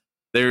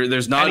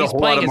 there's not and a he's whole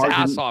playing lot of his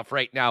margin. ass off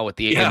right now in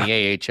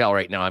the AHL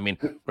right now. I mean,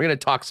 we're going to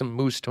talk some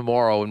Moose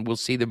tomorrow, and we'll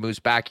see the Moose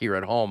back here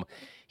at home.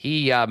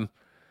 He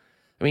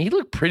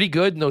looked pretty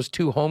good in those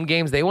 2 home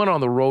games. They went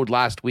on the road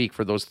last week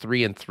for those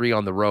 3-3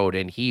 on the road,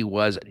 and he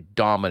was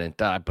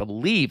dominant. I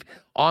believe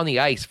on the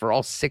ice for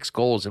all 6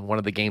 goals in one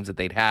of the games that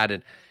they'd had,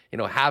 and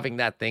having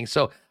that thing.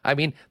 So, I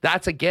mean,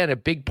 that's again a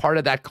big part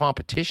of that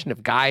competition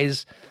of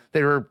guys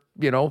that are,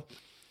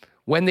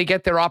 when they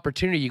get their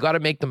opportunity, you got to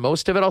make the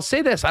most of it. I'll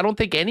say this. I don't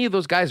think any of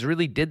those guys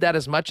really did that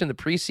as much in the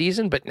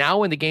preseason, but now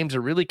when the games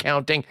are really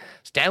counting,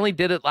 Stanley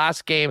did it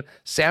last game.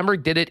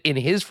 Samberg did it in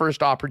his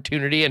first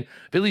opportunity, and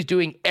Billy's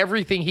doing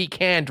everything he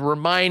can to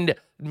remind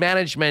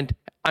management,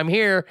 I'm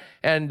here,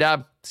 and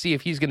see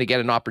if he's going to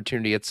get an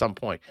opportunity at some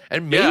point.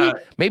 And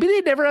maybe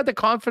they never had the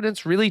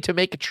confidence really to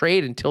make a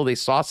trade until they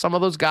saw some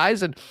of those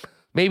guys, and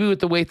maybe with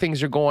the way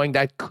things are going,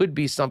 that could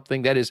be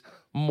something that is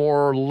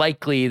more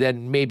likely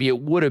than maybe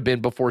it would have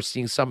been before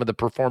seeing some of the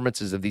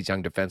performances of these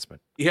young defensemen.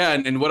 Yeah,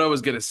 and what I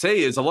was going to say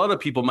is a lot of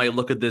people might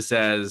look at this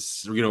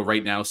as,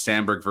 right now,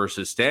 Samberg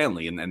versus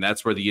Stanley, and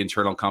that's where the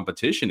internal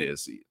competition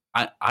is.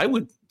 I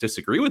would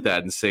disagree with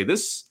that and say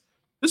this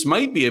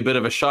might be a bit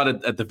of a shot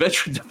at the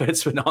veteran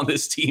defenseman on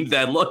this team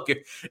that, look,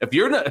 if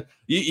you're not,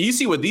 you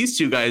see what these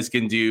 2 guys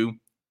can do.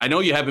 I know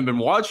you haven't been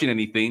watching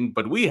anything,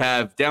 but we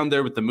have down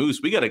there with the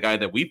Moose, we got a guy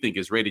that we think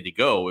is ready to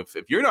go. If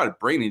you're not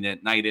bringing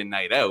it night in,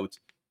 night out,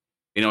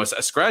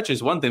 a scratch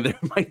is one thing. There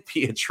might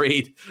be a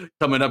trade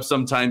coming up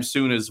sometime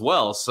soon as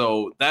well.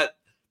 So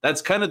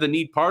that's kind of the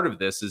neat part of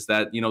this is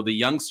that, the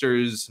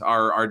youngsters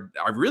are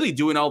really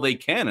doing all they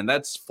can, and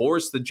that's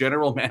force the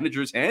general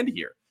manager's hand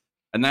here.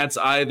 And that's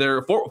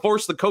either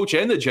force the coach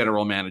and the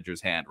general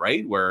manager's hand,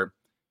 right? Where,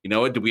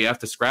 do we have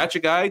to scratch a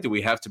guy? Do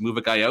we have to move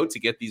a guy out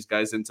to get these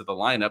guys into the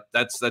lineup?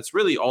 That's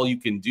really all you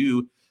can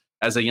do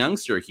as a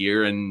youngster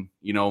here. And,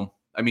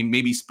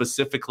 maybe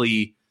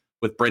specifically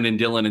with Brendan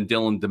Dillon and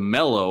Dylan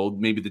DeMello,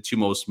 maybe the 2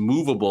 most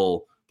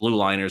movable blue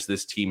liners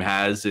this team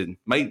has, it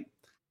might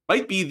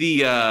be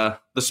the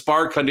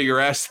spark under your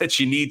ass that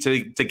you need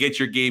to get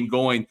your game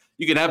going.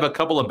 You can have a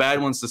couple of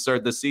bad ones to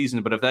start the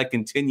season, but if that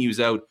continues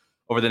out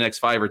over the next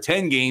 5 or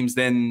 10 games,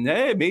 then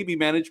maybe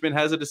management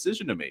has a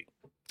decision to make.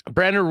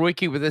 Brandon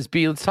Rewucki with us,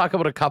 B. Let's talk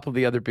about a couple of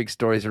the other big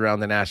stories around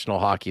the National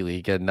Hockey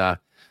League. And I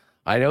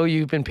know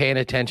you've been paying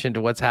attention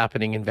to what's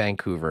happening in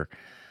Vancouver.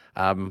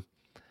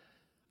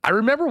 I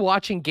remember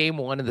watching game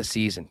 1 of the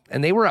season,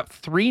 and they were up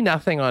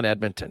 3-0 on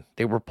Edmonton.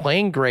 They were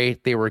playing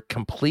great. They were in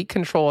complete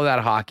control of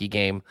that hockey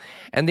game,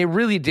 and they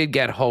really did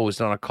get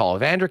hosed on a call.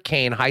 Evander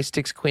Kane high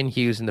sticks Quinn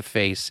Hughes in the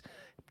face,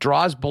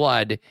 draws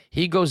blood.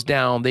 He goes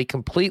down. They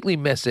completely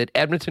miss it.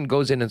 Edmonton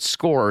goes in and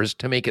scores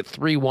to make it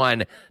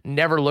 3-1.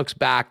 Never looks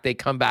back. They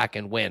come back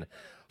and win.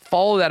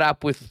 Follow that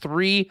up with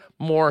 3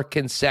 more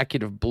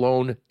consecutive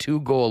blown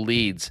 2-goal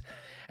leads.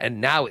 And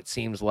now it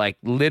seems like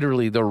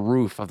literally the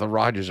roof of the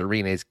Rogers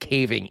Arena is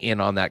caving in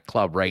on that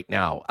club right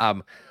now.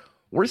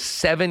 We're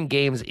 7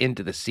 games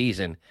into the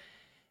season,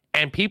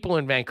 and people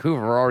in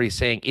Vancouver are already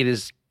saying it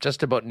is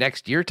just about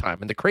next year time.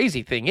 And the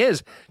crazy thing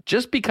is,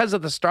 just because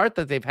of the start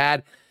that they've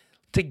had,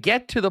 to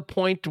get to the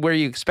point where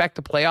you expect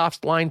the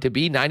playoffs line to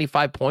be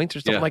 95 points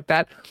or something like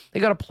that, they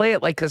got to play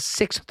at like a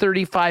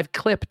 635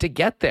 clip to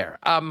get there.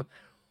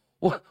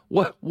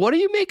 What do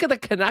you make of the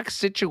Canucks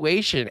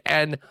situation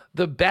and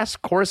the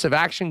best course of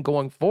action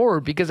going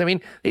forward? Because,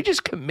 they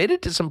just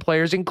committed to some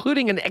players,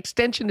 including an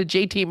extension to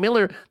JT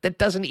Miller that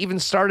doesn't even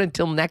start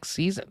until next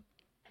season.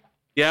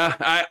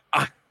 Yeah,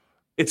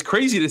 it's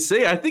crazy to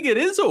say. I think it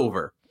is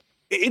over.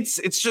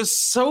 It's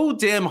just so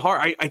damn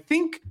hard. I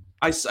think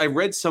I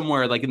read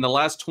somewhere, like in the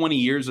last 20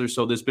 years or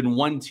so, there's been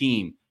one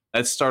team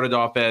that started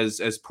off as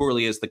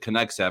poorly as the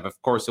Canucks have.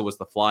 Of course, it was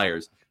the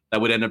Flyers that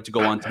would end up to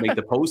go on to make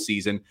the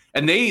postseason.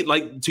 And they,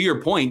 like, to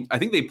your point, I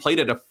think they played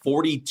at a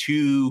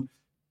 42-24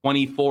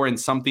 and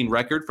something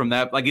record from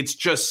that. Like, it's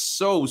just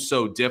so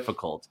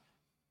difficult.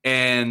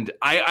 And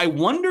I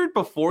wondered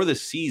before the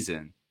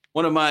season,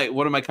 one of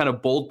my kind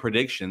of bold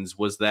predictions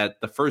was that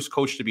the first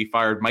coach to be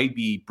fired might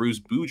be Bruce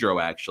Boudreau,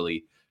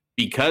 actually,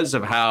 because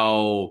of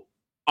how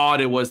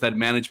odd it was that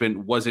management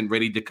wasn't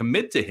ready to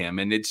commit to him.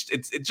 And it's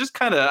just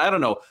kind of, I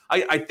don't know.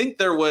 I think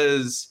there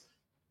was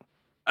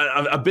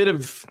a bit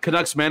of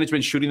Canucks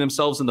management shooting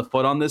themselves in the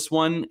foot on this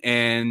one,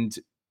 and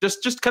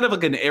just kind of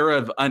like an era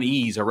of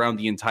unease around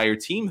the entire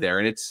team there.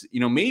 And it's,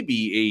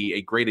 maybe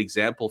a great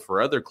example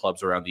for other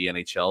clubs around the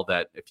NHL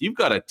that if you've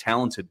got a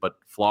talented but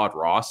flawed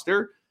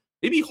roster,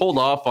 maybe hold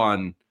off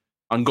on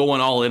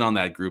going all in on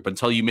that group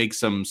until you make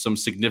some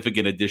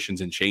significant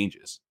additions and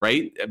changes,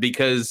 right?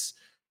 Because,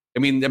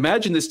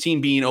 imagine this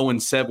team being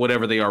 0-7,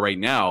 whatever they are right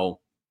now,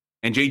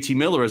 and JT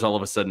Miller is all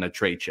of a sudden a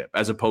trade chip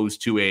as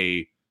opposed to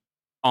a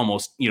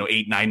almost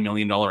 $8-9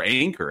 million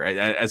anchor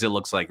as it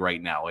looks like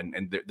right now,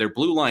 and their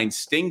blue line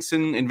stinks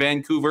in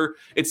Vancouver.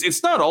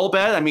 It's not all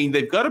bad.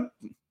 They've got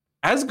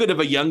as good of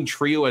a young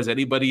trio as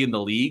anybody in the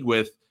league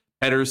with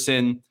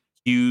Pedersen,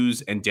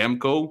 Hughes, and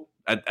Demko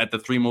at the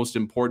 3 most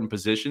important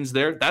positions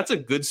there. That's a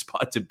good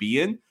spot to be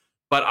in,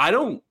 but I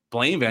don't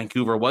blame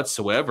Vancouver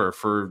whatsoever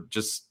for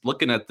just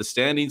looking at the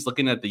standings,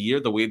 looking at the year,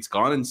 the way it's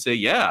gone, and say,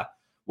 yeah,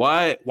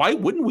 why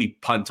wouldn't we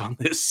punt on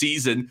this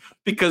season?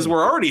 Because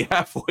we're already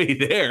halfway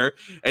there.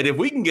 And if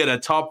we can get a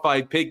top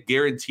 5 pick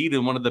guaranteed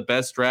in one of the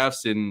best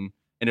drafts in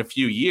a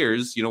few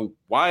years,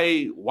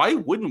 why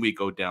wouldn't we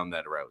go down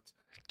that route?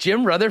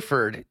 Jim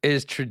Rutherford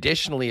is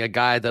traditionally a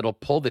guy that'll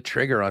pull the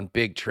trigger on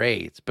big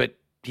trades, but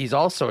he's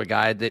also a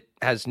guy that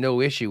has no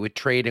issue with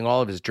trading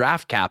all of his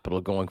draft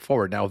capital going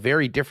forward. Now,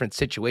 very different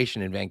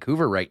situation in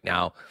Vancouver right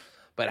now,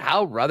 but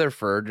how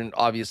Rutherford and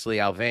obviously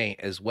Alvain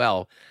as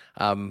well,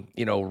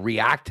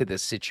 react to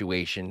this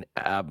situation,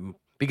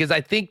 because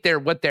I think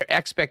what their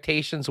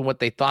expectations and what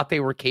they thought they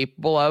were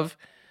capable of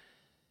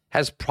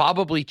has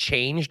probably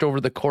changed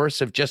over the course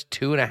of just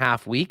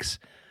 2.5 weeks.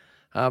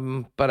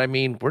 But I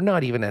mean, we're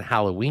not even at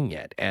Halloween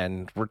yet,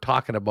 and we're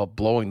talking about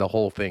blowing the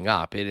whole thing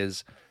up. It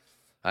is.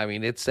 I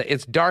mean, it's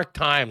dark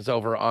times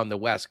over on the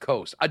West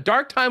Coast.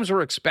 Dark times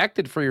were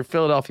expected for your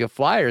Philadelphia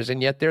Flyers, and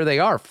yet there they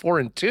are,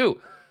 4-2.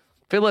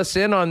 Fill us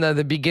in on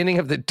the beginning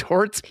of the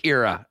Torts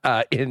era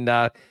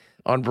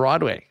on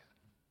Broadway.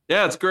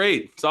 Yeah, it's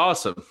great. It's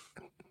awesome.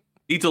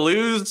 Eat to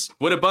lose,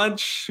 win a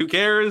bunch. Who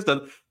cares? Yeah.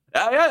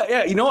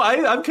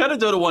 I'm kind of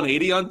done a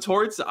 180 on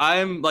Torts.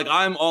 I'm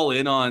all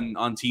in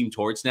on Team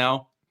Torts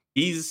now.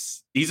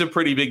 He's a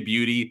pretty big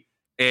beauty,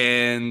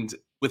 and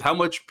with how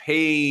much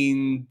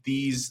pain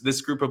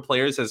this group of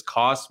players has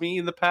cost me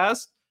in the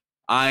past,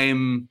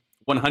 I'm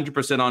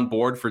 100% on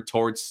board for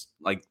Torts,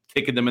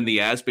 kicking them in the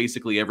ass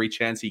basically every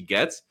chance he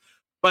gets.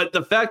 But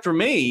the fact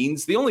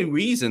remains, the only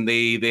reason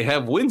they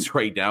have wins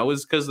right now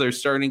is because their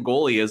starting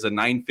goalie has a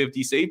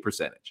 .950 save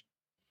percentage.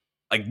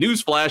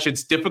 Newsflash,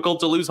 it's difficult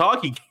to lose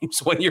hockey games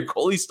when your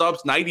goalie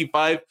stops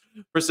 95%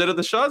 of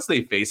the shots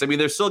they face. I mean,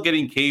 they're still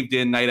getting caved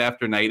in night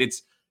after night.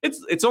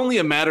 It's only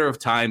a matter of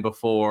time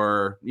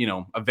before,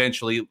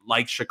 eventually,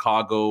 like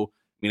Chicago, I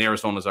mean,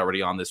 Arizona's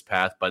already on this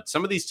path, but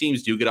some of these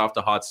teams do get off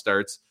to hot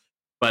starts.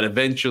 But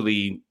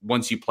eventually,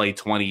 once you play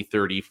 20,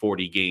 30,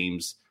 40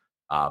 games,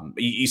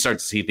 you start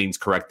to see things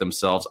correct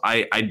themselves.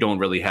 I don't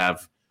really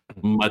have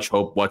much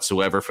hope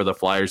whatsoever for the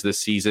Flyers this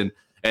season.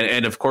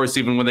 And of course,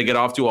 even when they get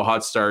off to a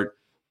hot start,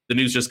 the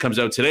news just comes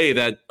out today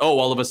that,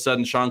 all of a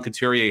sudden, Sean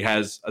Couturier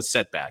has a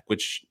setback,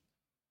 which,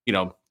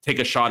 take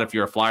a shot if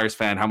you're a Flyers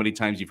fan. How many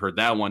times you've heard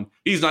that one?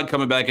 He's not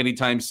coming back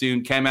anytime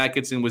soon. Cam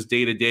Atkinson was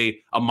day-to-day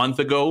a month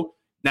ago.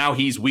 Now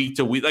he's week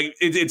to week.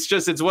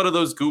 It's one of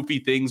those goofy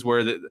things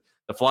where the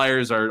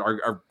Flyers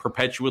are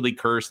perpetually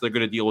cursed. They're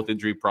going to deal with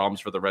injury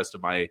problems for the rest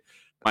of my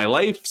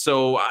life.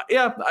 So,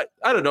 I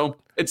don't know.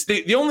 It's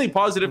the only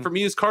positive for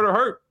me is Carter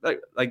Hart.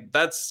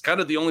 That's kind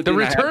of the only thing. The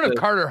return of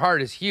Carter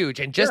Hart is huge.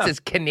 And just as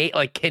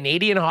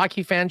Canadian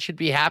hockey fans should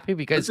be happy,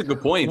 because that's a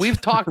good point. We've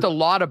talked a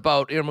lot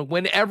about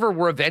whenever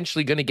we're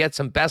eventually going to get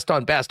some best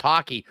on best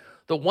hockey,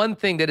 the one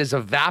thing that has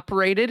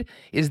evaporated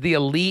is the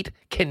elite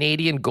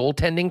Canadian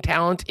goaltending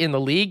talent in the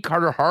league.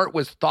 Carter Hart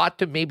was thought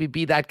to maybe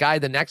be that guy,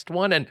 the next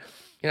one. And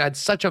had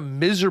such a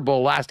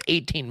miserable last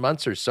 18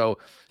 months or so.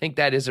 I think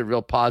that is a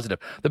real positive.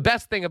 The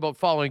best thing about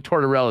following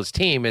Tortorella's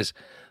team is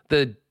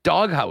the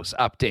doghouse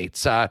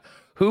updates.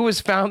 Who has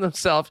found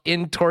themselves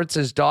in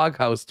Torts'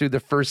 doghouse through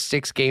the first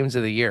 6 games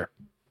of the year?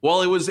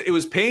 Well, it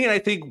was paying, I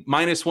think,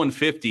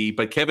 -150,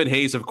 but Kevin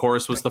Hayes, of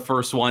course, was the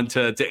first one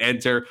to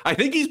enter. I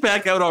think he's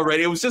back out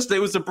already. It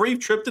was a brief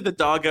trip to the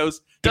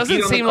doghouse.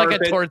 Doesn't seem like a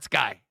Torts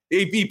guy.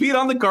 He peed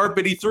on the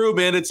carpet. He threw him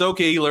in. It's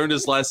okay. He learned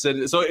his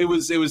lesson. So it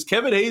was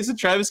Kevin Hayes and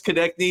Travis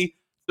Konechny,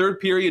 third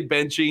period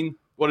benching.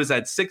 What is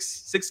that?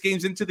 Six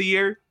games into the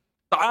year.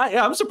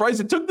 I'm surprised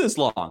it took this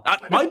long.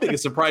 My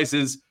biggest surprise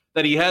is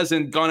that he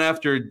hasn't gone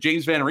after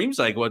James Van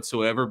Riemsdyk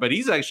whatsoever. But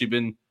he's actually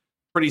been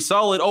pretty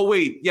solid. Oh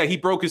wait, yeah, he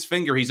broke his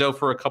finger. He's out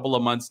for a couple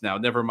of months now.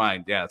 Never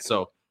mind. Yeah.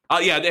 So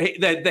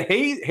the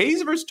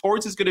Hayes versus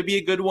Torts is going to be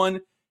a good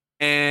one.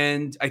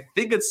 And I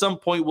think at some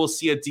point we'll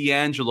see a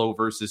D'Angelo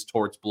versus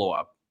Torts blow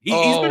up.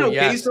 He's been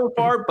okay so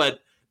far, but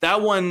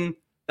that one,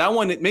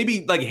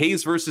 maybe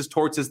Hayes versus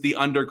Torts is the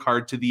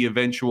undercard to the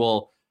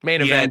eventual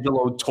main event.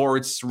 D'Angelo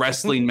Torts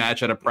wrestling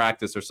match at a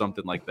practice or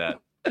something like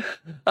that.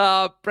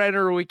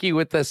 Brandon Rewucki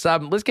with us.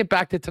 Let's get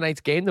back to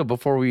tonight's game though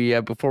before we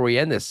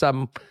end this.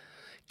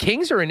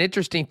 Kings are an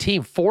interesting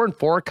team,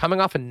 4-4,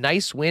 coming off a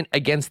nice win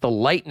against the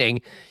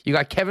Lightning. You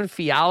got Kevin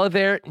Fiala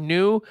there,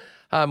 new.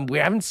 We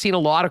haven't seen a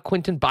lot of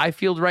Quinton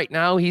Byfield right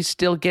now. He's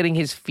still getting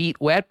his feet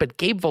wet, but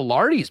Gabe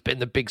Vilardi's been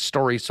the big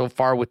story so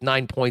far with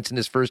 9 points in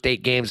his first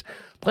 8 games,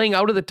 playing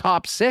out of the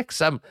top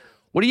 6.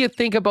 What do you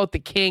think about the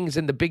Kings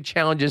and the big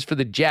challenges for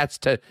the Jets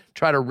to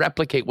try to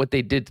replicate what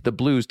they did to the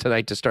Blues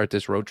tonight to start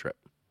this road trip?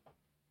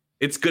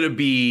 It's going to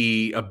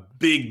be a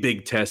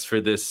big test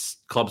for this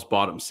club's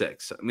bottom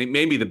 6. I mean,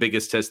 maybe the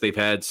biggest test they've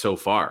had so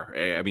far.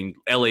 I mean,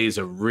 LA is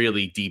a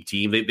really deep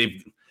team.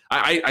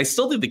 I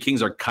still think the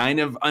Kings are kind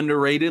of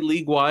underrated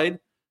league-wide.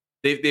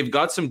 They've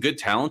got some good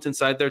talent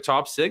inside their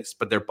top 6,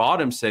 but their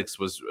bottom 6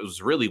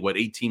 was really what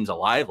 8 teams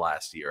alive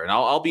last year. And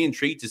I'll be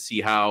intrigued to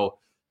see how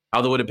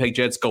the Winnipeg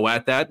Jets go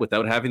at that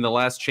without having the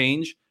last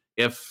change.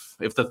 If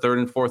the third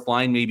and fourth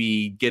line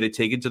maybe get it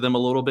taken to them a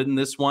little bit in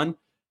this one.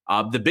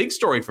 The big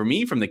story for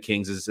me from the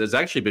Kings has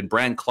actually been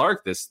Brant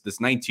Clark, this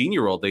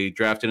 19-year-old they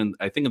drafted in,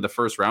 I think, in the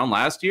first round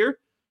last year.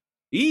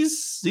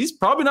 He's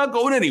probably not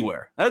going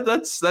anywhere.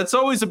 That's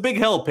always a big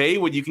help, hey,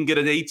 when you can get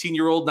an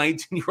 18-year-old,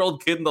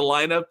 19-year-old kid in the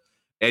lineup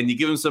and you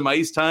give him some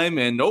ice time,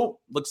 and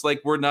looks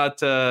like we're not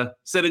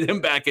sending him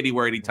back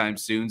anywhere anytime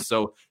soon.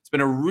 So it's been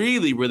a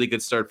really, really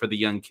good start for the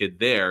young kid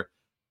there.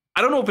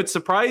 I don't know if it's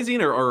surprising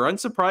or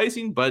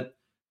unsurprising, but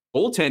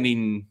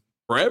goaltending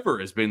forever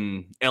has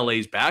been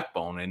LA's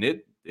backbone, and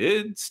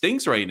it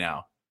stinks right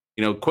now.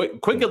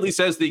 Quick at least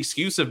has the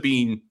excuse of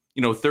being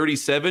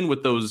 37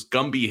 with those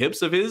Gumby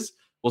hips of his.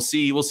 We'll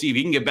see if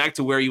he can get back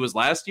to where he was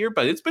last year,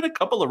 but it's been a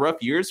couple of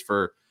rough years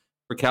for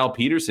Cal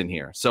Peterson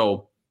here.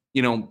 So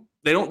they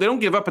don't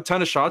give up a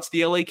ton of shots,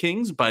 the LA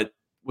Kings, but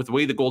with the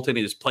way the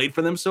goaltending has played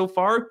for them so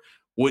far,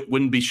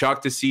 wouldn't be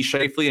shocked to see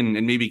Scheifele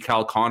and maybe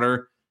Kyle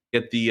Connor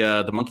get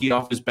the monkey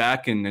off his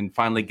back and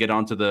finally get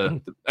onto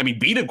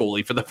beat a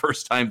goalie for the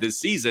first time this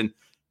season.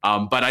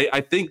 But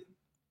I think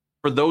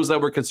for those that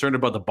were concerned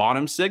about the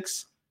bottom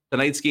six,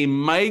 tonight's game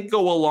might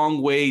go a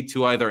long way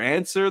to either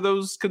answer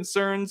those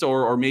concerns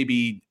or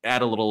maybe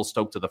add a little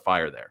stoke to the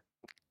fire there.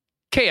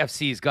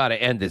 KFC's got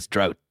to end this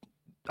drought.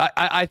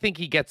 I think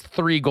he gets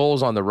 3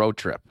 goals on the road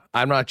trip.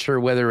 I'm not sure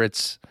whether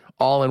it's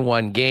all in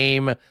one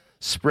game,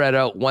 spread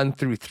out 1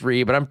 through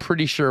 3, but I'm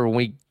pretty sure when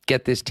we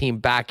get this team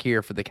back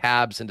here for the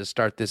Habs and to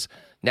start this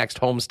next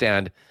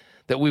homestand,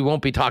 that we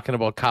won't be talking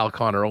about Kyle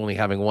Connor only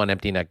having 1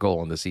 empty net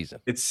goal in the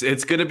season.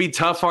 It's going to be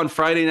tough on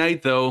Friday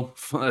night, though.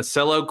 A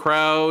sellout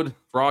crowd,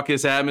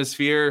 raucous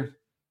atmosphere.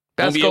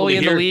 Best goalie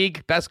in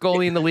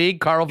the league,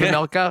 Carl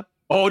Vejmelka.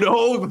 Oh,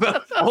 no.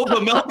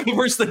 Vejmelka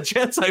versus the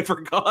Jets, I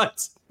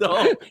forgot.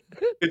 No,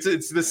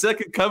 it's the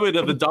second coming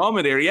of the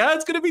Dominator. Yeah,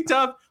 it's going to be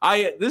tough.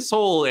 This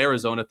whole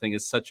Arizona thing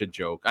is such a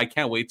joke. I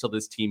can't wait till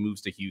this team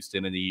moves to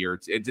Houston in a year.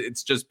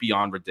 It's just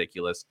beyond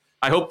ridiculous.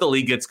 I hope the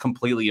league gets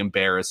completely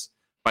embarrassed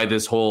by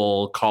this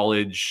whole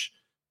college,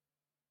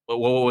 what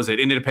was it,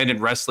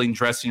 independent wrestling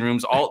dressing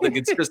rooms.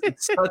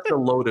 It's such a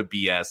load of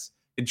BS.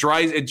 It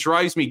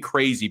drives me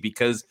crazy,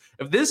 because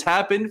if this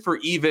happened for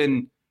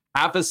even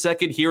half a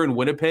second here in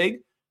Winnipeg,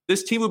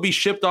 this team would be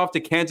shipped off to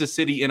Kansas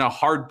City in a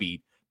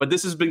heartbeat. But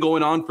this has been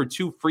going on for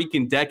 2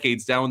 freaking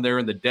decades down there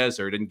in the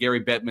desert, and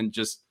Gary Bettman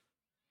just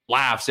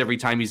laughs every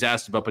time he's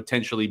asked about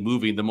potentially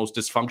moving the most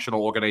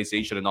dysfunctional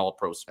organization in all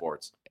pro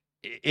sports.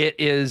 It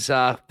is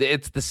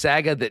it's the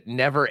saga that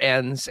never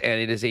ends, and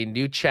it is a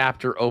new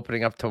chapter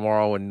opening up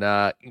tomorrow. And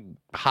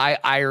high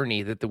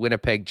irony that the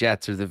Winnipeg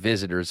Jets are the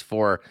visitors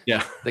for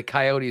the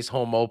Coyotes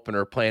home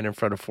opener, playing in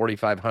front of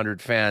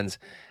 4,500 fans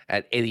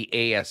at the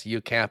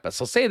ASU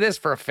campus. I'll say this,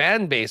 for a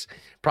fan base,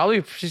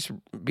 probably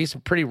be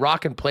some pretty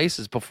rocking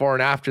places before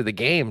and after the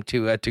game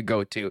to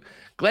go to.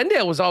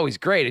 Glendale was always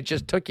great. It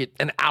just took you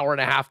an hour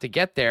and a half to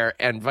get there,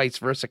 and vice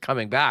versa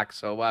coming back.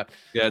 So I'm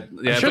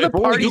sure the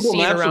party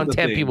scene around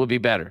Tempe will be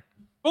better.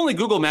 If only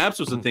Google Maps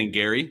was the thing,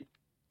 Gary.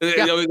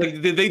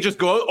 Did they just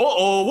go,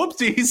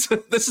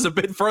 whoopsies, this is a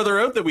bit further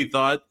out than we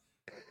thought.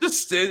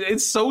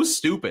 It's so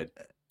stupid.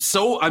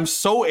 I'm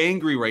so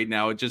angry right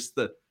now.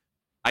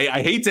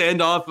 I hate to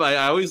end off. I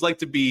always like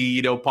to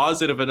be,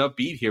 positive and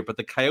upbeat here, but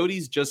the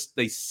Coyotes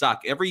they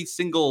suck. Every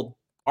single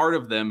part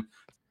of them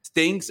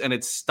stinks, and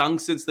it's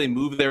stunk since they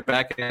moved there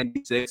back in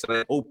 96. And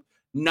I hope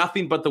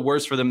nothing but the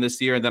worst for them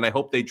this year. And then I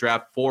hope they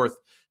draft 4th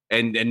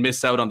and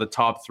miss out on the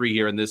top 3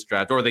 here in this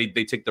draft, or they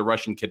take the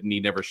Russian kid and he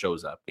never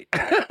shows up.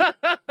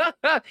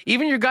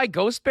 Even your guy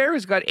Ghost Bear,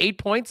 who's got 8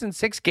 points in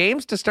 6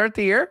 games to start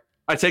the year.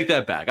 I take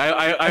that back.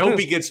 I hope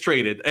he gets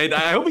traded, and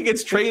I hope he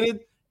gets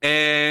traded,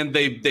 and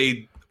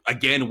they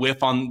again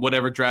whiff on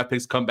whatever draft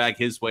picks come back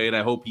his way, and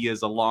I hope he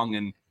has a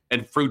long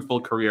and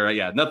fruitful career.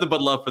 Yeah, nothing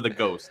but love for the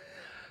Ghost.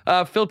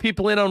 Fill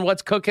people in on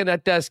what's cooking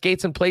at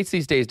Skates and Plates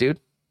these days,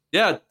 dude.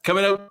 Yeah,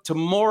 coming out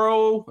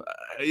tomorrow.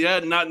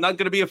 Not going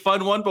to be a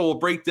fun one, but we'll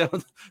break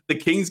down the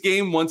Kings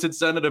game once it's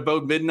done at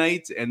about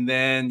midnight, and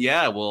then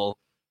we'll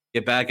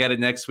get back at it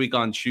next week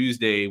on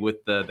Tuesday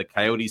with the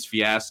Coyotes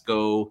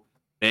fiasco,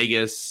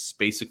 Vegas,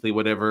 basically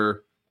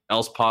whatever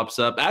else pops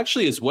up.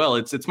 Actually, as well,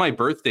 it's my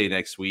birthday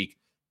next week.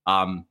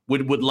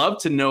 Would love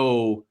to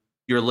know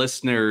your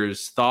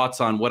listeners' thoughts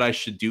on what I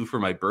should do for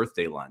my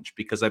birthday lunch,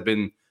 because I've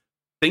been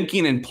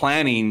thinking and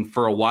planning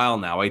for a while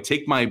now. I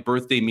take my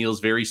birthday meals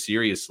very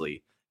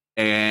seriously,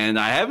 and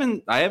I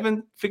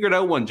haven't figured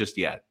out one just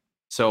yet.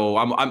 So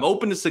I'm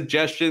open to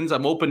suggestions.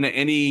 I'm open to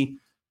any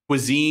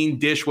cuisine,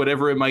 dish,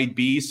 whatever it might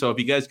be. So if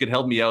you guys could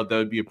help me out, that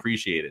would be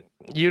appreciated.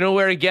 You know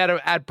where to get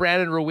it, at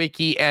Brandon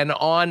Rewucki, and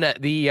on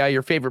the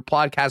your favorite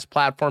podcast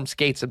platform,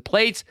 Skates and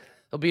Plates.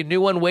 There'll be a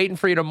new one waiting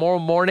for you tomorrow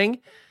morning,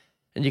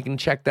 and you can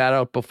check that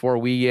out before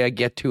we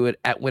get to it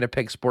at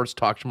Winnipeg Sports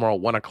Talk tomorrow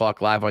at 1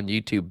 o'clock live on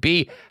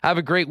YouTube. Have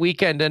a great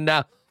weekend, and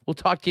we'll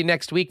talk to you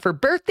next week for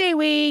birthday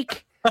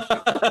week.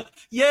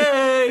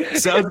 Yay!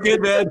 Sounds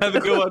good, man. Have a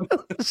good one.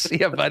 See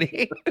ya,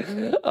 buddy.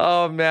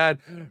 Oh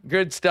man,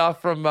 good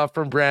stuff from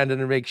Brandon.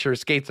 And make sure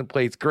Skates and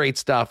Plates, great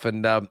stuff,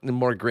 and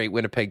more great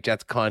Winnipeg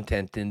Jets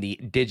content in the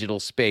digital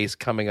space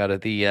coming out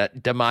of the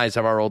demise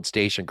of our old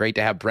station. Great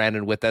to have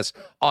Brandon with us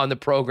on the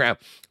program.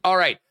 All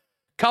right,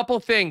 couple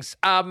things.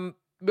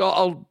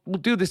 We'll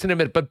do this in a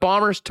minute, but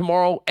Bombers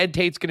tomorrow. Ed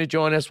Tate's going to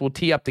join us. We'll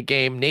tee up the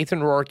game.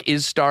 Nathan Rourke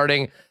is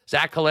starting.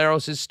 Zach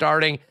Caleros is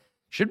starting.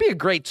 Should be a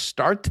great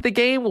start to the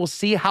game. We'll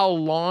see how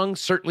long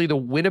certainly the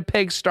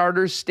Winnipeg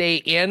starters stay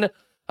in.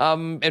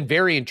 And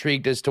very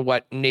intrigued as to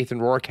what Nathan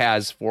Rourke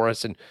has for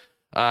us. And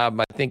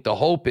I think the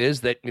hope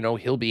is that,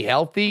 he'll be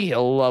healthy.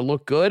 He'll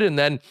look good. And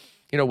then,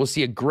 we'll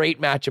see a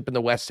great matchup in the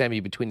West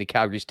Semi between the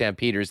Calgary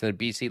Stampeders and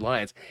the BC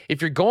Lions.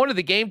 If you're going to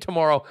the game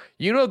tomorrow,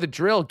 you know the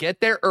drill. Get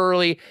there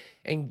early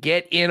and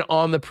get in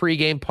on the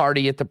pregame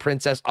party at the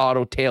Princess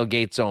Auto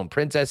Tailgate Zone.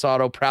 Princess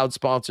Auto, proud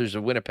sponsors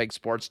of Winnipeg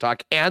Sports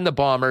Talk and the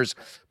Bombers.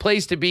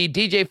 Place to be,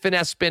 DJ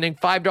Finesse spinning,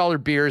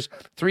 $5 beers,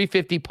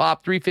 $3.50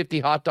 pop,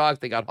 $3.50 hot dogs.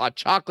 They got hot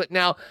chocolate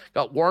now,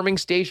 got warming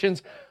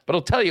stations. But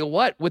I'll tell you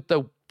what, with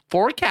the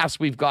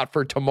forecast we've got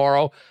for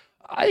tomorrow,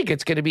 I think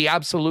it's going to be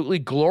absolutely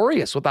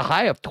glorious with a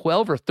high of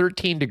 12 or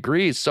 13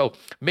 degrees. So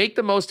make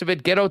the most of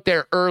it. Get out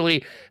there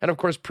early. And, of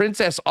course,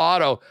 Princess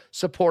Auto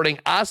supporting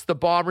us, the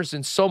Bombers,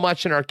 and so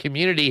much in our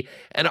community.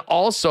 And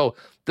also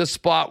the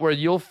spot where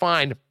you'll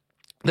find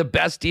the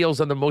best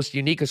deals on the most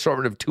unique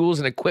assortment of tools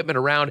and equipment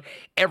around.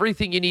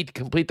 Everything you need to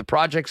complete the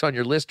projects on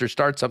your list or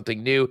start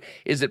something new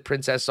is at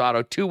Princess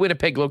Auto. 2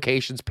 Winnipeg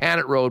locations,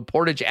 Panet Road,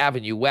 Portage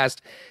Avenue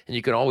West, and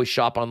you can always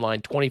shop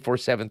online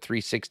 24/7,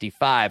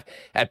 365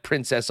 at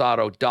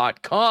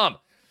princessauto.com.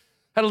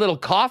 Had a little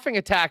coughing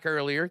attack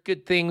earlier.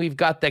 Good thing we've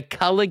got the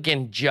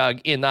Culligan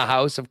jug in the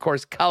house. Of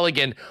course,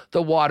 Culligan,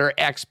 the water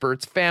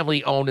experts,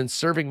 family-owned and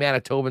serving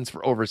Manitobans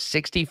for over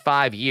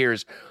 65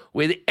 years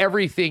with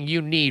everything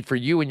you need for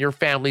you and your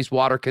family's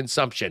water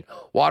consumption.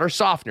 Water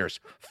softeners,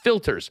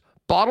 filters,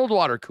 bottled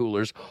water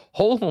coolers,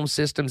 whole home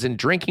systems and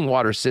drinking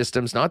water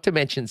systems, not to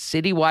mention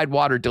citywide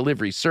water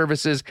delivery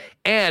services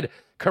and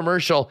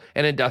commercial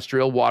and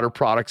industrial water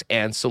products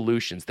and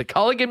solutions. The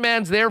Culligan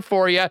man's there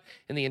for you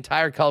and the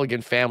entire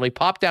Culligan family.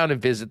 Pop down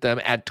and visit them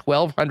at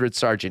 1200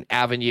 Sargent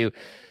Avenue.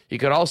 You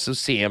can also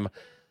see him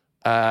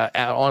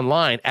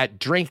online at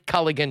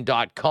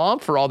drinkculligan.com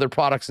for all their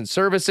products and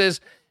services.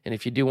 And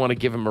if you do want to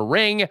give him a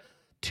ring,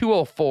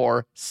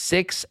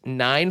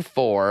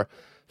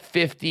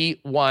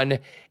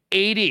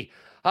 204-694-5180.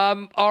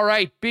 All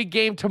right, big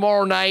game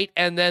tomorrow night,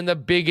 and then the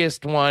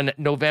biggest one,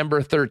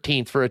 November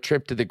 13th, for a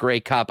trip to the Grey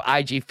Cup.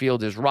 IG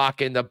Field is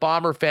rocking. The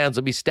Bomber fans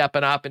will be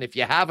stepping up, and if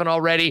you haven't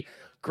already,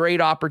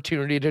 great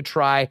opportunity to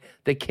try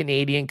the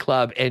Canadian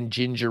Club and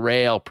Ginger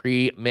Ale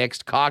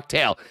pre-mixed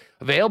cocktail.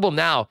 Available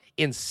now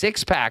in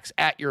 6-packs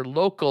at your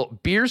local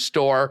beer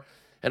store,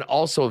 and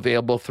also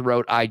available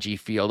throughout IG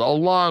Field,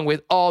 along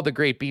with all the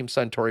great Beam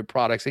Suntory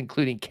products,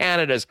 including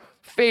Canada's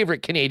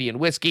favorite Canadian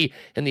whiskey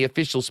and the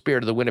official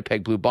spirit of the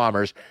Winnipeg Blue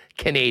Bombers,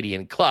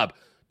 Canadian Club.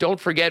 Don't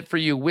forget, for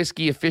you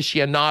whiskey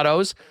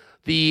aficionados,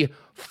 the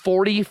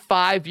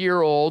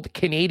 45-year-old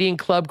Canadian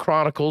Club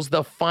Chronicles,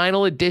 the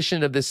final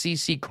edition of the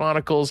CC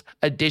Chronicles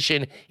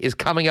edition, is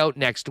coming out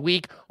next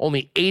week.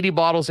 Only 80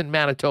 bottles in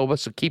Manitoba,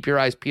 so keep your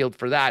eyes peeled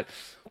for that.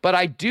 But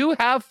I do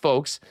have,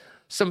 folks,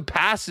 some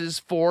passes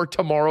for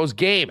tomorrow's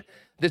game.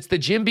 That's the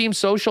Jim Beam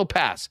Social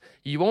Pass.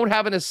 You won't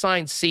have an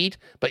assigned seat,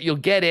 but you'll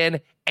get in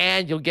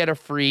and you'll get a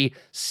free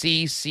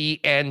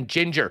CCN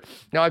Ginger.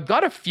 Now, I've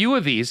got a few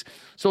of these,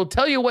 so I'll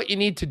tell you what you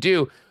need to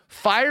do.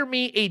 Fire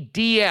me a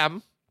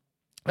DM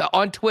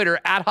on Twitter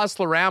at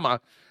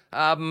Hustlerama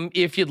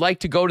if you'd like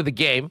to go to the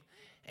game.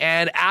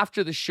 And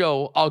after the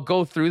show, I'll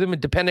go through them,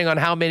 and depending on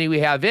how many we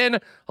have in,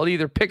 I'll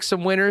either pick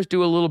some winners,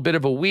 do a little bit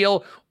of a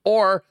wheel,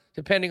 or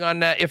depending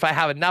on if I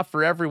have enough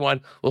for everyone,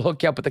 we'll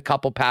hook you up with a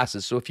couple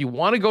passes. So if you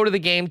want to go to the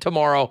game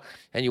tomorrow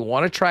and you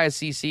want to try a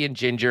CC and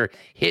Ginger,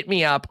 hit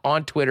me up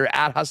on Twitter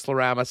at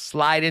Hustlerama,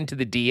 slide into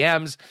the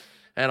DMs,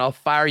 and I'll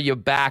fire you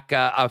back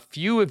a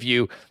few of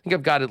you. I think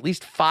I've got at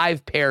least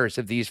 5 pairs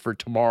of these for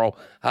tomorrow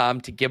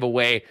to give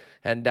away,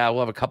 and we'll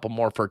have a couple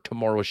more for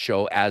tomorrow's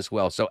show as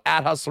well. So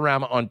at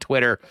Hustlerama on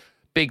Twitter.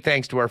 Big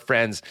thanks to our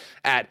friends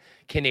at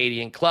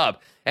Canadian Club.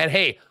 And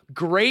hey,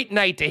 great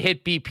night to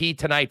hit BP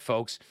tonight,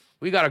 folks.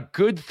 We got a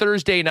good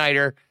Thursday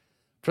nighter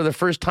for the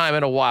first time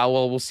in a while.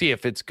 Well, we'll see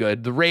if it's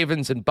good. The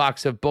Ravens and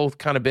Bucks have both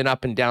kind of been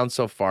up and down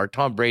so far.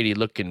 Tom Brady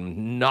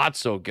looking not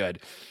so good.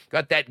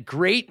 Got that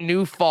great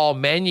new fall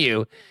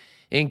menu,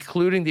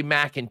 including the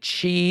mac and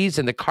cheese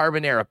and the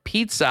carbonara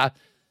pizza.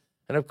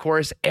 And of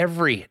course,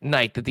 every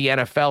night that the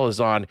NFL is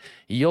on,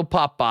 you'll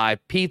pop by,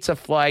 pizza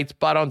flights,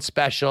 but on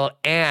special,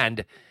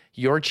 and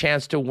your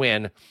chance to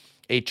win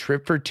a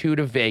trip for 2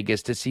 to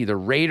Vegas to see the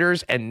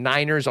Raiders and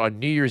Niners on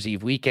New Year's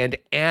Eve weekend,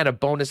 and a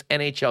bonus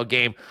NHL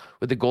game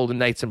with the Golden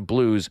Knights and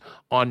Blues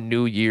on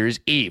New Year's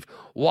Eve.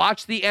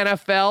 Watch the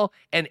NFL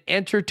and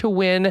enter to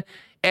win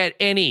at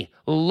any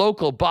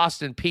local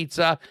Boston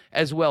Pizza,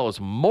 as well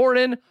as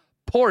Morden,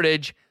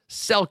 Portage,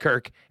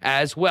 Selkirk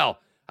as well.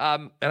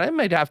 And I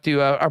might have to.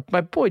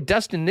 My boy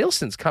Dustin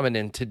Nielsen's coming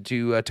in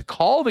to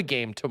call the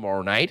game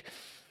tomorrow night.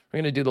 We're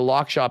going to do the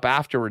lock shop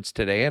afterwards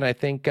today, and I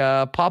think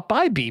pop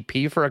by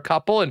BP for a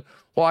couple and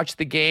watch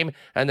the game,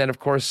 and then, of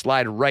course,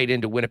 slide right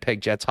into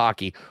Winnipeg Jets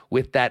hockey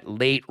with that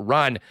late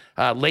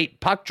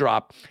puck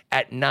drop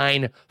at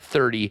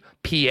 9:30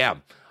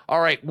 p.m. All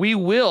right, we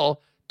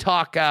will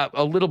talk a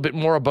little bit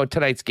more about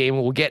tonight's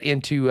game. We'll get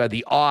into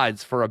the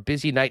odds for a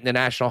busy night in the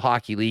National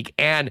Hockey League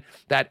and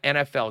that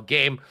NFL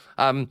game.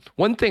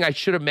 One thing I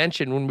should have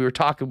mentioned when we were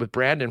talking with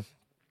Brandon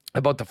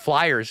about the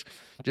Flyers,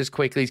 just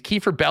quickly, is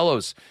Kiefer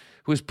Bellows,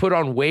 who was put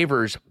on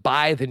waivers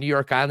by the New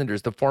York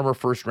Islanders, the former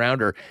first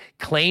rounder,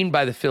 claimed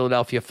by the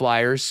Philadelphia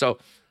Flyers. So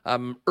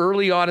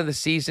early on in the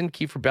season,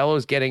 Kiefer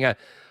Bellows getting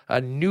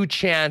a new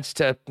chance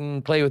to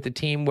play with the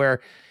team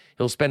where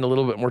he'll spend a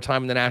little bit more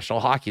time in the National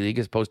Hockey League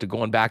as opposed to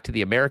going back to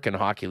the American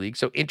Hockey League.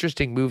 So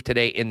interesting move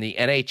today in the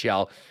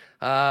NHL.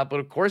 But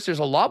of course, there's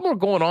a lot more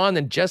going on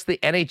than just the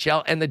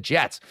NHL and the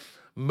Jets.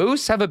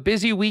 Moose have a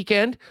busy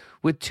weekend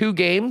with 2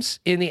 games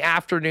in the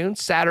afternoon,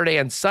 Saturday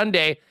and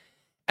Sunday.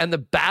 And the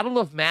Battle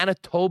of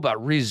Manitoba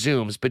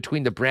resumes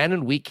between the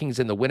Brandon Wheat Kings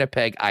and the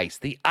Winnipeg Ice.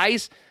 The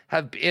Ice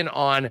have been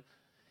on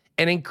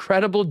an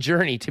incredible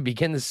journey to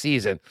begin the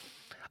season.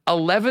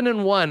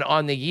 11-1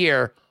 on the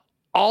year,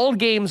 all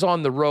games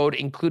on the road,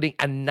 including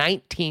a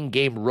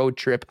 19-game road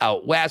trip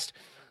out west.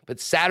 But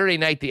Saturday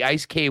night, the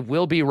Ice Cave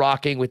will be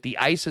rocking with the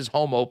Ice's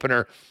home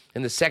opener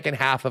in the second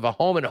half of a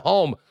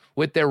home-and-home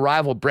with their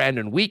rival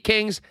Brandon Wheat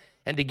Kings.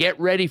 And to get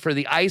ready for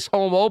the Ice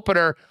home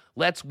opener,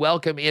 let's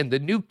welcome in the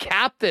new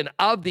captain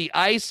of the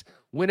Ice,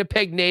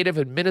 Winnipeg native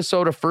and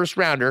Minnesota first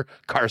rounder,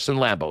 Carson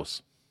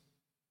Lambos.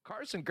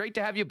 Carson, great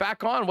to have you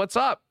back on. What's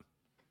up?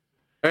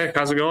 Hey,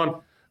 how's it going?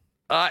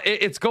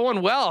 It's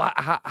going well.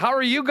 How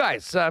are you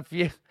guys? Have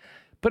you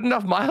put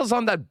enough miles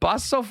on that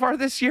bus so far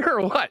this year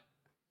or what?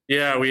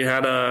 Yeah, we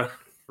had a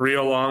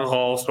real long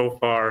haul so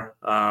far.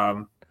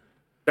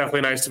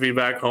 Definitely nice to be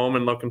back home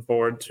and looking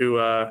forward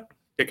to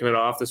kicking it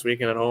off this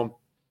weekend at home.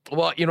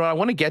 Well, I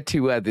want to get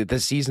to the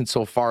season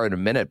so far in a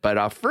minute,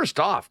 but first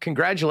off,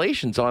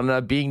 congratulations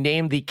on being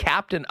named the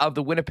captain of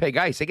the Winnipeg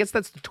Ice. I guess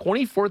that's the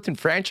 24th in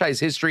franchise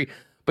history,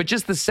 but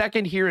just the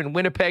second here in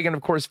Winnipeg, and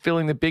of course,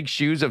 filling the big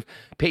shoes of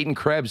Peyton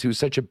Krebs, who's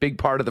such a big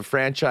part of the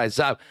franchise.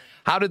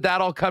 How did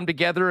that all come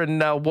together,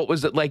 and what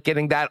was it like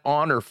getting that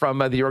honor from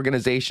the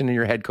organization and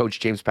your head coach,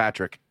 James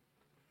Patrick?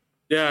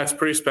 Yeah, it's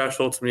pretty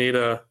special to me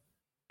to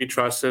be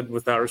trusted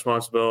with that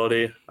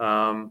responsibility.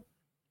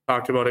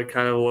 Talked about it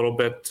kind of a little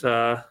bit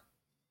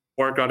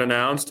before it got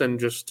announced, and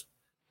just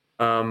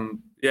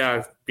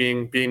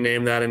being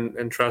named that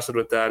and trusted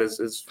with that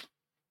is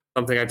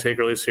something I take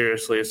really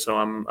seriously. So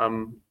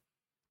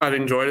I've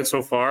enjoyed it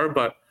so far,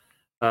 but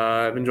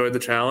I've enjoyed the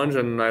challenge,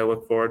 and I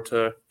look forward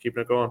to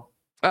keeping it going.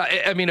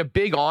 I mean, a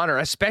big honor,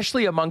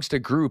 especially amongst a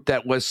group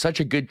that was such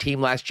a good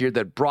team last year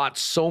that brought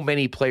so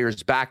many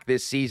players back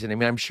this season. I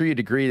mean, I'm sure you'd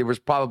agree there was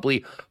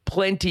probably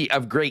plenty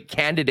of great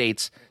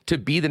candidates to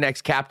be the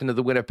next captain of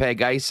the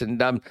Winnipeg Ice.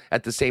 And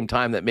at the same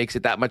time, that makes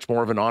it that much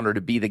more of an honor to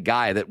be the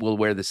guy that will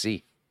wear the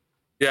C.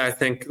 Yeah, I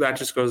think that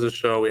just goes to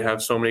show we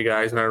have so many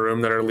guys in our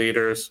room that are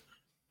leaders,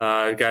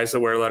 guys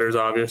that wear letters,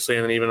 obviously,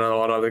 and then even a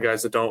lot of other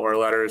guys that don't wear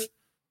letters.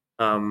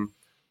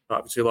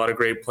 Obviously, a lot of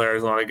great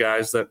players, a lot of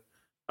guys that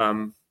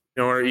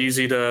are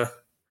easy to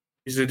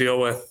deal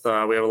with.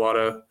 We have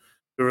a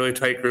really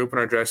tight group in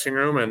our dressing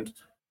room, and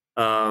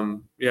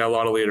a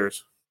lot of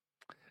leaders.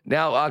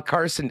 Now,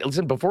 Carson,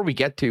 listen, before we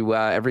get to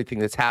everything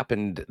that's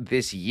happened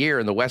this year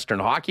in the Western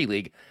Hockey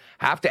League,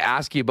 I have to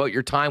ask you about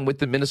your time with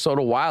the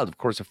Minnesota Wild. Of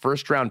course, a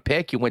first-round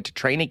pick. You went to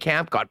training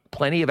camp, got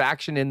plenty of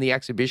action in the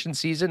exhibition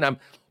season.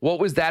 What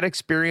was that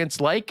experience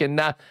like, and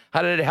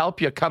how did it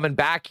help you coming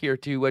back here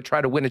to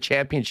try to win a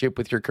championship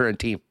with your current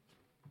team?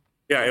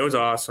 Yeah, it was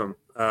awesome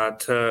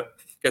to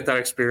get that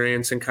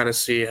experience and kind of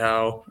see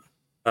how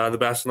the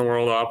best in the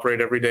world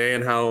operate every day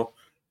and how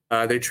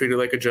they treat it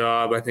like a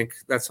job. I think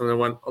that's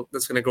something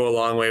that's going to go a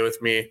long way with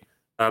me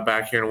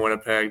back here in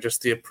Winnipeg.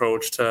 Just the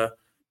approach to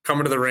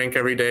coming to the rink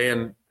every day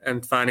and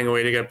finding a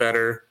way to get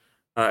better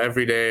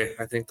every day.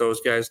 I think those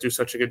guys do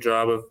such a good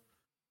job of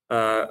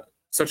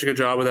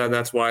that, and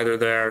that's why they're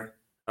there,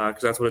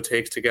 because that's what it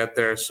takes to get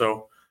there.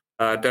 So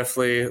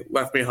definitely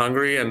left me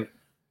hungry, and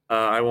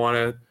I want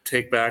to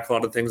take back a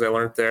lot of things I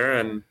learned there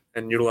and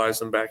utilize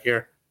them back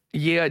here.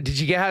 Yeah. Did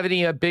you have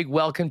any big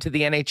welcome to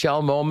the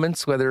NHL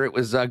moments, whether it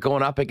was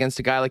going up against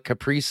a guy like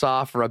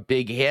Kaprizov or a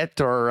big hit,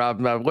 or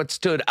what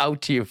stood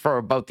out to you for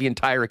about the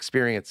entire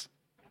experience?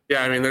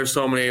 Yeah, I mean, there's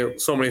so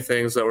many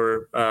things that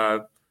were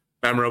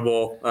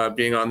memorable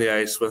being on the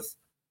ice with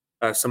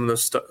some of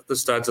the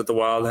studs that the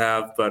Wild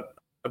have. But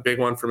a big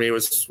one for me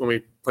was when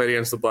we played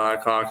against the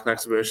Blackhawks in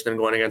exhibition and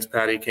going against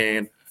Patty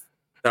Kane.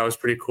 That was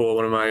pretty cool.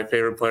 One of my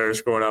favorite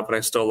players growing up, and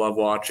I still love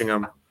watching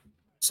him.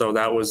 So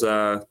that was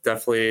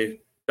definitely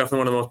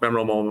one of the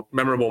most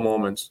memorable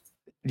moments.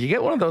 You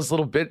get one of those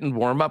little bit in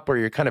warm up where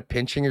you're kind of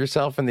pinching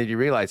yourself, and then you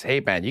realize,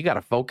 hey man, you got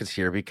to focus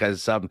here,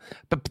 because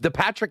the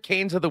Patrick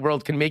Kanes of the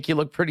world can make you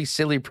look pretty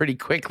silly pretty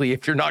quickly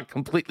if you're not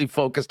completely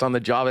focused on the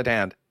job at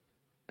hand.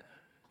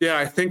 Yeah,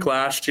 I think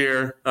last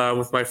year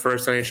with my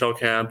first NHL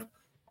camp,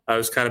 I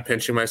was kind of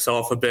pinching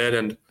myself a bit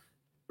and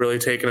really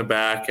taken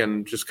aback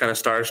and just kind of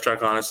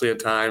starstruck, honestly, at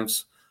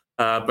times.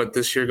 But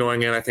this year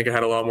going in, I think I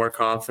had a lot more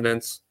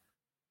confidence.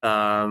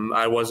 I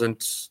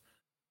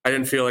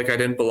didn't feel like I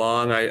didn't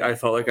belong. I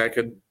felt like I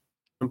could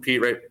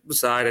compete right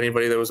beside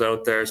anybody that was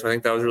out there. So I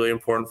think that was really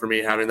important for me,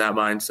 having that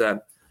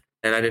mindset.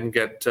 And I didn't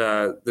get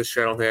this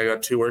year, I don't think I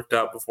got too worked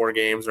up before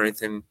games or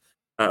anything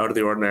out of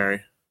the ordinary.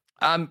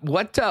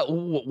 What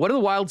do the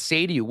Wild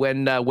say to you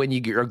when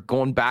you're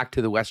going back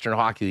to the Western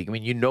Hockey League? I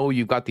mean,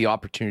 you've got the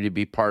opportunity to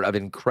be part of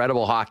an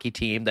incredible hockey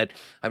team that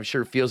I'm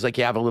sure feels like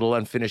you have a little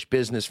unfinished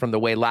business from the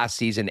way last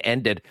season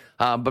ended.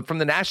 But from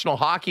the National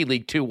Hockey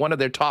League too, one of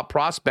their top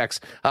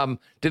prospects,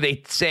 do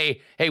they say,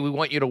 hey, we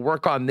want you to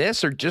work on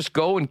this, or just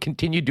go and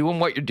continue doing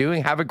what you're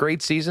doing, have a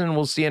great season, and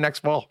we'll see you next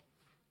fall?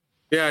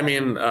 Yeah, I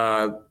mean,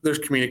 there's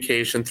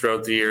communication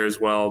throughout the year as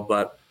well,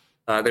 but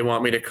they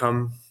wanted me to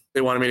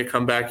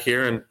come back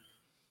here and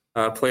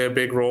play a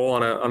big role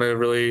on a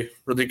really,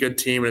 really good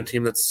team, and a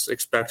team that's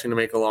expecting to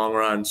make a long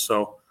run.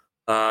 So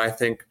I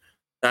think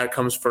that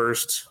comes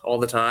first all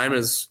the time,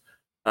 is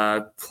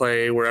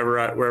play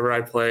wherever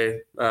I play,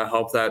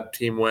 help that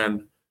team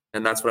win.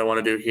 And that's what I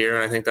want to do here.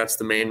 And I think that's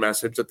the main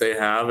message that they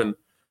have. And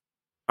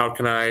how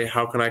can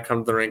I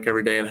come to the rink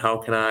every day, and how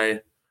can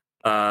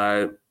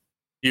I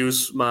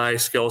use my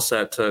skill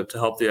set to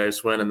help the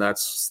Ice win? And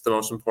that's the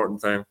most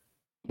important thing.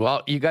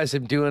 Well, you guys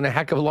have doing a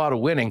heck of a lot of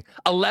winning.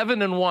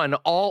 11-1,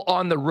 all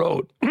on the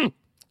road.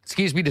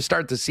 Excuse me, to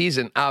start the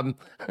season. How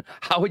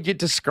would you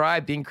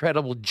describe the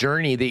incredible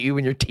journey that you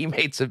and your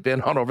teammates have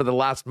been on over the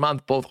last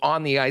month, both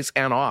on the ice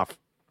and off?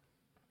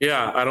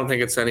 Yeah, I don't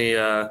think it's any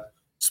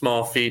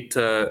small feat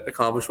to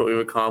accomplish what we've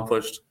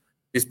accomplished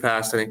these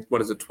past, I think,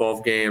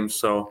 12 games.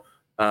 So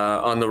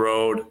on the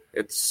road,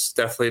 it's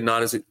definitely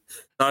not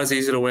as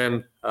easy to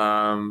win.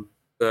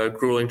 The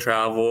grueling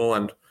travel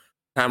and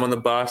time on the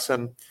bus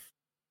and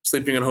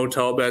sleeping in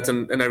hotel beds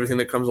and everything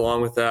that comes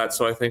along with that.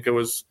 So I think it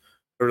was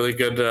a really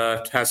good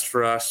test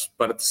for us.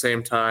 But at the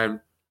same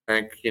time, I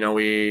think,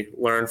 we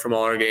learned from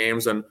all our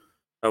games, and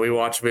we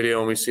watch video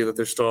and we see that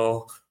there's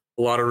still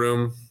a lot of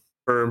room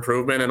for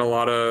improvement, and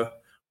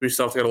we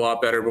still have to get a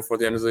lot better before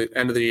the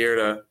end of the year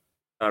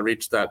to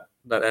reach that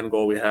end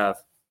goal we have.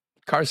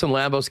 Carson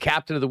Lambos,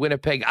 captain of the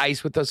Winnipeg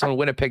Ice, with us on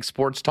Winnipeg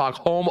Sports Talk.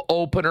 Home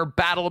opener,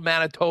 Battle of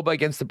Manitoba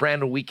against the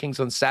Brandon Wheat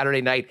Kings on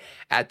Saturday night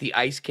at the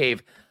Ice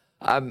Cave.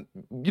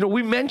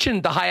 We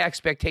mentioned the high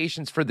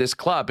expectations for this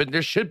club, and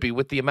there should be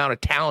with the amount of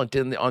talent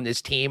on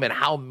this team and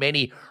how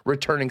many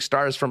returning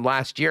stars from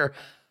last year.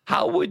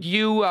 How would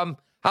you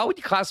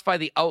classify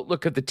the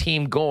outlook of the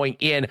team going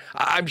in?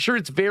 I'm sure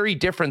it's very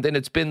different than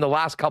it's been the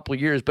last couple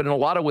of years, but in a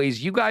lot of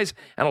ways, you guys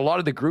and a lot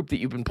of the group that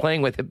you've been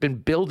playing with have been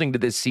building to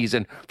this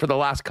season for the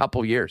last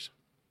couple of years.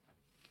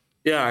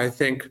 Yeah, I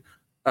think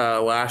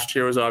last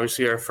year was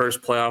obviously our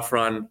first playoff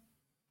run.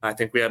 I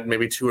think we had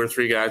maybe 2 or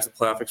 3 guys with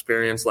playoff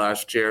experience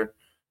last year.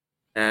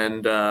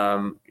 And,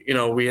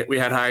 we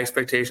had high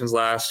expectations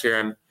last year,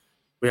 and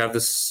we have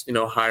this,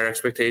 higher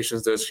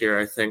expectations this year.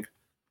 I think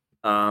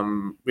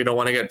we don't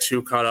want to get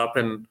too caught up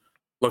in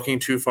looking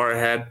too far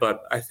ahead,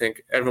 but I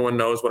think everyone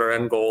knows what our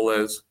end goal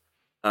is.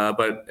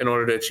 But in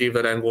order to achieve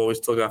that end goal, we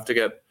still have to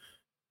get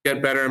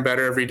better and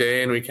better every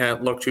day, and we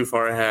can't look too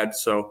far ahead.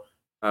 So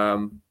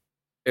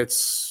it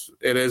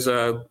is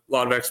a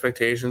lot of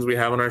expectations we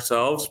have on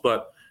ourselves,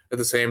 but at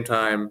the same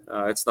time,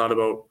 it's not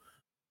about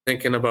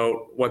thinking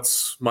about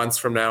what's months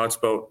from now. It's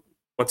about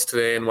what's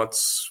today and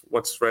what's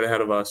right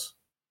ahead of us.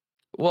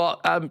 Well,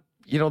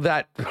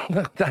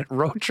 that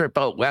road trip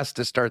out west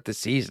to start the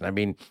season, I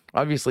mean,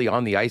 obviously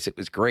on the ice, it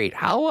was great.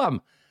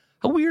 How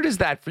weird is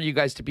that for you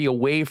guys to be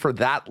away for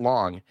that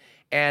long?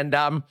 And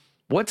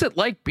what's it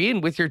like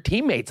being with your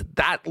teammates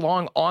that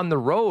long on the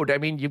road? I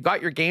mean, you've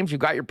got your games, you've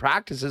got your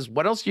practices.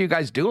 What else are you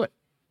guys doing?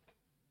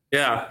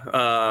 Yeah,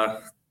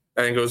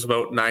 I think it was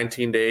about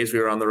 19 days we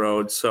were on the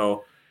road.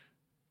 So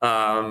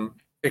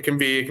it can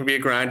be a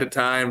grind at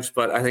times,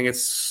 but I think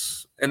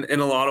it's in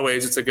a lot of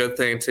ways, it's a good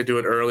thing to do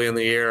it early in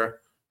the year.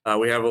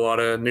 We have a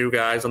lot of new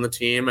guys on the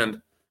team,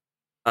 and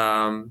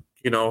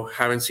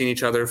haven't seen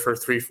each other for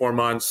 3-4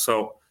 months.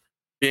 So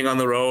being on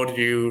the road,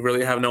 you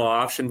really have no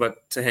option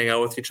but to hang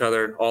out with each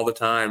other all the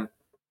time.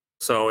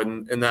 So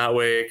in that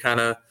way, kind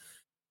of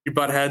you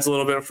butt heads a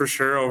little bit for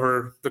sure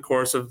over the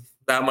course of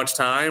that much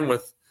time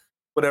with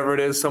whatever it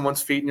is,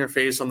 someone's feet in your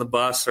face on the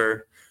bus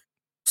or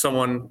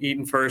someone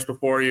eating first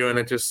before you. And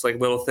it just like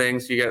little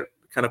things, you get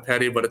kind of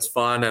petty, but it's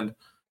fun. And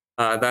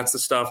that's the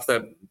stuff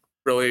that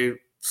really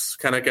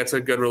kind of gets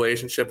a good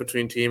relationship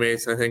between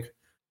teammates. And I think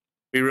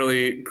we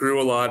really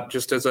grew a lot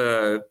just as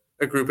a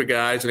group of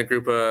guys and a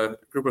group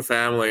of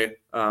family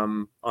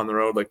on the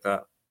road like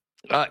that.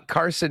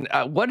 Carson,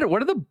 what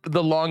are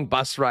the long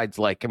bus rides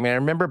like? I mean, I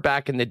remember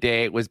back in the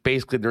day, it was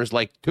basically there's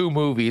like 2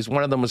 movies.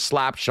 One of them was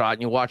Slapshot,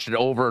 and you watched it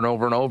over and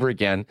over and over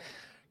again.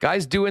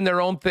 Guys doing their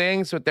own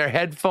things with their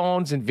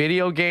headphones and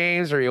video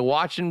games. Are you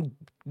watching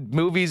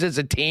movies as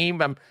a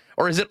team,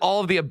 or is it all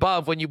of the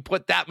above when you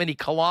put that many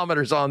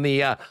kilometers on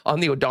the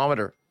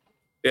odometer?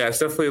 Yeah, it's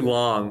definitely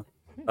long.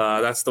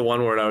 That's the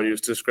one word I would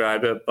use to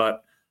describe it.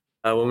 But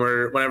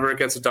whenever it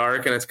gets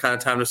dark and it's kind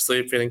of time to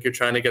sleep, I think you're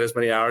trying to get as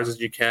many hours as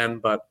you can.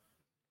 But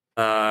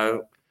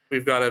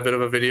we've got a bit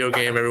of a video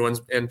game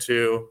everyone's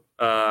into,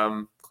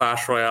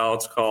 Clash Royale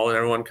it's called, and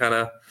everyone kind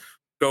of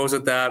goes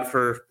at that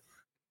for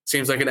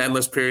seems like an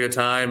endless period of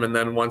time. And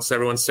then once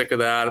everyone's sick of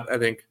that, I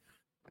think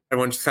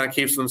everyone just kind of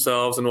keeps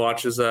themselves and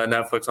watches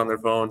Netflix on their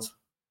phones.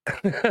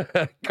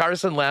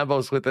 Carson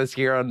Lambos with us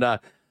here on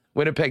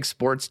Winnipeg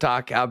Sports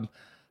Talk.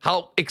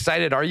 How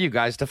excited are you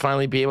guys to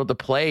finally be able to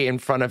play in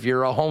front of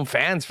your home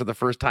fans for the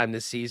first time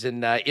this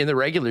season in the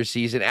regular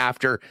season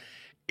after,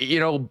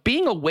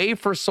 being away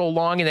for so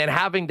long and then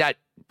having that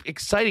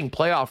exciting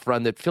playoff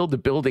run that filled the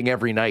building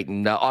every night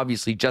and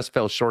obviously just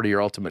fell short of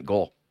your ultimate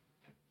goal?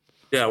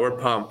 Yeah, we're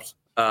pumped.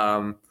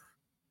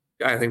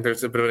 I think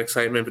there's a bit of an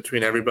excitement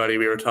between everybody.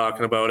 We were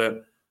talking about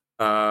it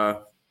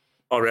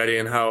already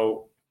and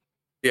how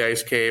the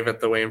Ice Cave at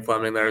the Wayne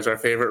Fleming there is our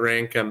favorite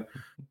rink, and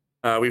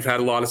we've had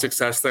a lot of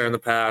success there in the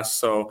past.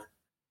 So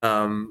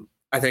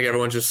I think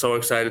everyone's just so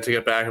excited to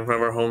get back in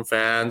front of our home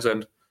fans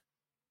and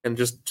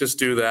just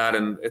do that.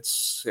 And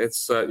it's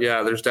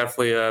there's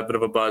definitely a bit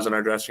of a buzz in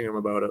our dressing room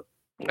about it.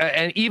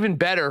 And even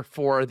better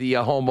for the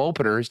home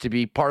openers to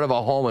be part of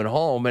a home and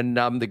home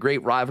and the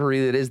great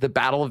rivalry that is the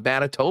Battle of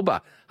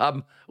Manitoba.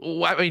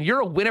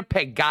 You're a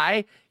Winnipeg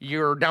guy.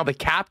 You're now the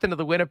captain of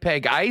the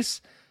Winnipeg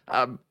Ice.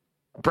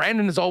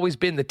 Brandon has always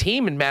been the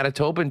team in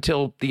Manitoba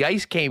until the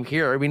Ice came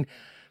here.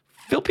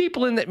 Fill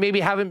people in that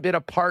maybe haven't been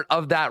a part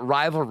of that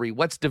rivalry.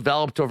 What's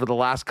developed over the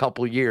last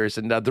couple of years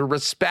and the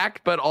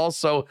respect, but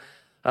also,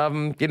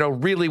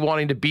 really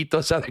wanting to beat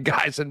those other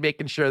guys and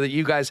making sure that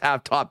you guys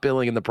have top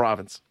billing in the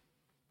province.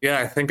 Yeah,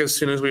 I think as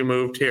soon as we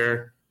moved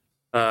here,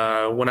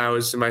 when I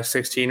was in my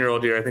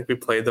 16-year-old year, I think we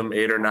played them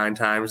 8 or 9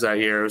 times that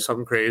year. It was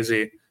something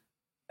crazy.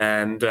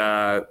 And,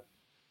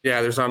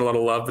 there's not a lot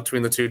of love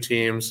between the two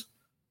teams.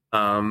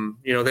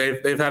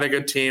 They've had a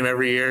good team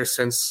every year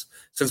since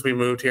we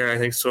moved here. And I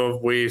think so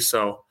have we.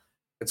 So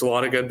it's a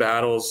lot of good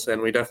battles,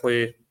 and we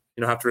definitely,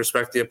 have to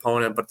respect the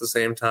opponent. But at the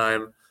same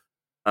time,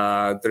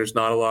 there's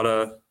not a lot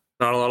of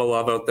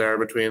love out there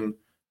between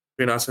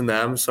us and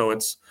them. So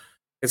it's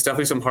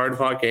definitely some hard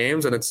fought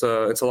games, and it's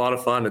a lot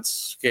of fun.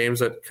 It's games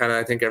that kind of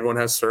I think everyone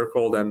has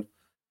circled, and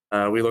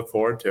we look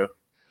forward to.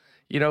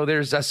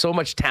 There's so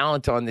much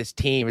talent on this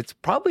team. It's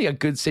probably a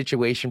good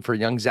situation for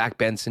young Zach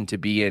Benson to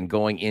be in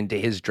going into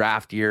his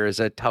draft year as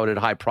a touted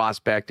high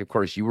prospect. Of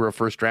course, you were a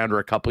first rounder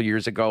a couple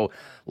years ago.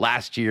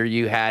 Last year,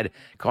 you had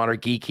Connor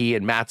Geekie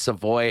and Matt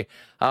Savoy.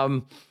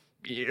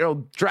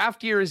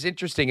 Draft year is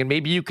interesting, and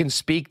maybe you can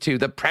speak to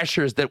the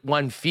pressures that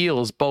one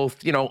feels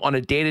both, on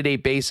a day-to-day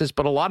basis,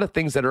 but a lot of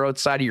things that are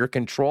outside of your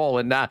control.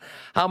 And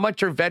how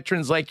much are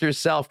veterans like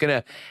yourself going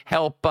to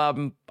help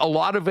a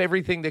lot of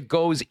everything that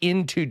goes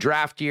into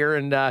draft year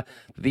and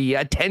the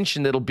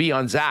attention that'll be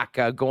on Zach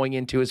going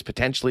into his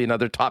potentially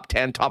another top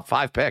 10, top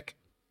 5 pick?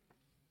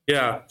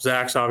 Yeah,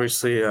 Zach's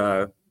obviously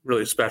a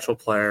really special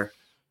player.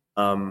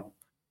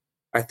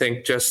 I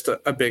think just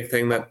a big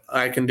thing that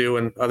I can do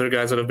and other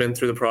guys that have been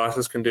through the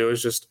process can do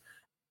is just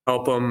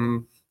help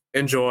them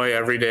enjoy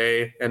every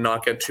day and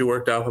not get too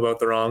worked up about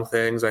the wrong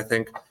things. I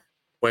think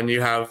when he's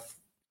going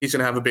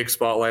to have a big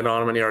spotlight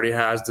on him, and he already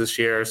has this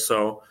year.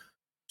 So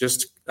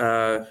just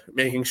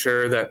making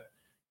sure that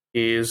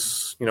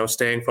he's,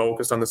 staying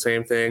focused on the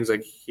same things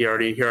like he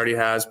already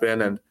has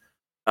been, and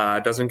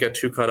doesn't get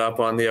too caught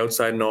up on the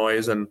outside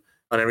noise and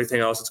on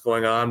everything else that's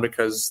going on,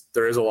 because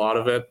there is a lot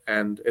of it,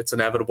 and it's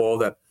inevitable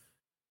that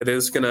it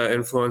is going to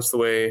influence the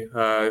way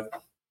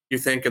you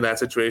think in that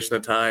situation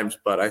at times.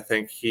 But I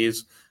think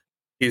he's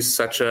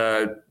such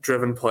a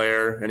driven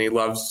player, and he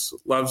loves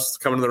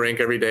coming to the rink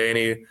every day, and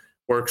he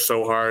works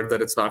so hard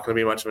that it's not going to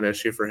be much of an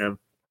issue for him.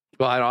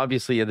 Well, and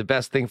obviously the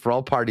best thing for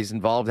all parties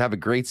involved, have a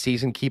great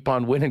season, keep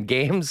on winning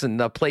games, and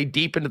play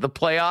deep into the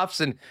playoffs,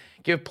 and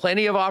give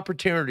plenty of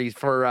opportunities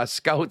for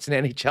scouts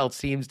and NHL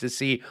teams to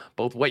see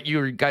both what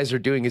you guys are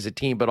doing as a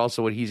team, but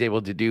also what he's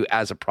able to do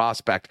as a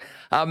prospect.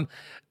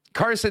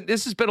 Carson,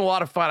 this has been a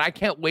lot of fun. I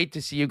can't wait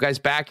to see you guys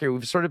back here.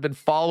 We've sort of been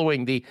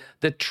following the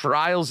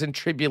trials and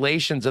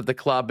tribulations of the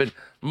club, and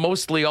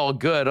mostly all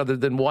good, other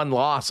than one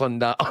loss on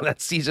that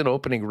season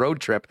opening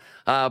road trip.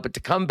 But to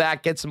come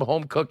back, get some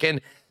home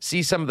cooking,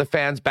 see some of the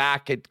fans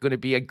back, it's going to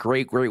be a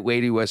great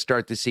way to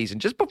start the season.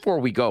 Just before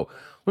we go,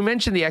 we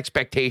mentioned the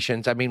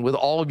expectations. With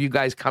all of you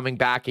guys coming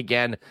back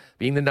again,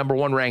 being the number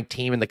 1 ranked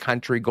team in the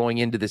country going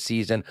into the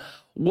season,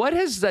 what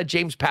has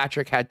James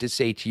Patrick had to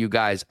say to you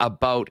guys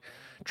about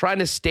trying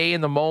to stay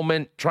in the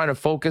moment, trying to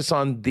focus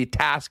on the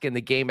task and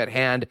the game at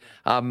hand,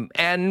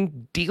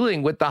 and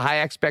dealing with the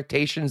high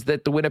expectations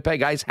that the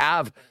Winnipeg Ice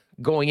have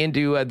going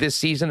into this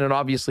season, and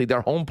obviously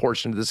their home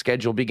portion of the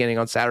schedule beginning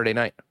on Saturday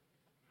night?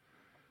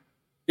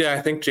 Yeah,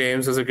 I think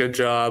James does a good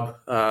job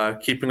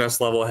keeping us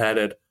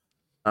level-headed.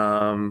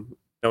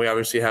 We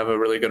obviously have a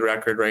really good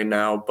record right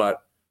now,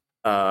 but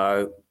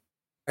I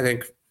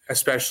think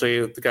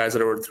especially the guys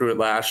that were through it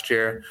last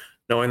year,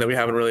 knowing that we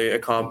haven't really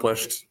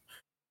accomplished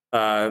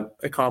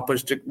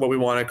accomplished what we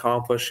want to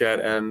accomplish yet.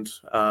 And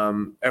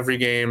every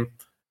game,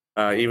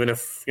 even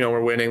if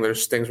we're winning,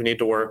 there's things we need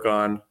to work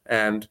on.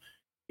 And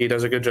he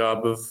does a good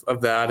job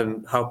of that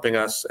and helping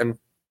us and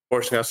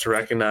forcing us to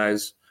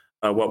recognize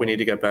what we need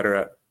to get better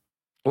at.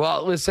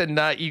 Well, listen,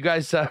 you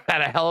guys had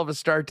a hell of a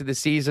start to the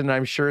season.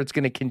 I'm sure it's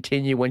going to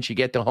continue once you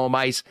get to home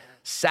ice.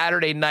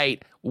 Saturday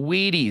night,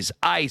 Wheaties,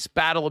 Ice,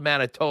 Battle of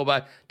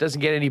Manitoba. Doesn't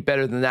get any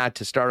better than that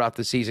to start off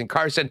the season.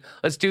 Carson,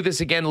 let's do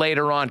this again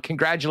later on.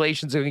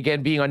 Congratulations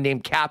again being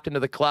named captain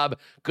of the club.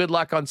 Good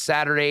luck on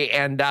Saturday,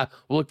 and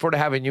we'll look forward to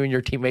having you and your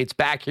teammates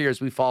back here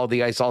as we follow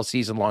the ice all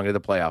season long to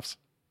the playoffs.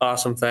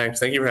 Awesome. Thanks.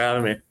 Thank you for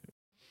having me.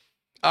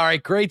 All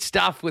right, great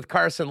stuff with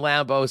Carson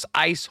Lambos.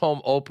 Ice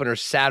home opener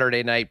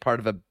Saturday night,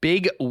 part of a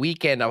big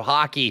weekend of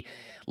hockey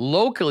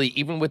locally,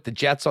 even with the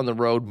Jets on the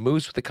road.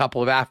 Moose with a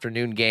couple of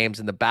afternoon games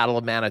in the Battle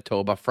of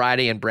Manitoba,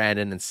 Friday in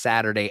Brandon and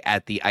Saturday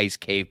at the Ice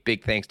Cave.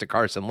 Big thanks to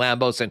Carson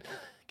Lambos, and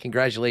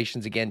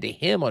congratulations again to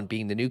him on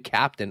being the new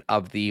captain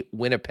of the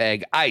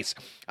Winnipeg Ice.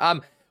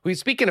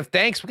 Speaking of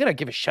thanks, we're going to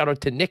give a shout out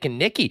to Nick and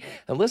Nikki.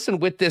 And listen,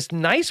 with this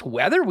nice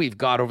weather we've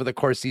got over the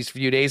course of these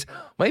few days,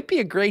 might be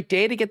a great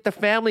day to get the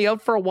family out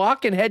for a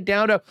walk and head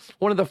down to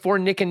one of the 4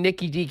 Nick and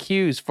Nikki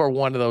DQs for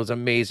one of those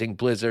amazing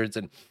blizzards.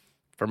 And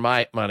for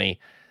my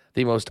money,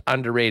 the most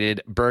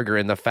underrated burger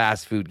in the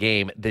fast food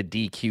game, the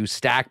DQ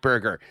Stack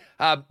Burger.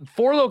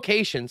 4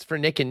 locations for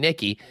Nick and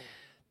Nikki.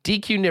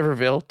 DQ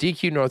Niverville,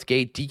 DQ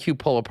Northgate, DQ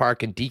Polo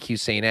Park, and DQ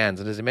St. Anne's.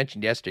 And as I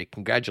mentioned yesterday,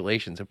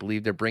 congratulations. I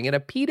believe they're bringing a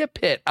pita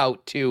pit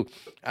out to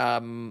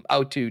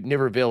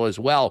Niverville as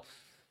well.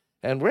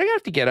 And we're going to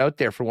have to get out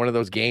there for one of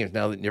those games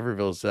now that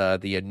Niverville's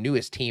the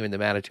newest team in the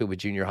Manitoba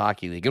Junior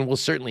Hockey League. And we'll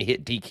certainly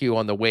hit DQ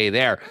on the way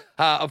there.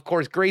 Of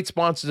course, great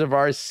sponsors of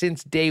ours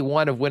since day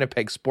one of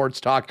Winnipeg Sports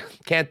Talk.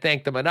 Can't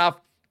thank them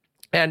enough.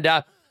 And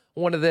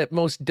one of the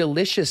most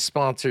delicious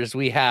sponsors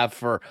we have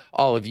for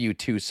all of you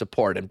to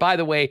support. And by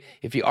the way,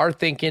 if you are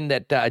thinking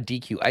that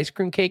DQ ice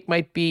cream cake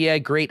might be a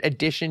great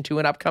addition to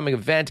an upcoming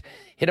event,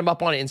 hit them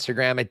up on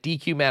Instagram at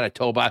DQ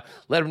Manitoba.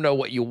 Let them know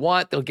what you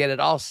want. They'll get it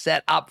all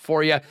set up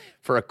for you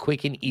for a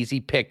quick and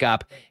easy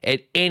pickup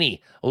at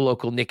any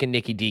local Nick and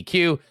Nikki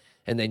DQ.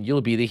 And then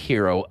you'll be the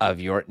hero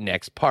of your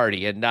next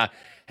party. And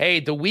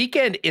hey, the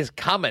weekend is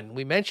coming.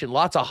 We mentioned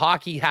lots of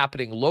hockey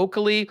happening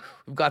locally.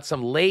 We've got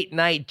some late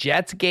night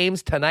Jets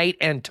games tonight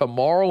and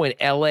tomorrow in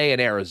LA and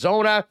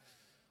Arizona.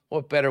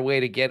 What better way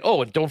to get...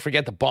 Oh, and don't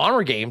forget the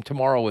Bomber game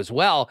tomorrow as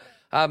well.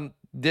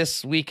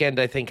 This weekend,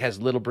 I think, has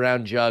Little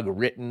Brown Jug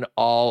written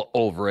all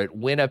over it.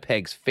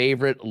 Winnipeg's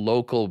favorite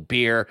local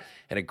beer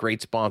and a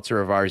great sponsor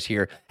of ours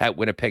here at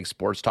Winnipeg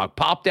Sports Talk.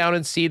 Pop down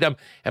and see them.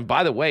 And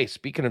by the way,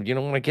 speaking of,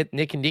 want to get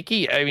Nick and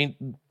Nikki, I mean,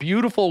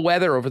 beautiful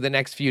weather over the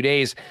next few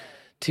days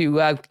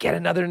to get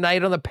another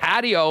night on the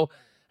patio,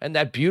 and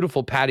that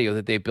beautiful patio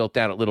that they built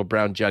down at Little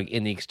Brown Jug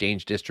in the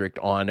Exchange District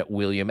on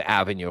William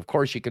Avenue. Of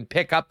course, you can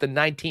pick up the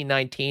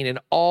 1919 and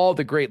all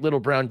the great Little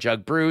Brown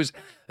Jug brews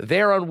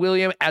there on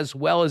William, as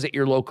well as at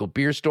your local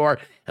beer store.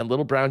 And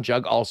Little Brown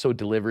Jug also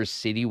delivers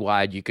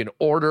citywide. You can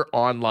order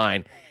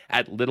online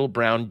at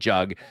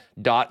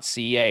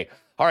littlebrownjug.ca.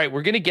 All right,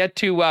 we're going to get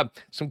to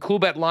some Cool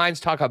Bet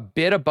lines, talk a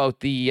bit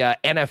about the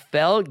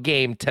NFL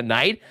game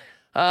tonight.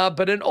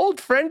 But an old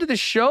friend of the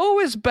show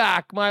is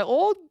back. My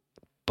old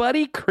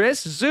buddy,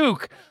 Chris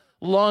Zook,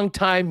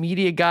 longtime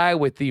media guy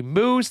with the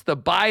Moose, the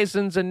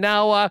Bisons, and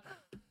now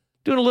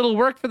doing a little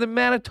work for the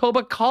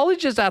Manitoba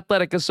Colleges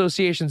Athletic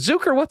Association.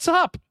 Zooker, what's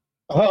up?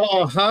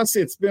 Oh, Huss,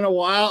 it's been a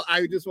while.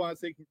 I just want to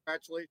say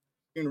congratulations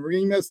on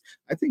Remus.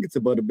 I think it's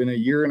been a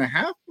year and a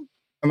half.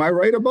 Am I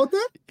right about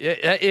that?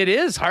 It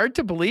is hard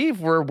to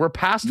believe. We're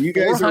past You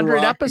guys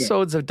 400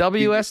 episodes of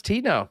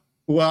WST now.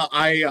 Well,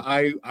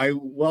 I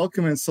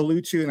welcome and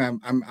salute you, and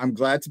I'm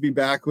glad to be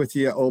back with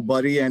you, old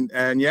buddy.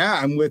 And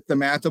yeah, I'm with the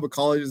Manitoba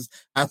Colleges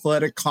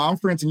Athletic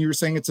Conference, and you were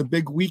saying it's a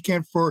big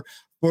weekend for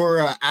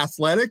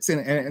athletics,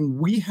 and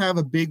we have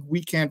a big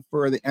weekend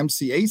for the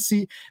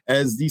MCAC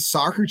as the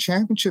soccer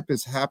championship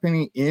is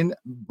happening in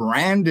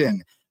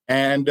Brandon.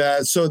 And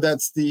so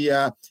that's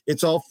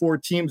it's all 4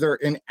 teams are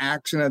in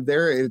action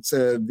there. It's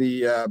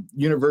the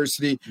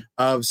University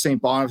of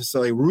St. Boniface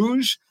Les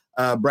Rouges,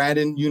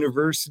 Brandon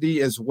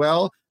University as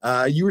well.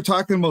 You were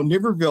talking about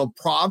Niverville,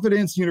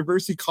 Providence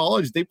University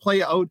College. They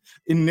play out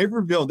in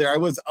Niverville there. I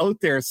was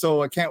out there,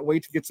 so I can't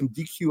wait to get some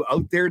DQ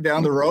out there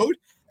down the road.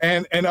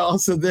 And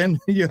also then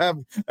you have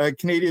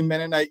Canadian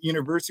Mennonite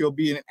University will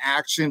be in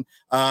action.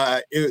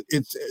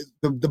 It's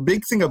the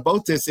big thing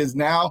about this is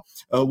now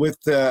with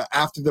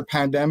after the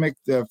pandemic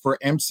for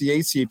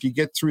MCAC, if you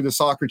get through the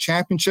soccer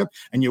championship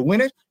and you win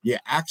it, you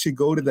actually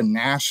go to the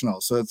national.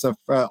 So it's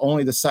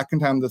only the second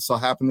time this will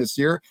happen this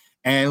year.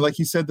 And like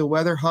you said, the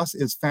weather, Huss,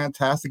 is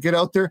fantastic. Get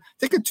out there,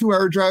 take a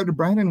 2-hour drive to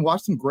Brandon and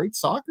watch some great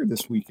soccer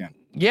this weekend.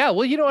 Yeah,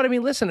 well, you know what I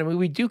mean? Listen,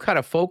 we do kind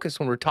of focus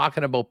when we're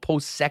talking about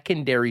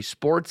post-secondary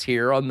sports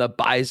here on the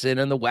Bison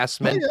and the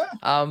Westmen.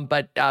 Oh, yeah.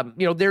 But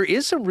there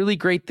is some really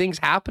great things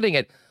happening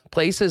at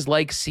places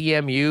like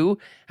CMU,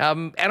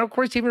 and of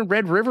course even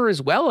Red River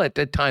as well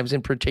at times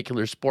in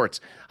particular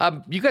sports.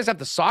 You guys have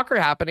the soccer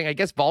happening. I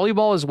guess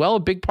volleyball as well, a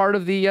big part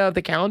of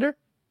the calendar.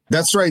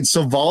 That's right.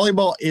 So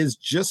volleyball is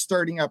just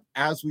starting up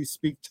as we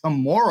speak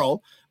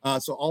tomorrow.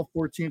 So all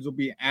 4 teams will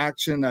be in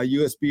action.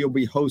 USB will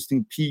be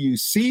hosting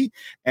PUC,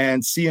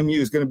 and CMU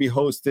is going to be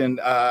hosting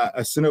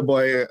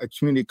Assiniboia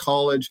Community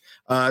College.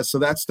 So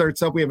that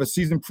starts up. We have a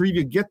season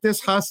preview. Get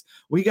this, Huss.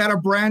 We got a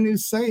brand new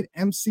site,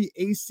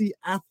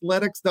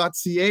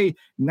 mcacathletics.ca.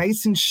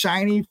 Nice and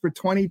shiny for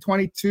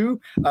 2022.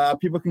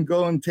 People can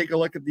go and take a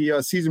look at the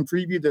season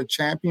preview, the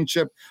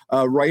championship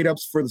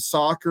write-ups for the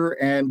soccer,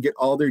 and get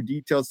all their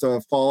details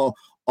to follow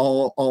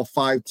all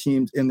 5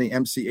 teams in the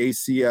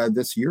MCAC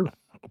this year.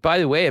 By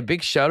the way, a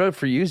big shout out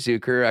for you,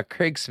 Zucker.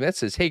 Craig Smith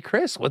says, "Hey,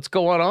 Chris, what's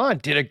going on?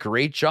 Did a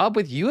great job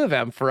with U of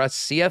M for us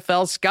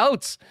CFL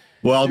scouts."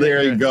 Well,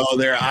 there you go.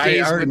 There, I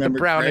remember with the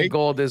brown Craig. and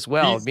gold as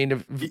well. I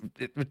mean,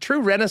 a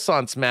true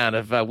renaissance man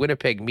of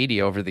Winnipeg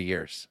media over the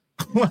years.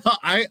 Well,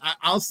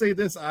 I'll say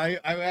this. I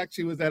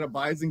actually was at a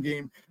Bison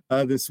game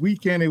this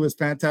weekend. It was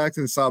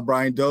fantastic. I saw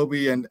Brian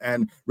Dobie and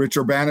Rich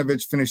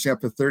Urbanovich finishing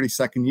up the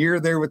 32nd year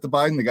there with the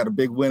Bison. They got a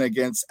big win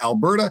against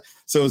Alberta.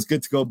 So it was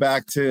good to go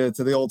back to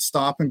the old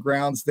stomping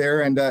grounds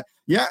there. And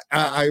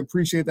I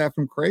appreciate that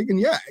from Craig.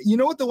 And you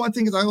know what? The one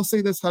thing is, I will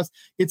say this, Huss,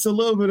 it's a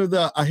little bit of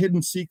a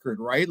hidden secret,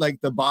 right?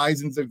 Like the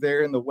Bisons are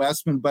there in the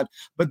Westman, but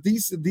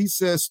these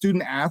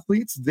student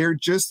athletes, they're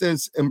just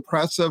as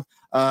impressive.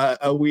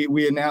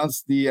 We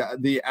announced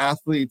the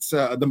athletes,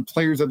 the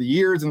players of the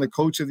years and the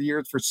coach of the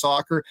years for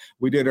soccer.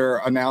 We did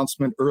our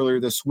announcement earlier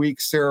this week.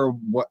 Sarah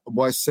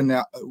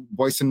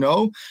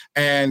Boissonneau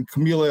and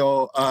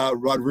Camilo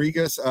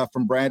Rodriguez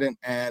from Brandon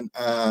and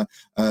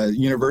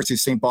University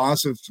of St.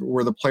 Boniface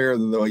were the player of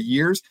the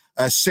years.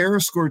 Sarah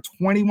scored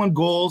 21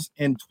 goals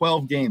in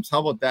 12 games.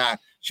 How about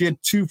that? She had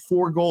 2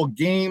 4-goal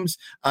games,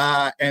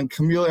 and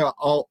Camila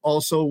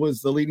also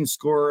was the leading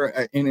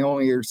scorer in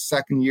only her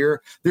 2nd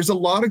year. There's a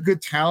lot of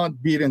good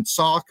talent, be it in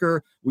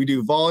soccer. We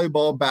do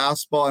volleyball,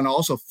 basketball, and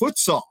also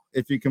futsal,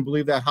 if you can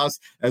believe that, Huss,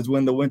 as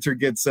when the winter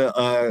gets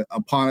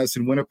upon us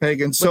in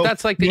Winnipeg. And so but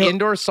that's like the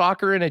indoor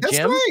soccer in a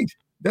gym?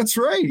 That's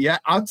right. Yeah,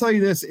 I'll tell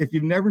you this. If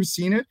you've never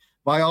seen it,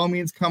 by all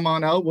means, come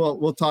on out.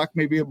 We'll talk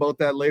maybe about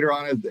that later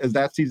on as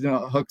that season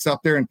hooks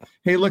up there. And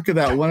hey, look at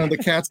that. One of the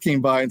cats came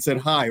by and said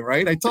hi,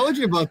 right? I told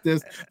you about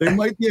this. There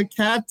might be a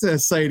cat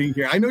sighting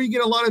here. I know you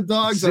get a lot of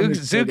dogs.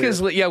 Zook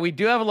is, we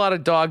do have a lot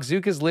of dogs.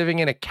 Zook is living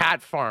in a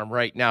cat farm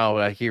right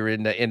now here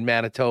in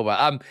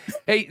Manitoba.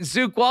 Hey,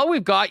 Zook, while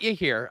we've got you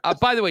here,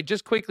 by the way,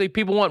 just quickly,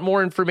 people want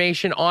more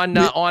information on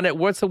it.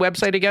 What's the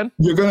website again?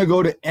 You're going to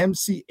go to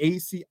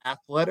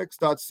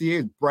mcacathletics.ca.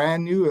 It's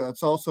brand new.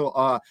 It's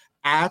also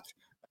at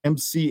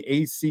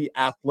MCAC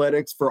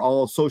Athletics for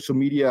all social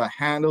media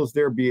handles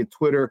there, be it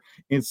Twitter,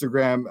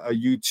 Instagram,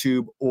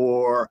 YouTube,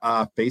 or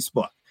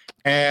Facebook.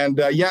 And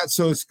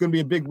so it's going to be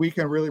a big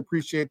weekend. Really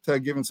appreciate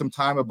giving some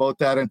time about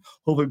that, and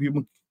hopefully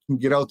people can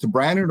get out to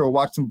Brandon or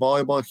watch some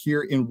volleyball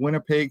here in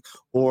Winnipeg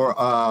or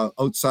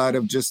outside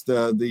of just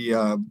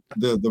the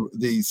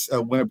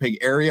Winnipeg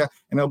area,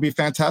 and it'll be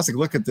fantastic.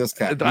 Look at this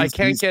cat. I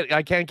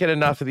can't get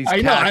enough of these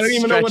cats. I don't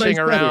even stretching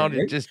around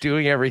and just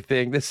doing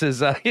everything. This is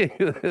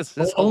hilarious.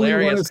 Only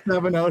 1 of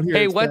 7 out here.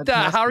 Hey,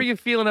 how are you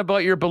feeling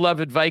about your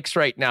beloved Vikes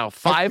right now?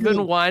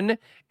 5-1,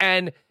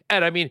 and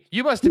I mean,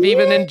 you must have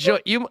even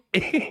enjoyed you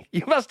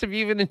must have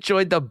even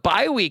enjoyed the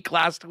bye week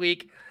last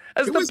week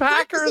as the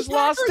Packers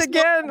lost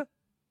again.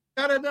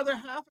 Got another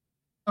half.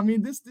 I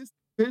mean, this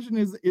division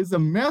is a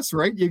mess,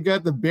 right? You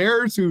got the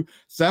Bears, who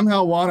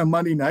somehow won a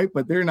Monday night,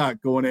 but they're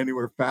not going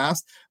anywhere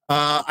fast.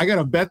 I got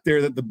a bet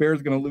there that the Bears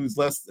are going to lose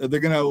less.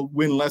 They're going to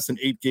win less than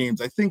 8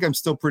 games. I think I'm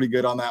still pretty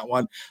good on that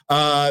one.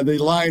 The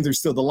Lions are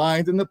still the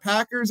Lions, and the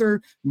Packers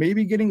are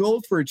maybe getting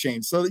old for a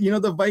change. So,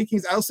 the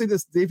Vikings, I'll say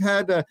this, they've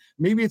had,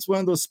 maybe it's one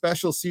of those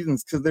special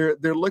seasons because they're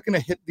looking to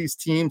hit these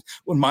teams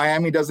when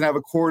Miami doesn't have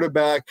a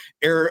quarterback.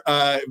 They're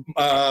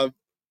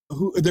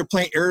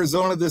playing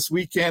Arizona this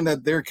weekend,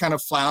 that they're kind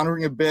of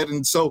floundering a bit.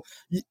 And so,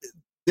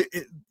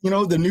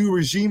 the new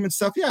regime and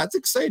stuff, it's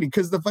exciting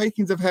because the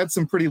Vikings have had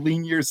some pretty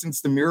lean years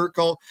since the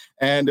miracle.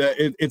 And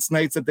it's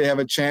nice that they have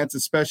a chance,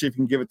 especially if you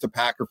can give it to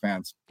Packer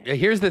fans.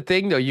 Here's the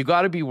thing, though. You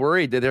got to be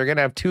worried that they're going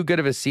to have too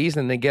good of a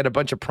season. They get a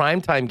bunch of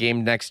primetime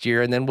game next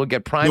year, and then we'll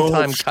get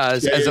primetime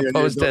cuz as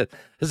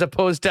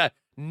opposed to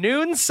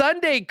noon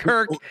Sunday,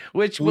 Kirk,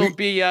 which will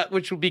be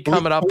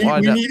coming up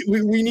on.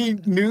 We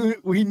need no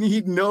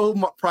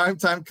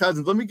primetime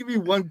cousins. Let me give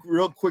you one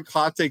real quick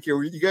hot take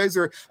here. You guys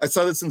I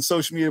saw this in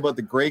social media about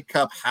the Grey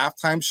Cup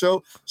halftime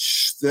show.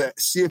 The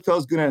CFL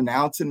is going to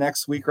announce it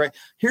next week, right?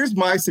 Here's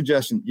my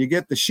suggestion: you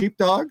get the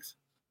Sheepdogs,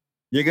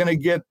 you're going to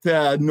get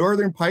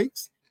Northern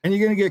Pikes, and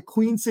you're going to get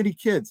Queen City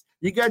Kids.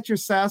 You got your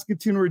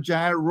Saskatoon,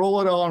 Regina. Roll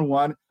it all in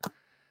one.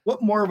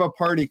 what more of a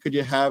party could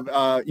you have,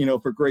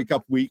 for Grey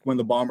Cup week when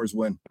the Bombers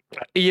win?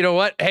 You know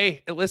what?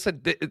 Hey,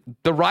 listen,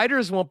 the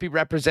Riders won't be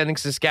representing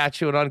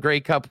Saskatchewan on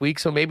Grey Cup week,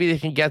 so maybe they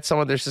can get some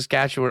of their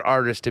Saskatchewan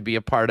artists to be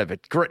a part of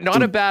it.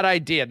 Not a bad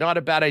idea. Not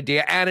a bad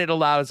idea. And it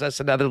allows us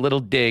another little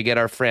dig at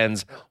our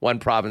friends, one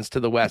province to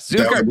the west.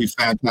 Zucker, that would be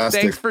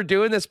fantastic. Thanks for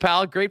doing this,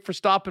 pal. Great for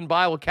stopping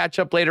by. We'll catch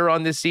up later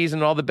on this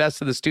season. All the best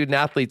to the student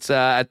athletes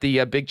at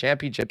the big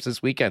championships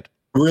this weekend.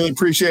 Really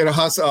appreciate it,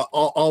 Huss.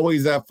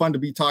 Always fun to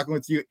be talking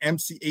with you.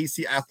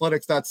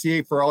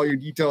 MCACathletics.ca for all your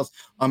details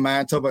on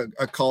Manitoba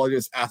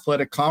College's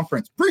athletic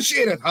conference.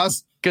 Appreciate it,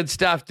 Huss. Good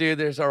stuff, dude.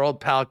 There's our old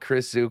pal,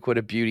 Chris Zook. What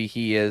a beauty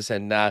he is.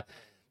 And not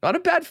a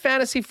bad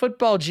fantasy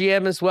football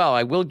GM as well.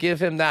 I will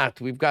give him that.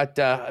 We've got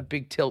a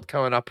big tilt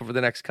coming up over the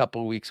next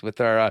couple of weeks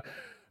with our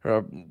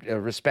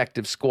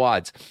respective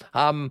squads.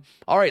 All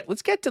right,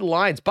 let's get to the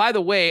lines. By the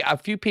way, a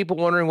few people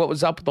wondering what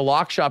was up with the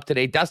lock shop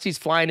today. Dusty's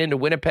flying into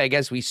Winnipeg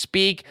as we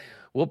speak.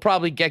 We'll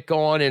probably get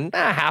going in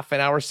half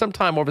an hour,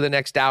 sometime over the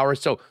next hour.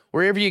 So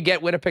wherever you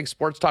get Winnipeg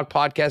Sports Talk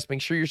podcast,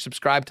 make sure you're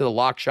subscribed to the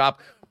Lock Shop.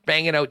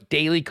 Banging out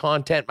daily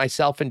content,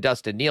 myself and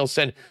Dustin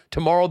Nielsen.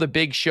 Tomorrow, the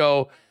big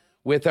show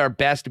with our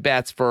best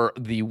bets for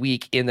the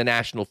week in the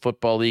National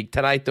Football League.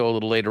 Tonight, though, a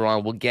little later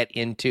on, we'll get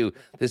into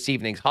this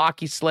evening's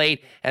hockey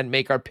slate and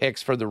make our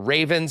picks for the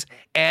Ravens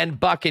and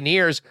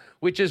Buccaneers,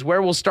 which is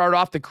where we'll start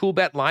off the cool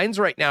bet lines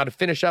right now to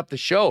finish up the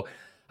show.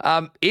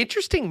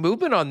 Interesting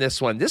movement on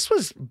this one. This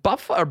was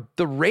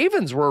the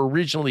Ravens were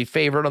originally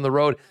favored on the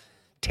road.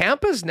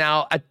 Tampa's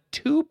now a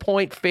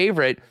 2-point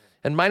favorite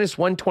and minus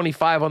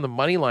 125 on the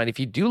money line.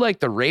 If you do like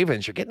the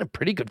Ravens, you're getting a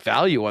pretty good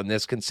value on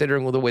this,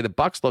 considering the way the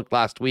Bucs looked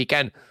last week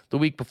and the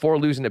week before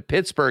losing to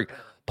Pittsburgh.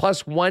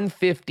 Plus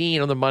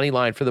 115 on the money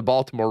line for the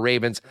Baltimore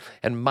Ravens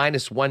and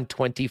minus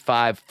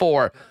 125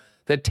 for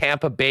the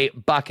Tampa Bay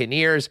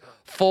Buccaneers.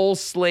 Full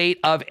slate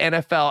of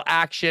NFL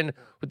action,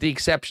 with the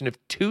exception of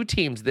 2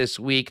 teams this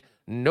week.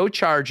 No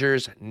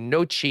Chargers,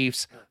 no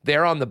Chiefs.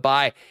 They're on the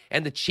bye.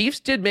 And the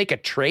Chiefs did make a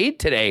trade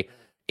today.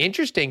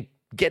 Interesting,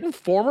 getting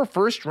former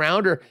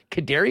first-rounder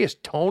Kadarius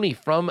Toney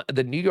from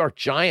the New York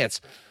Giants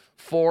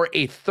for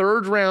a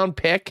 3rd-round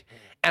pick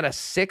and a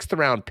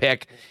 6th-round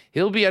pick.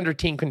 He'll be under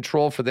team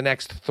control for the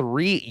next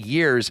 3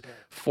 years.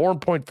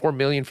 $4.4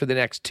 million for the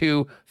next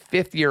 2.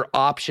 5th-year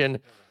option.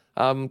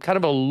 Kind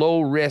of a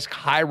low-risk,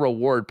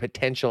 high-reward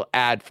potential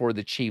add for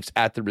the Chiefs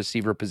at the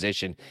receiver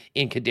position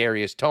in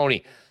Kadarius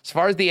Toney. As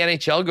far as the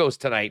NHL goes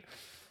tonight,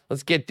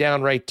 let's get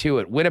down right to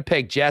it.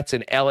 Winnipeg Jets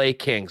and LA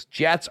Kings.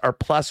 Jets are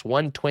plus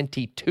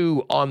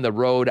 122 on the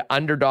road.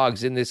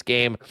 Underdogs in this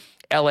game.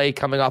 LA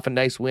coming off a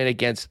nice win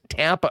against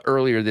Tampa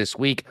earlier this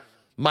week.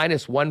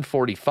 Minus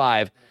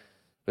 145.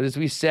 But as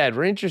we said,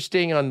 we're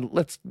interesting on,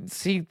 let's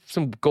see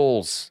some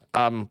goals.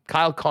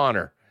 Kyle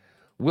Connor.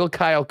 Will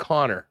Kyle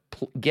Connor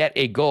get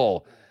a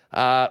goal?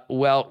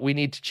 Well, we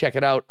need to check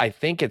it out. I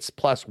think it's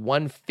plus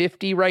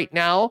 150 right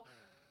now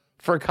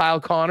for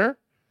Kyle Connor.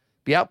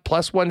 Yeah,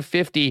 plus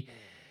 150.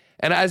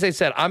 And as I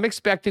said, I'm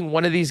expecting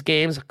one of these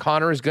games,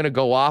 Connor is going to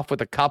go off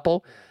with a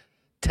couple.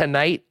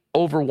 Tonight,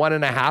 over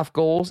 1.5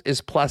 goals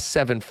is plus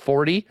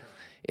 740.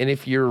 And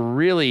if you're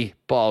really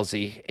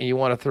ballsy and you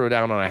want to throw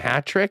down on a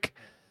hat trick,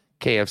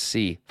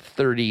 KFC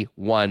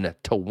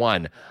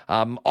 31-1.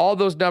 All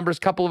those numbers,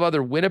 couple of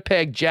other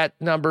Winnipeg Jet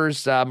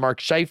numbers. Mark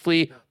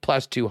Scheifele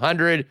plus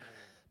 200,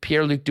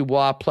 Pierre-Luc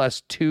Dubois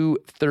plus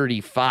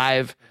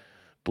 235,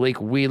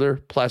 Blake Wheeler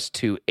plus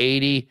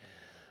 280,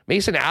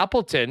 Mason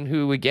Appleton,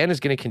 who again is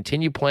going to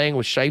continue playing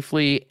with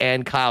Scheifele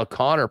and Kyle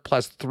Connor,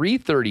 plus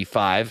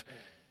 335.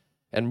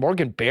 And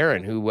Morgan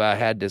Barron, who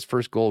had his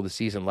first goal of the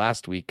season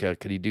last week,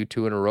 could he do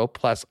 2 in a row?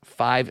 Plus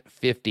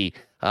 550.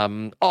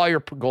 All your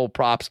goal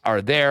props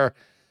are there.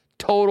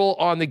 Total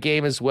on the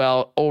game as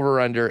well, over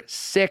under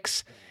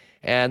 6.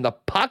 And the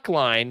puck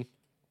line,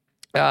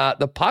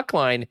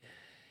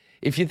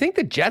 if you think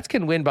the Jets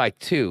can win by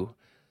 2,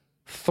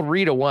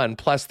 3-1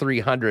 plus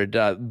 300.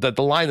 The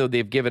line though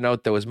they've given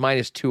out though is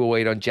minus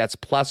 208 on Jets,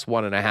 plus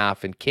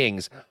 1.5, and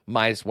Kings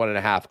minus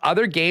 1.5.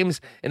 Other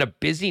games in a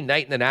busy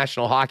night in the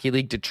National Hockey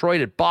League: Detroit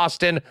at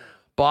Boston.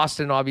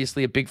 Boston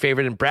obviously a big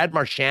favorite, and Brad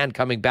Marchand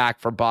coming back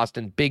for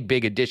Boston,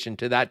 big addition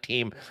to that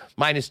team.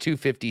 Minus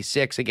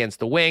 256 against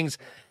the Wings.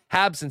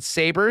 Habs and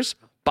Sabres.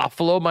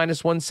 Buffalo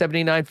minus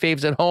 179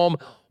 faves at home.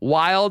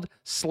 Wild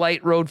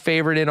slight road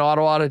favorite in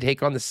Ottawa to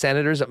take on the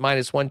Senators at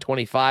minus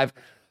 125.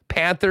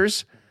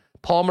 Panthers.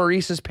 Paul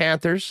Maurice's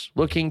Panthers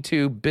looking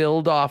to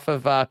build off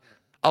of a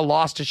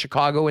loss to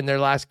Chicago in their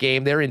last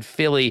game. They're in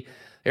Philly.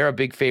 They're a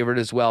big favorite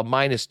as well,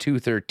 minus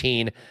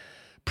 213.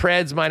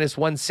 Preds minus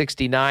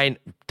 169.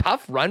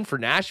 Tough run for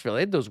Nashville.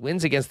 They had those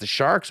wins against the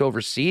Sharks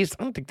overseas.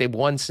 I don't think they've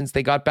won since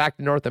they got back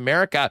to North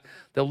America.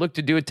 They'll look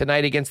to do it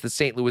tonight against the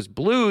St. Louis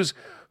Blues,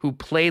 who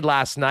played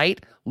last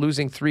night,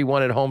 losing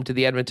 3-1 at home to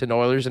the Edmonton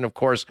Oilers, and of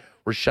course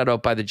were shut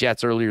out by the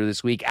Jets earlier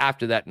this week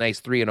after that nice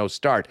 3-0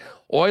 start.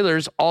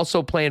 Oilers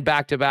also playing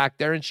back-to-back.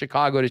 They're in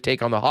Chicago to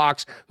take on the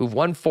Hawks, who've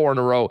won 4 in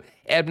a row.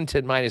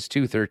 Edmonton minus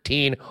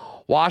 213.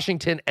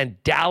 Washington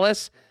and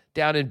Dallas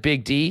down in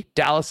Big D.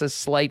 Dallas is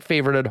slight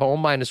favorite at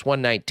home, minus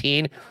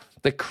 119.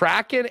 The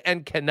Kraken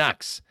and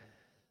Canucks,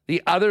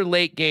 the other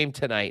late game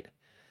tonight.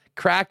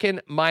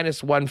 Kraken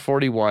minus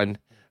 141,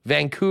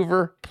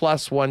 Vancouver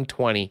plus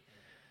 120.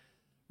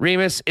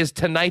 Remus, is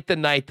tonight the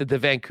night that the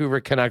Vancouver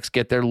Canucks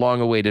get their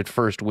long-awaited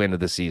first win of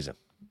the season?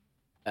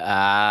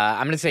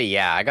 I'm going to say,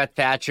 yeah. I got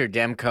Thatcher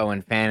Demko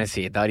in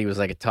fantasy. I thought he was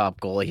like a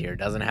top goalie here.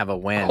 Doesn't have a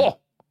win. Oh.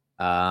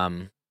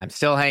 I'm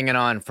still hanging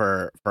on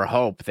for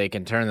hope they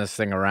can turn this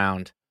thing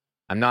around.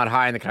 I'm not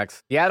high in the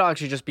Canucks. Seattle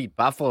actually just beat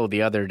Buffalo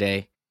the other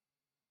day.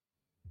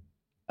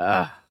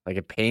 Like,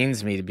 it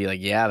pains me to be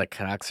like, yeah, the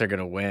Canucks are going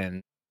to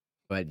win.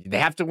 But they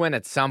have to win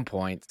at some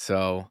point.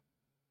 So,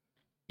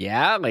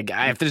 yeah, like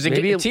if there's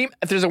a team,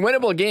 if there's a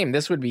winnable game,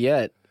 this would be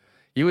it.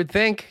 You would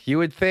think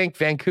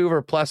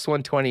Vancouver plus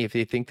 120 if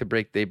they think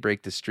they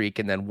break the streak.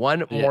 And then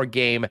one more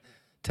game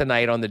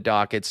tonight on the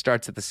docket.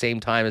 Starts at the same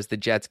time as the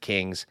Jets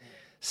Kings.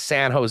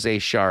 San Jose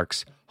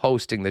Sharks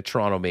hosting the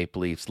Toronto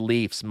Maple Leafs.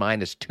 Leafs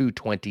minus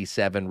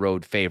 227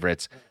 road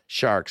favorites.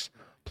 Sharks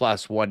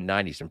plus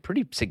 190. Some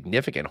pretty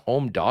significant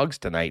home dogs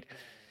tonight,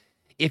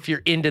 if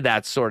you're into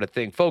that sort of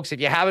thing. Folks,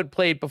 if you haven't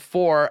played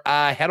before,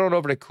 head on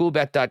over to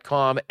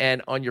coolbet.com,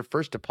 and on your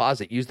first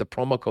deposit, use the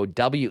promo code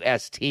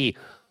WST.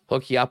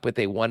 Hook you up with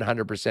a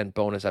 100%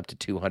 bonus up to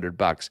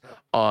 $200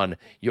 on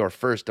your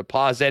first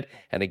deposit.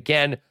 And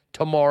again,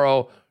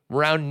 tomorrow,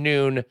 around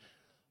noon,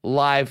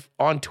 live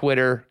on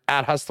Twitter,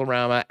 at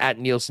Hustlerama, at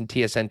Nielsen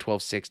TSN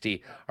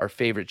 1260, our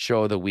favorite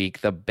show of the week,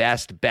 the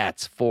best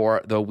bets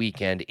for the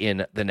weekend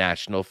in the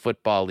National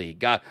Football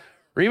League.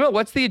 Rima,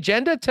 what's the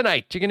agenda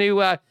tonight? You're going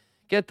to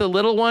get the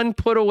little one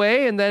put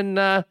away and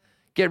then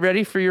get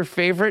ready for your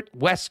favorite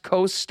West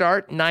Coast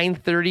start,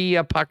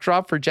 9:30 puck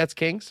drop for Jets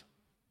Kings?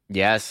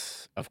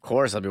 Yes, of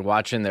course. I'll be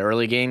watching the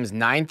early games.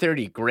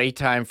 9:30, great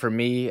time for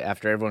me.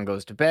 After everyone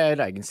goes to bed,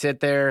 I can sit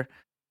there,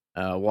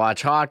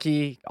 watch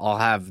hockey. I'll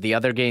have the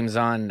other games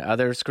on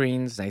other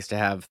screens. Nice to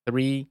have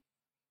 3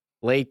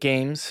 late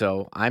games.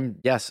 So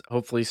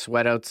hopefully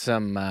sweat out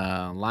some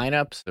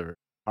lineups or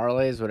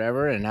parlays,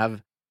 whatever, and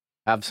have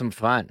some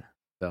fun.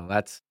 So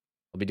I'll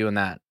be doing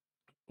that.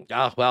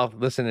 Oh, well,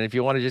 listen, if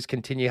you want to just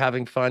continue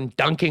having fun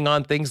dunking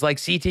on things like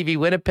CTV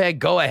Winnipeg,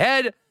 go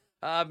ahead.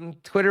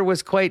 Twitter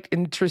was quite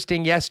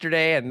interesting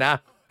yesterday, and as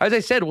I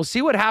said, we'll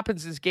see what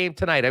happens this game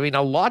tonight. I mean,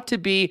 a lot to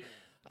be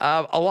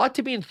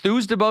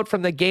enthused about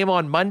from the game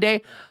on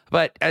Monday,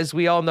 but as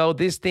we all know,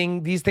 these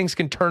things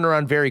can turn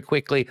around very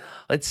quickly.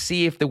 Let's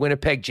see if the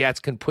Winnipeg Jets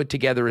can put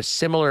together a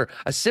similar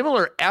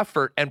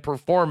effort and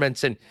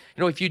performance. And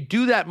if you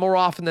do that more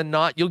often than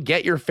not, you'll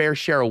get your fair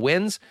share of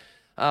wins.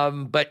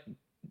 But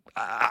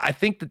I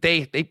think that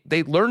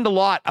they learned a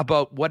lot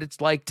about what it's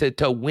like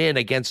to win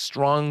against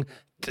strong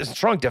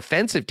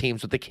defensive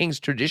teams, what the Kings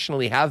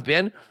traditionally have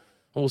been.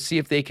 We'll see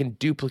if they can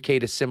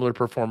duplicate a similar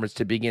performance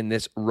to begin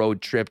this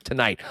road trip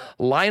tonight.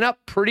 Lineup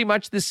pretty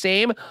much the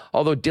same,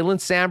 although Dylan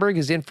Samberg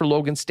is in for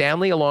Logan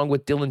Stanley along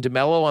with Dylan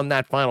DeMello on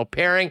that final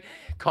pairing.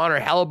 Connor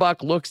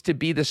Hellebuck looks to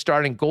be the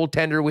starting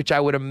goaltender, which I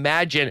would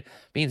imagine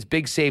means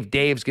Big Save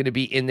Dave's going to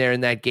be in there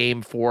in that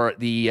game for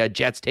the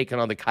Jets taking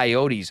on the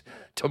Coyotes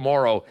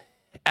tomorrow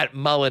at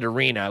Mullet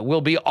Arena.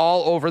 We'll be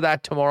all over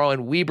that tomorrow,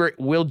 and Weber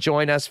will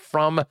join us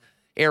from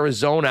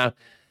Arizona.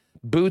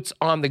 Boots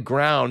on the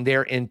ground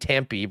there in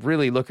Tempe.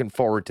 Really looking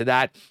forward to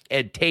that.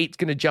 Ed Tate's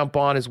going to jump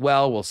on as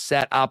well. We'll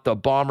set up the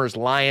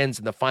Bombers-Lions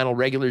in the final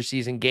regular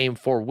season game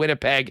for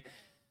Winnipeg.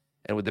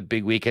 And with the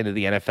big weekend of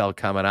the NFL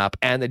coming up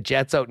and the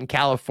Jets out in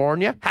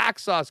California,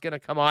 Hacksaw's going to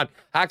come on.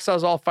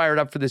 Hacksaw's all fired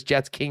up for this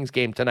Jets-Kings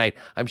game tonight.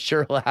 I'm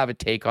sure he'll have a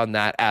take on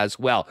that as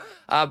well.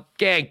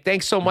 Gang,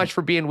 thanks so much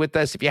for being with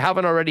us. If you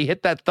haven't already,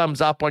 hit that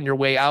thumbs up on your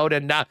way out.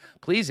 And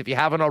please, if you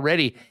haven't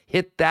already,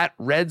 hit that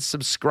red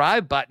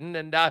subscribe button.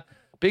 And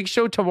big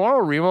show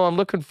tomorrow, Remo. I'm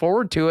looking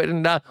forward to it.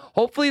 And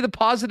hopefully the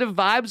positive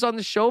vibes on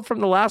the show from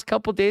the last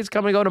couple of days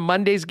coming out of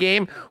Monday's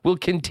game will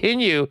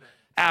continue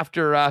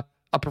after a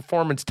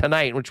performance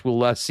tonight, which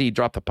we'll see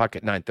drop the puck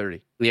at 9:30.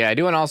 Yeah, I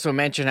do want to also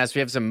mention, as we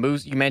have some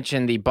Moose, you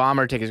mentioned the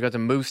Bomber tickets. We've got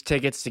some Moose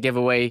tickets to give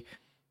away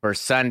for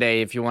Sunday.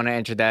 If you want to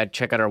enter that,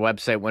 check out our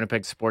website,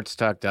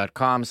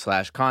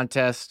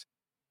 winnipegsportstalk.com/contest.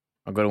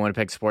 I'll go to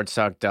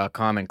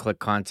winnipegsportstalk.com and click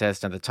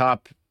contest at the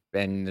top.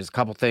 And there's a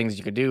couple things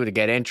you can do to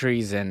get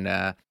entries, and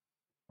we'll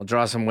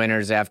draw some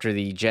winners after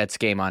the Jets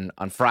game on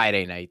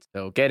Friday night.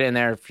 So get in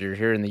there if you're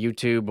here in the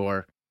YouTube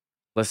or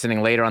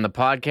listening later on the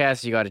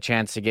podcast. You got a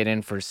chance to get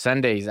in for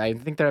Sundays. I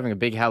think they're having a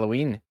big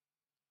Halloween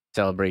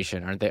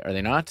celebration, aren't they? Are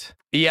they not?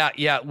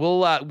 Yeah.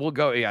 We'll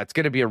go. Yeah, it's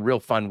going to be a real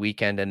fun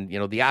weekend, and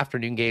the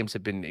afternoon games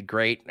have been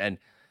great. And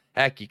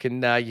heck, you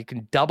can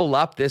double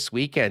up this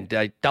weekend,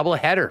 double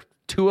header,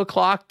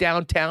 2:00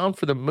 downtown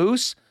for the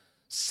Moose,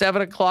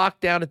 7:00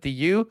 down at the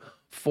U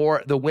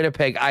for the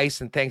Winnipeg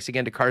Ice. And thanks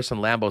again to Carson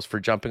Lambos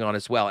for jumping on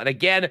as well. And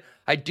again,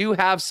 I do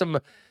have some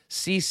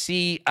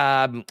CC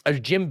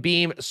Jim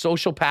Beam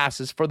social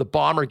passes for the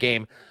Bomber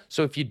game.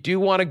 So if you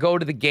do want to go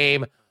to the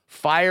game,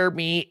 fire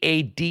me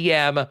a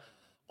DM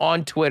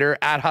on Twitter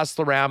at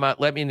Hustlerama.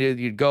 Let me know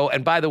you'd go.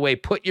 And by the way,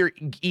 put your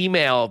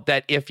email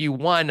that if you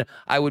won,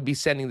 I would be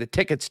sending the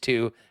tickets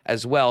to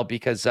as well,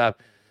 because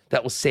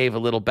that will save a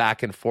little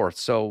back and forth.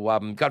 So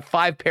got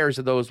 5 pairs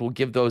of those. We'll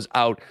give those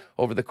out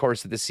over the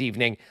course of this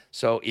evening.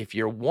 So if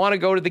you want to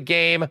go to the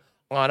game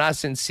on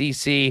us in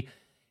CC,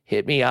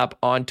 hit me up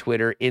on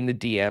Twitter in the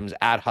DMs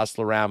at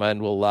Hustlerama, and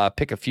we'll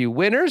pick a few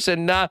winners,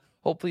 and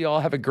hopefully you all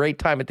have a great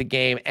time at the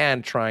game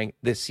and trying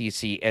the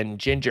CC and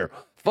Ginger.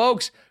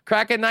 Folks,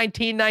 Kraken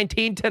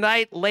 19-19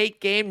 tonight,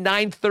 late game,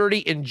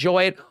 9:30.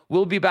 Enjoy it.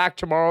 We'll be back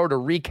tomorrow to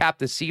recap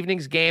this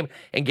evening's game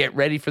and get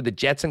ready for the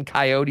Jets and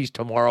Coyotes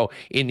tomorrow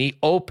in the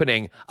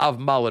opening of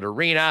Mullet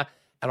Arena.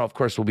 And, of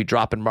course, we'll be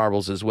dropping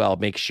marbles as well.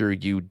 Make sure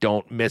you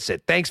don't miss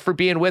it. Thanks for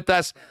being with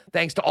us.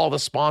 Thanks to all the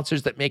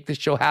sponsors that make this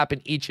show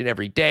happen each and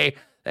every day.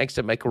 Thanks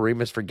to Michael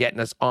Remus for getting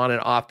us on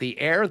and off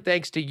the air.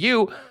 Thanks to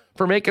you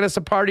for making us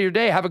a part of your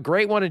day. Have a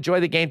great one.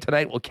 Enjoy the game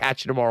tonight. We'll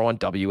catch you tomorrow on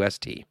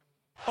WST.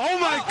 Oh,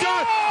 my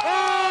God.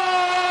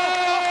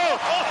 Oh!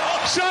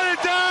 Shut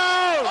it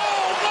down.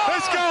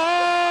 Let's go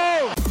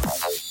home.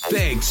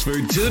 Thanks for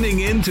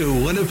tuning in to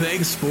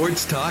Winnipeg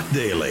Sports Talk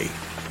Daily.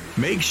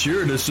 Make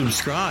sure to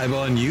subscribe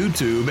on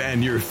YouTube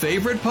and your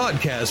favorite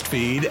podcast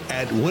feed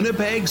at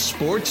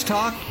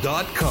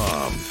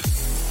winnipegsportstalk.com.